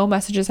connect, but no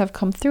messages have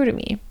come through to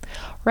me.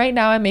 Right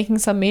now, I'm making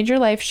some major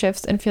life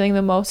shifts and feeling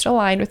the most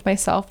aligned with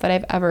myself that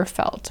I've ever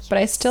felt. But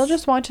I still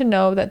just want to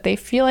know that they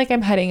feel like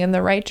I'm heading in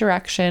the right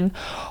direction,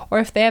 or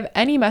if they have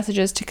any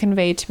messages to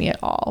convey to me at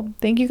all.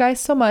 Thank you guys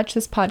so much.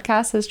 This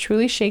podcast has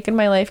truly shaken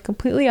my life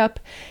completely up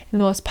in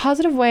the most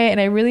positive way, and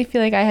I really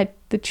feel like I had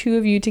the 2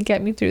 of you to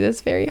get me through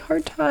this very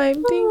hard time.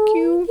 Thank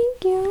you.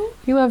 Thank you.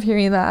 We love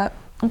hearing that.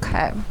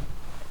 Okay.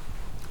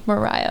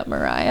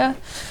 Mariah.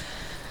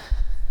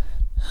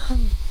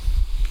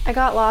 I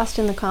got lost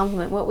in the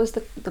compliment. What was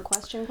the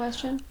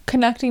question?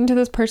 Connecting to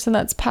this person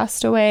that's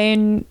passed away,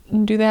 and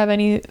do they have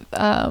any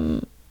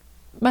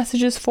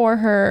messages for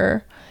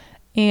her?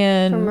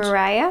 And From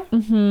Mariah?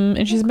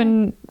 and she's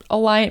been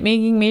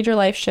making major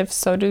life shifts,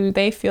 so do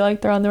they feel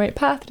like they're on the right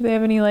path? Do they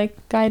have any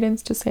like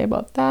guidance to say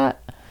about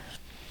that?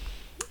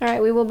 All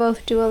right, we will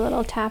both do a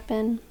little tap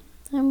in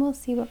and we'll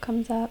see what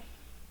comes up.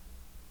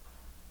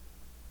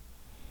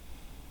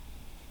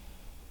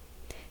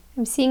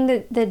 I'm seeing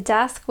the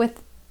desk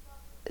with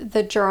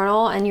the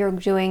journal, and you're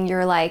doing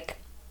your like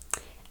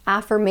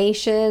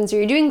affirmations, or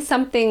you're doing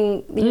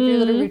something, you have your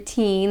little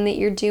routine that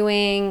you're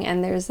doing,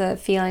 and there's a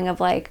feeling of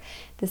like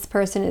this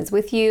person is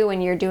with you,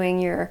 and you're doing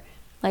your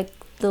like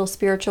little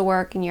spiritual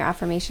work and your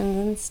affirmations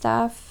and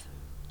stuff.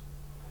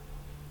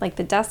 Like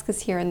the desk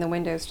is here and the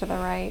windows to the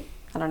right.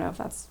 I don't know if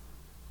that's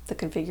the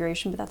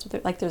configuration, but that's what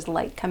they're like. There's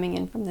light coming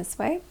in from this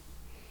way.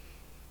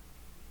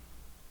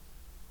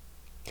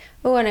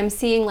 Oh, and I'm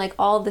seeing like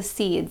all the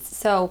seeds.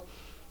 So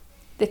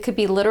it could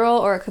be literal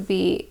or it could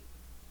be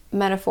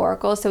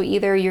metaphorical. So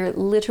either you're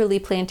literally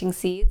planting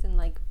seeds and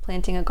like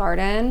planting a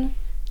garden.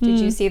 Did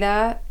you see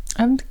that?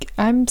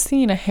 I'm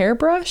seeing a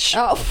hairbrush.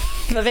 Oh,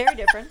 very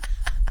different.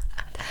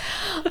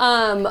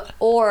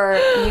 Or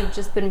you've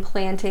just been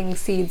planting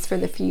seeds for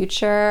the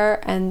future,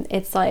 and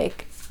it's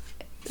like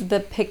the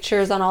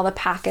pictures on all the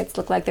packets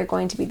look like they're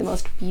going to be the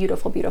most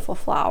beautiful, beautiful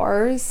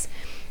flowers.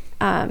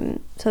 So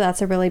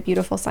that's a really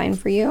beautiful sign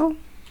for you.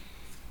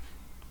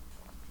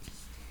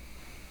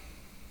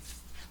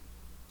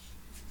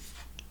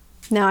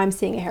 Now I'm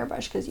seeing a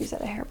hairbrush because you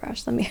said a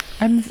hairbrush.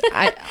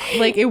 I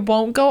like it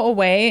won't go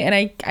away,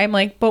 and I'm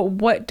like, but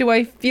what do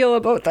I feel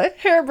about the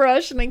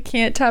hairbrush? And I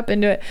can't tap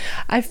into it.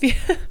 I feel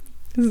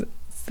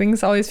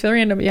things always feel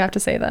random, but you have to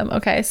say them.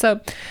 Okay,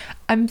 so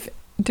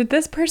did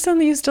this person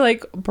used to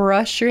like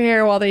brush your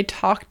hair while they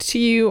talked to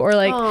you, or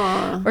like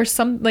Aww. or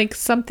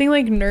something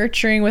like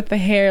nurturing with the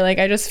hair? Like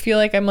I just feel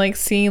like I'm like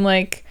seeing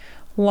like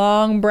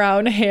long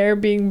brown hair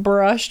being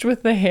brushed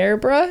with the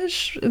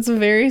hairbrush. It's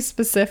very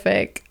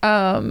specific.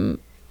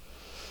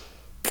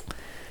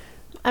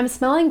 I'm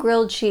smelling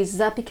grilled cheese. Is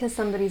that because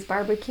somebody's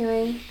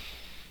barbecuing?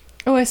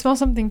 Oh, I smell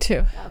something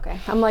too. Okay.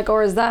 I'm like,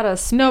 or is that a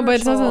spiritual... No,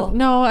 but it doesn't.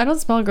 No, I don't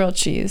smell grilled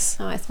cheese.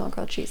 Oh, I smell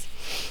grilled cheese.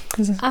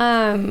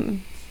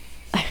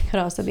 I could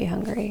also be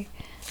hungry.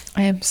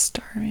 I am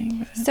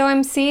starving. So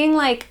I'm seeing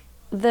like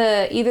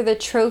either the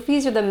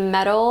trophies or the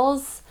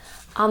medals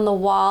on the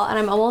wall, and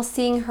I'm almost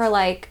seeing her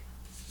like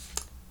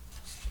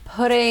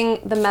putting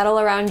the medal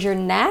around your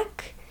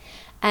neck,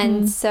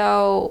 and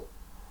so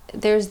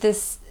there's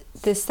this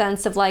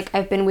sense of like,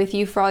 I've been with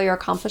you for all your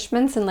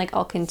accomplishments, and like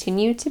I'll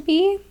continue to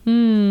be.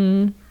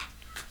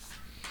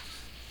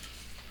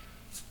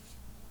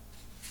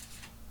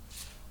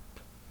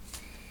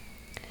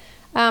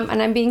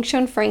 And I'm being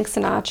shown Frank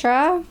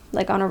Sinatra,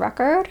 like on a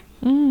record.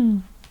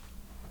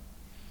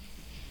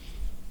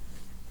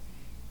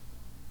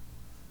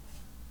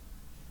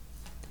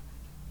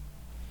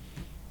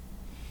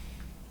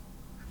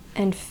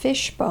 And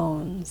fish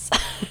bones.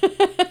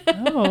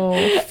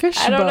 Oh, fish bones.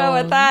 I don't know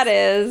what that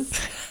is.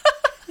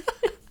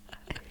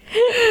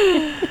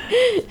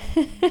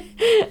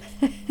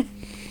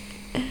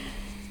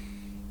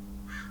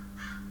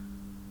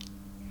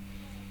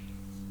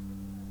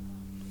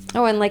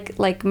 Oh, and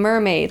like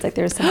mermaids, like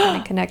there's some kind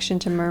of connection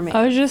to mermaids.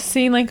 I was just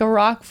seeing like a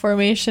rock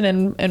formation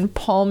and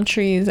palm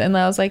trees, and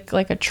that was like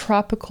a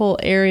tropical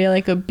area,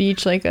 like a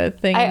beach, like a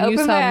thing. I You opened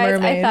saw my eyes.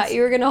 mermaids. I thought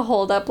you were gonna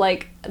hold up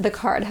like the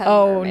card had.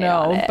 Oh mermaid no,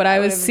 on it. but I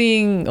was would've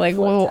seeing like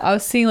flipped I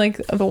was seeing like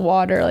the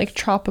water, like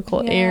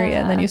tropical area,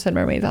 and then Yeah. you said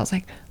mermaids. I was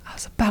like, I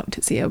was about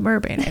to see a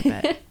mermaid. I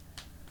bet.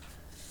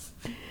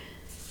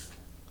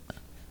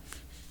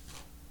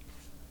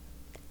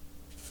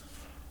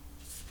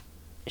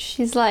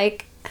 She's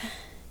like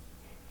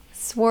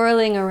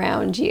swirling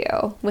around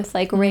you with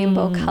like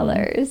rainbow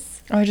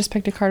colors. Oh, I just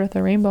picked a card with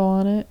a rainbow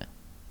on it.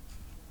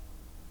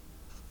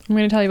 I'm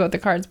going to tell you about the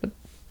cards, but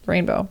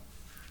rainbow.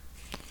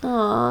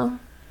 Aw,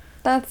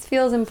 that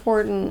feels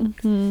important.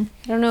 I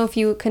don't know if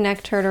you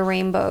connect her to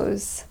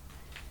rainbows,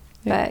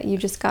 but you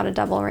just got a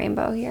double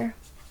rainbow here.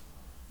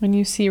 When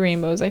you see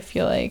rainbows, I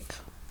feel like,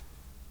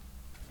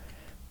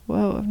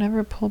 whoa, I've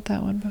never pulled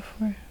that one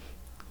before.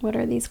 What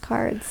are these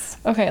cards?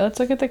 Okay, let's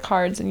look at the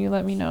cards and you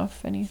let me know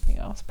if anything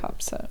else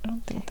pops up. I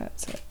don't think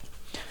that's it.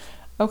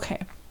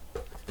 Okay.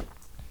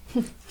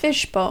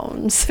 Fish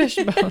bones.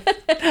 Fishbone.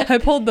 I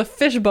pulled the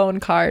fishbone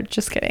card.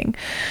 Just kidding.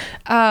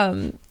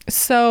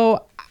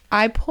 So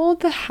I pulled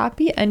the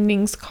happy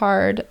endings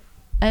card,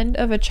 end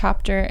of a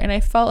chapter, and I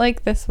felt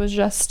like this was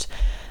just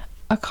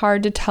a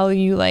card to tell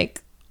you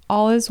like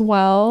all is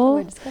well. Oh,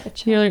 I just got a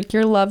check.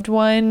 Your loved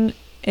one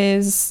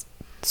is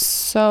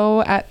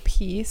so at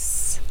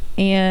peace,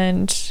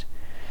 and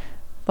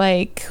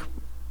like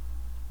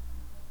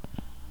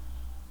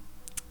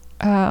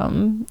I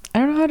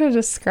don't know how to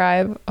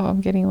describe. Oh,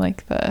 I'm getting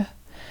like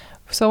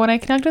so when I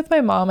connect with my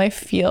mom, I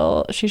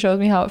feel, she shows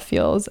me how it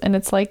feels, and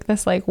it's like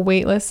this like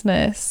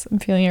weightlessness. I'm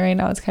feeling it right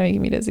now. It's kind of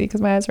making me dizzy because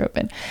my eyes are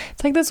open.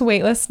 It's like this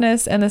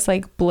weightlessness and this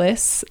like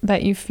bliss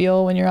that you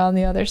feel when you're on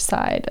the other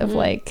side of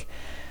like,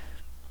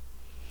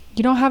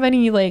 you don't have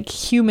any like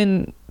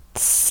human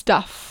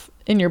stuff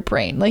in your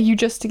brain. Like you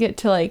just get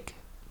to like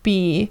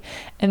be,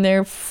 and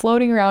they're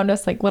floating around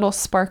us like little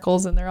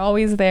sparkles, and they're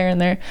always there,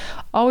 and they're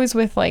always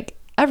with like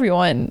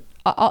everyone,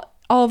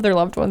 all of their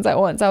loved ones at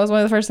once. That was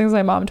one of the first things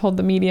my mom told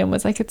the medium,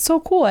 was like, it's so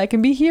cool, I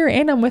can be here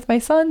and I'm with my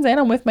sons and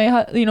I'm with my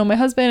my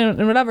husband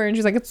and whatever. And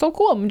she's like, it's so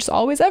cool, I'm just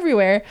always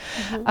everywhere.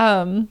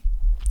 But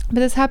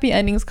this happy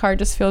endings card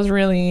just feels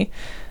really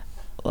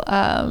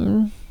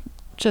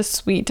just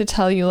sweet to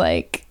tell you,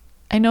 like,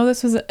 I know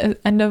this was the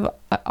end of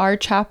our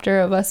chapter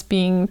of us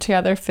being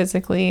together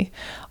physically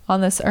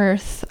on this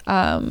earth,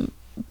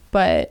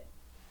 but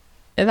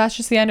that's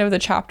just the end of the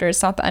chapter.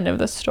 It's not the end of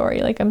the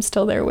story. Like, I'm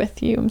still there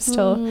with you. I'm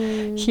still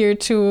here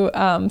to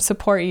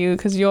support you,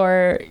 because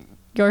your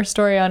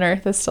story on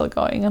earth is still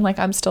going, and like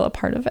I'm still a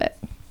part of it.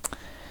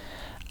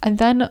 And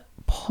then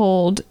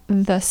pulled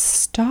the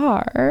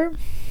star.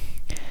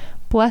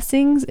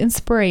 Blessings,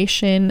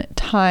 inspiration,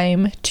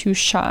 time to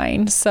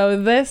shine. So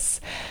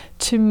this,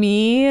 to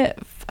me, if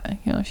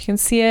you can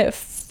see it,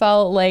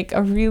 felt like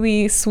a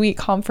really sweet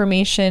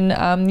confirmation.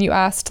 You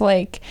asked,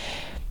 like,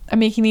 I'm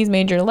making these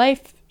major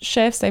life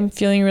shifts, I'm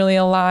feeling really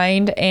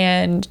aligned,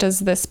 and does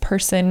this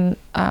person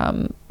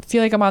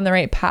feel like I'm on the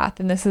right path?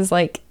 And this is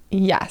like,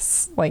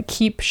 yes, like,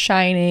 keep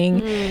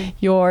shining,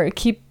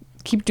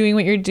 keep doing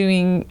what you're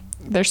doing.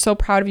 They're so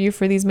proud of you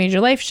for these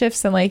major life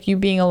shifts and like you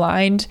being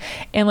aligned,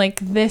 and like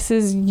this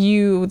is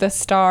you, the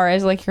star,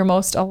 as like your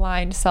most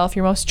aligned self,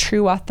 your most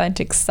true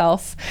authentic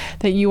self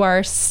that you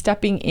are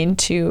stepping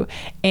into,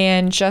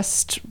 and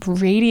just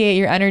radiate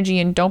your energy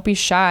and don't be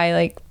shy.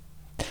 Like,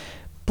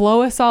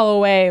 blow us all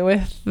away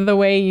with the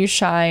way you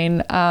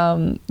shine.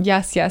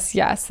 Yes,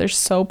 they're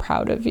so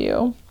proud of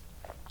you.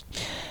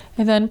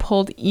 I then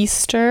pulled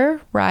Easter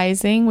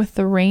rising with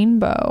the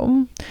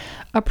rainbow.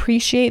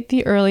 Appreciate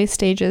the early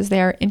stages,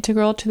 they are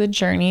integral to the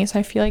journey. So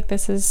I feel like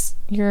this is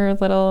your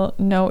little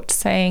note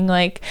saying,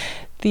 like,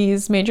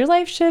 these major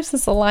life shifts,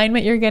 this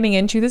alignment you're getting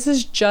into, this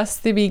is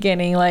just the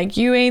beginning. Like,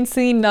 you ain't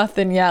seen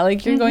nothing yet.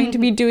 Like, you're going to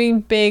be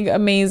doing big,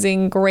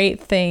 amazing, great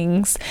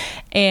things.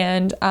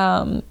 And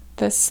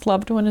this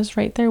loved one is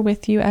right there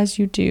with you as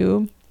you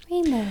do.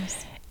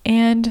 Rainbows.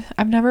 And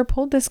I've never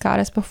pulled this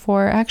goddess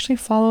before. I actually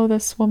follow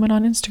this woman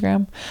on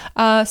Instagram.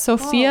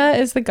 Sophia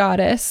is the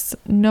goddess,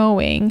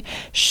 knowing.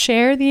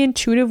 Share the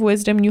intuitive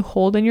wisdom you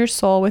hold in your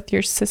soul with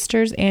your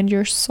sisters and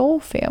your soul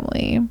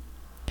family.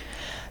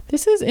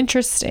 This is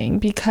interesting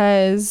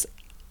because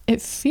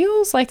it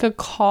feels like a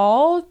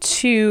call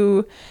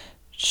to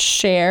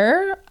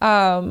share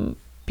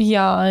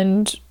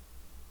beyond,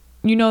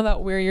 you know,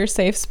 that we're your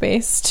safe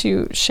space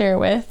to share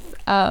with.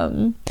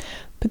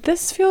 But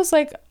this feels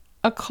like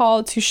a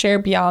call to share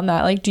beyond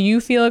that. Like, do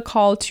you feel a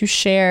call to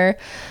share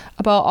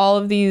about all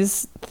of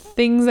these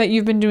things that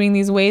you've been doing,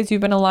 these ways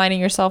you've been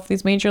aligning yourself,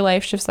 these major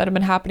life shifts that have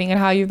been happening, and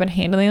how you've been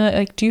handling it?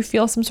 Like, do you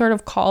feel some sort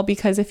of call?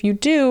 Because if you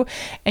do,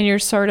 and you're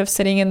sort of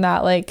sitting in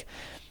that like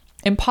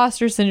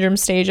imposter syndrome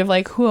stage of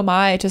like, who am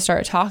I to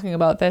start talking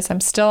about this?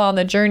 I'm still on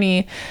the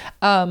journey.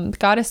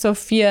 Goddess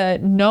Sophia,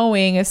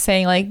 knowing, is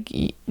saying like,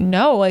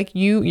 no, like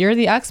you're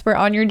the expert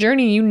on your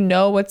journey. You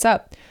know what's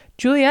up.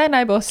 Juliet and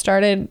I both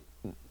started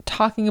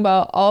talking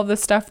about all of the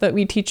stuff that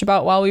we teach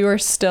about while we were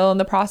still in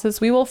the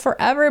process. We will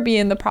forever be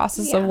in the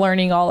process of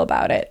learning all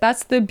about it.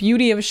 That's the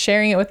beauty of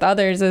sharing it with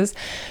others, is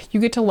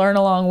you get to learn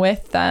along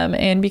with them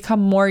and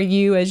become more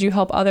you as you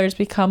help others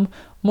become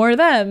more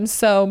them.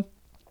 So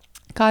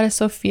Goddess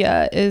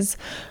Sophia is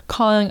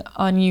calling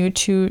on you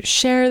to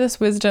share this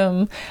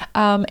wisdom,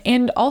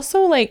 and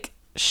also like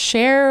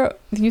share.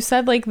 You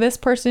said like this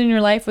person in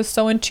your life was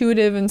so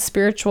intuitive and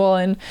spiritual,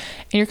 and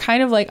you're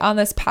kind of like on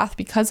this path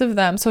because of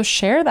them. So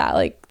share that.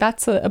 Like,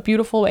 that's a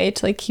beautiful way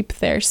to like keep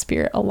their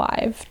spirit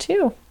alive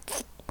too.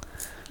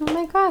 Oh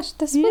my gosh,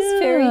 this was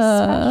very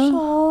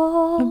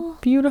special. A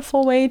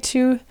beautiful way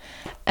to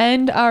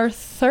end our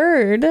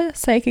third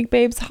Psychic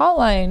Babes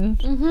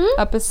Hotline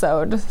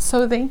episode.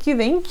 So thank you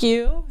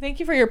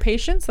for your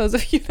patience, those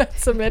of you that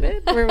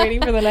submitted. We're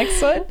waiting for the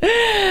next one.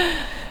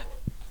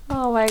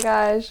 Oh my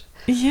gosh.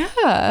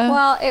 Yeah.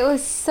 Well, it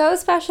was so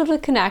special to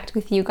connect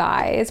with you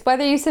guys.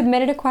 Whether you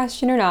submitted a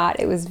question or not,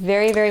 it was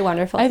very, very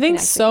wonderful. I think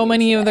so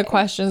many of the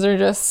questions are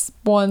just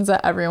ones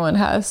that everyone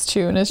has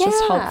too, and it's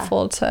just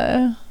helpful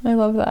to, I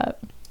love that.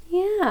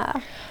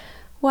 Yeah.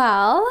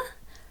 Well,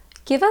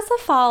 give us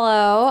a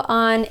follow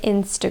on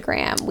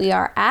Instagram. We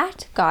are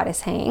at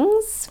Goddess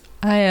Hangs.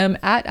 I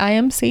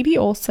am Sadie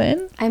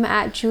Olson. I'm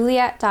at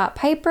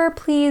Juliet.Piper.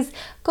 Please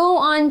go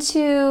on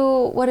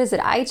to, what is it,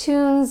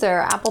 iTunes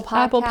or Apple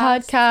Podcasts? Apple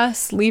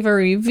Podcasts. Leave a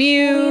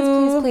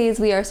review. Please.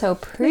 We are so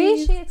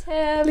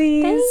appreciative.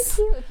 Please. Thank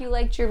you. If you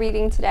liked your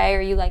reading today,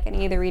 or you like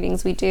any of the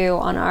readings we do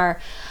on our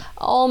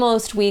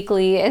almost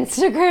weekly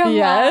Instagram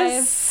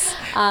Yes.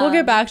 Live. We'll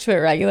get back to it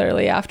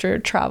regularly after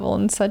travel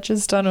and such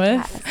is done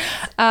with.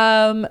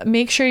 Yes.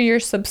 Make sure you're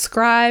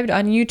subscribed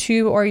on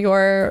YouTube or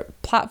your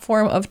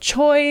platform of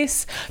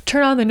choice.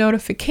 Turn on the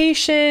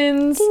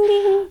notifications. Ding,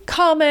 ding.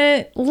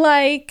 Comment,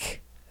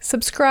 like,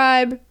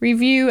 subscribe,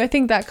 review. I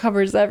think that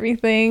covers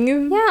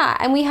everything. Yeah,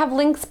 and we have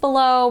links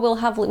below.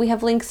 We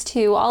have links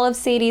to all of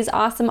Sadie's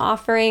awesome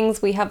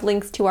offerings. We have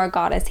links to our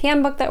Goddess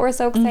Handbook that we're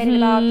so excited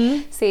about.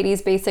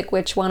 Sadie's Basic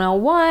Witch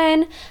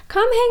 101.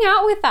 Come hang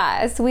out with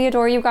us. We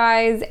adore you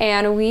guys,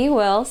 and we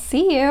will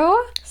see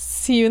you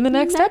in the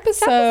next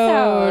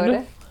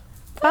episode.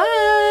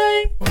 Bye.